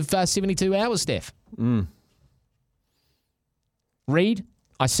space of 72 hours, Steph. Reed,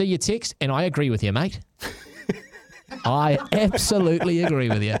 I see your text, and I agree with you, mate. I absolutely agree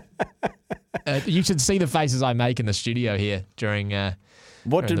with you. You should see the faces I make in the studio here during.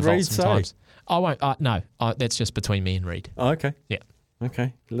 What during did the Reed Vaults and say? Times. I won't. No, that's just between me and Reed. Oh, okay. Yeah.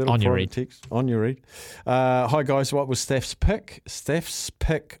 Okay. Little On your private Reed. text. On your Reed. Hi, guys. What was Steph's pick? Steph's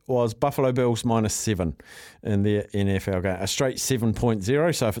pick was Buffalo Bills -7 in their NFL game. A straight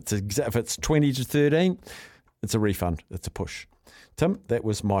 7.0. So if it's 20 to 13, it's a refund. It's a push. Tim, that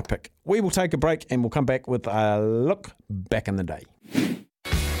was my pick. We will take a break and we'll come back with a look back in the day.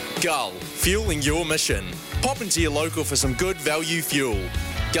 Gull, fueling your mission. Pop into your local for some good value fuel.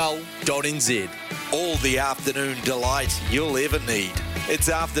 Gull.nz. All the afternoon delight you'll ever need. It's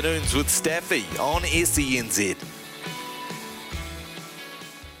Afternoons with Staffy on SENZ.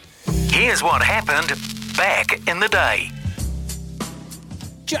 Here's what happened back in the day.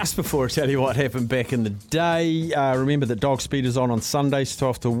 Just before I tell you what happened back in the day, remember that Dog Speed is on Sundays,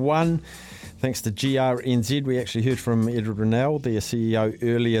 12 to 1. Thanks to GRNZ, we actually heard from Edward Rennell, their CEO,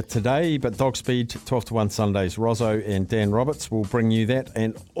 earlier today. But Dog Speed, 12 to 1 Sundays. Rozzo and Dan Roberts will bring you that.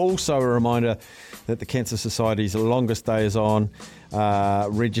 And also a reminder that the Cancer Society's longest day is on.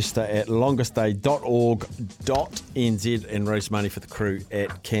 Register at longestday.org.nz and raise money for the crew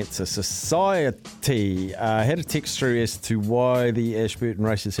at Cancer Society. Had a text through as to why the Ashburton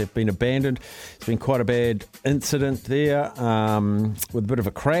races have been abandoned. It's been quite a bad incident there with a bit of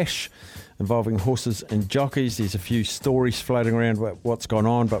a crash involving horses and jockeys. There's a few stories floating around about what's gone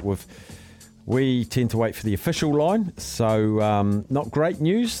on, but we tend to wait for the official line. So not great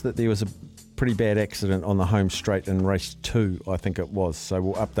news that there was a pretty bad accident on the home straight in race 2, I think it was. So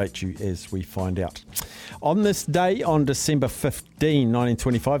we'll update you as we find out. On this day, on December 15,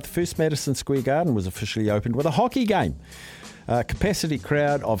 1925, the first Madison Square Garden was officially opened with a hockey game. Capacity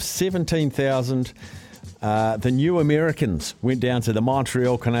crowd of 17,000. The New Americans went down to the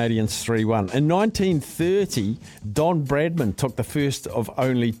Montreal Canadiens 3-1. In 1930, Don Bradman took the first of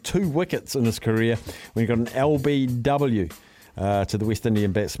only 2 wickets in his career when he got an LBW to the West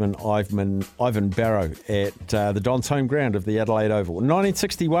Indian batsman Ivan Barrow at the Don's home ground of the Adelaide Oval. In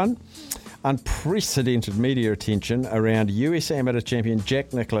 1961, unprecedented media attention around US amateur champion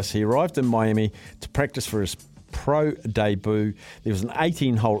Jack Nicklaus. He arrived in Miami to practice for his pro debut. There was an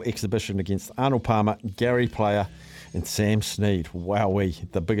 18-hole exhibition against Arnold Palmer, Gary Player and Sam Snead.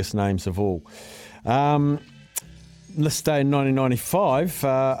 Wowee, the biggest names of all. This day in 1995,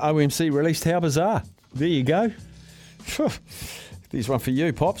 OMC released How Bizarre. There you go. There's one for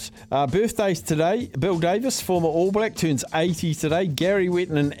you, Pops. Birthdays today. Bill Davis, former All Black, turns 80 today. Gary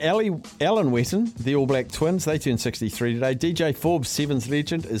Wetton and Alan Wetton, the All Black twins, they turn 63 today. DJ Forbes, Sevens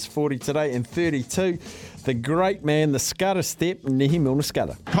legend, is 40 today. And 32, the great man, the Scudder Step, Nehi Milner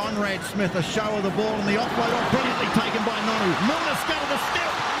Scudder. Conrad Smith, a show of the ball and the offload off brilliantly taken by Nonu. Milner Scudder, the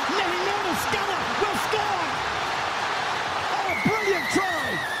step. Nehi Milner Scudder will score. Oh, brilliant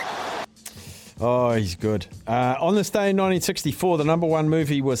try. Oh, he's good. On this day in 1964, the number 1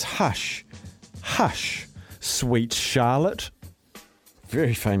 movie was Hush. Hush, Sweet Charlotte.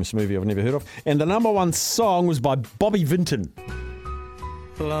 Very famous movie I've never heard of. And the number 1 song was by Bobby Vinton.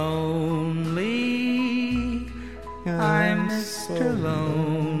 Lonely, I'm Mr.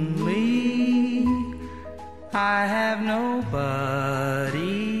 Lonely. I have nobody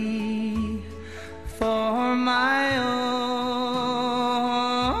for my own.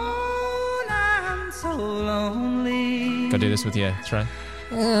 Go do this with your throat.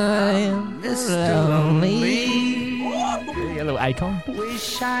 I'm Mr. Lonely. A little Akon.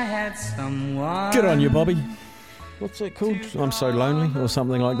 Wish I had someone. Good on you, Bobby. what's it called? I'm So Lonely or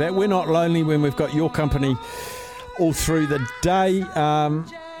something like that. We're not lonely when we've got your company all through the day.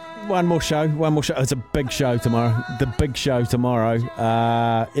 One more show. It's a big show tomorrow. The big show tomorrow.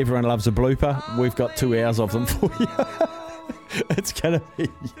 Everyone loves a blooper. We've got 2 hours of them for you. It's going to be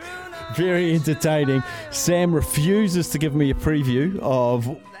very entertaining. Sam refuses to give me a preview of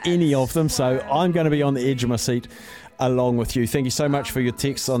any of them, so I'm going to be on the edge of my seat along with you. Thank you so much for your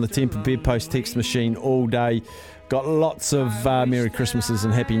texts on the Temper Bedpost text machine all day. Got lots of Merry Christmases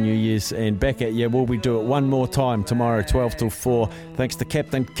and Happy New Year's, and back at you. Will we do it one more time tomorrow, 12 till 4. Thanks to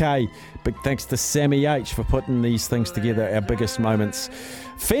Captain K. Big thanks to Sammy H for putting these things together, our biggest moments.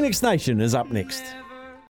 Phoenix Nation is up next.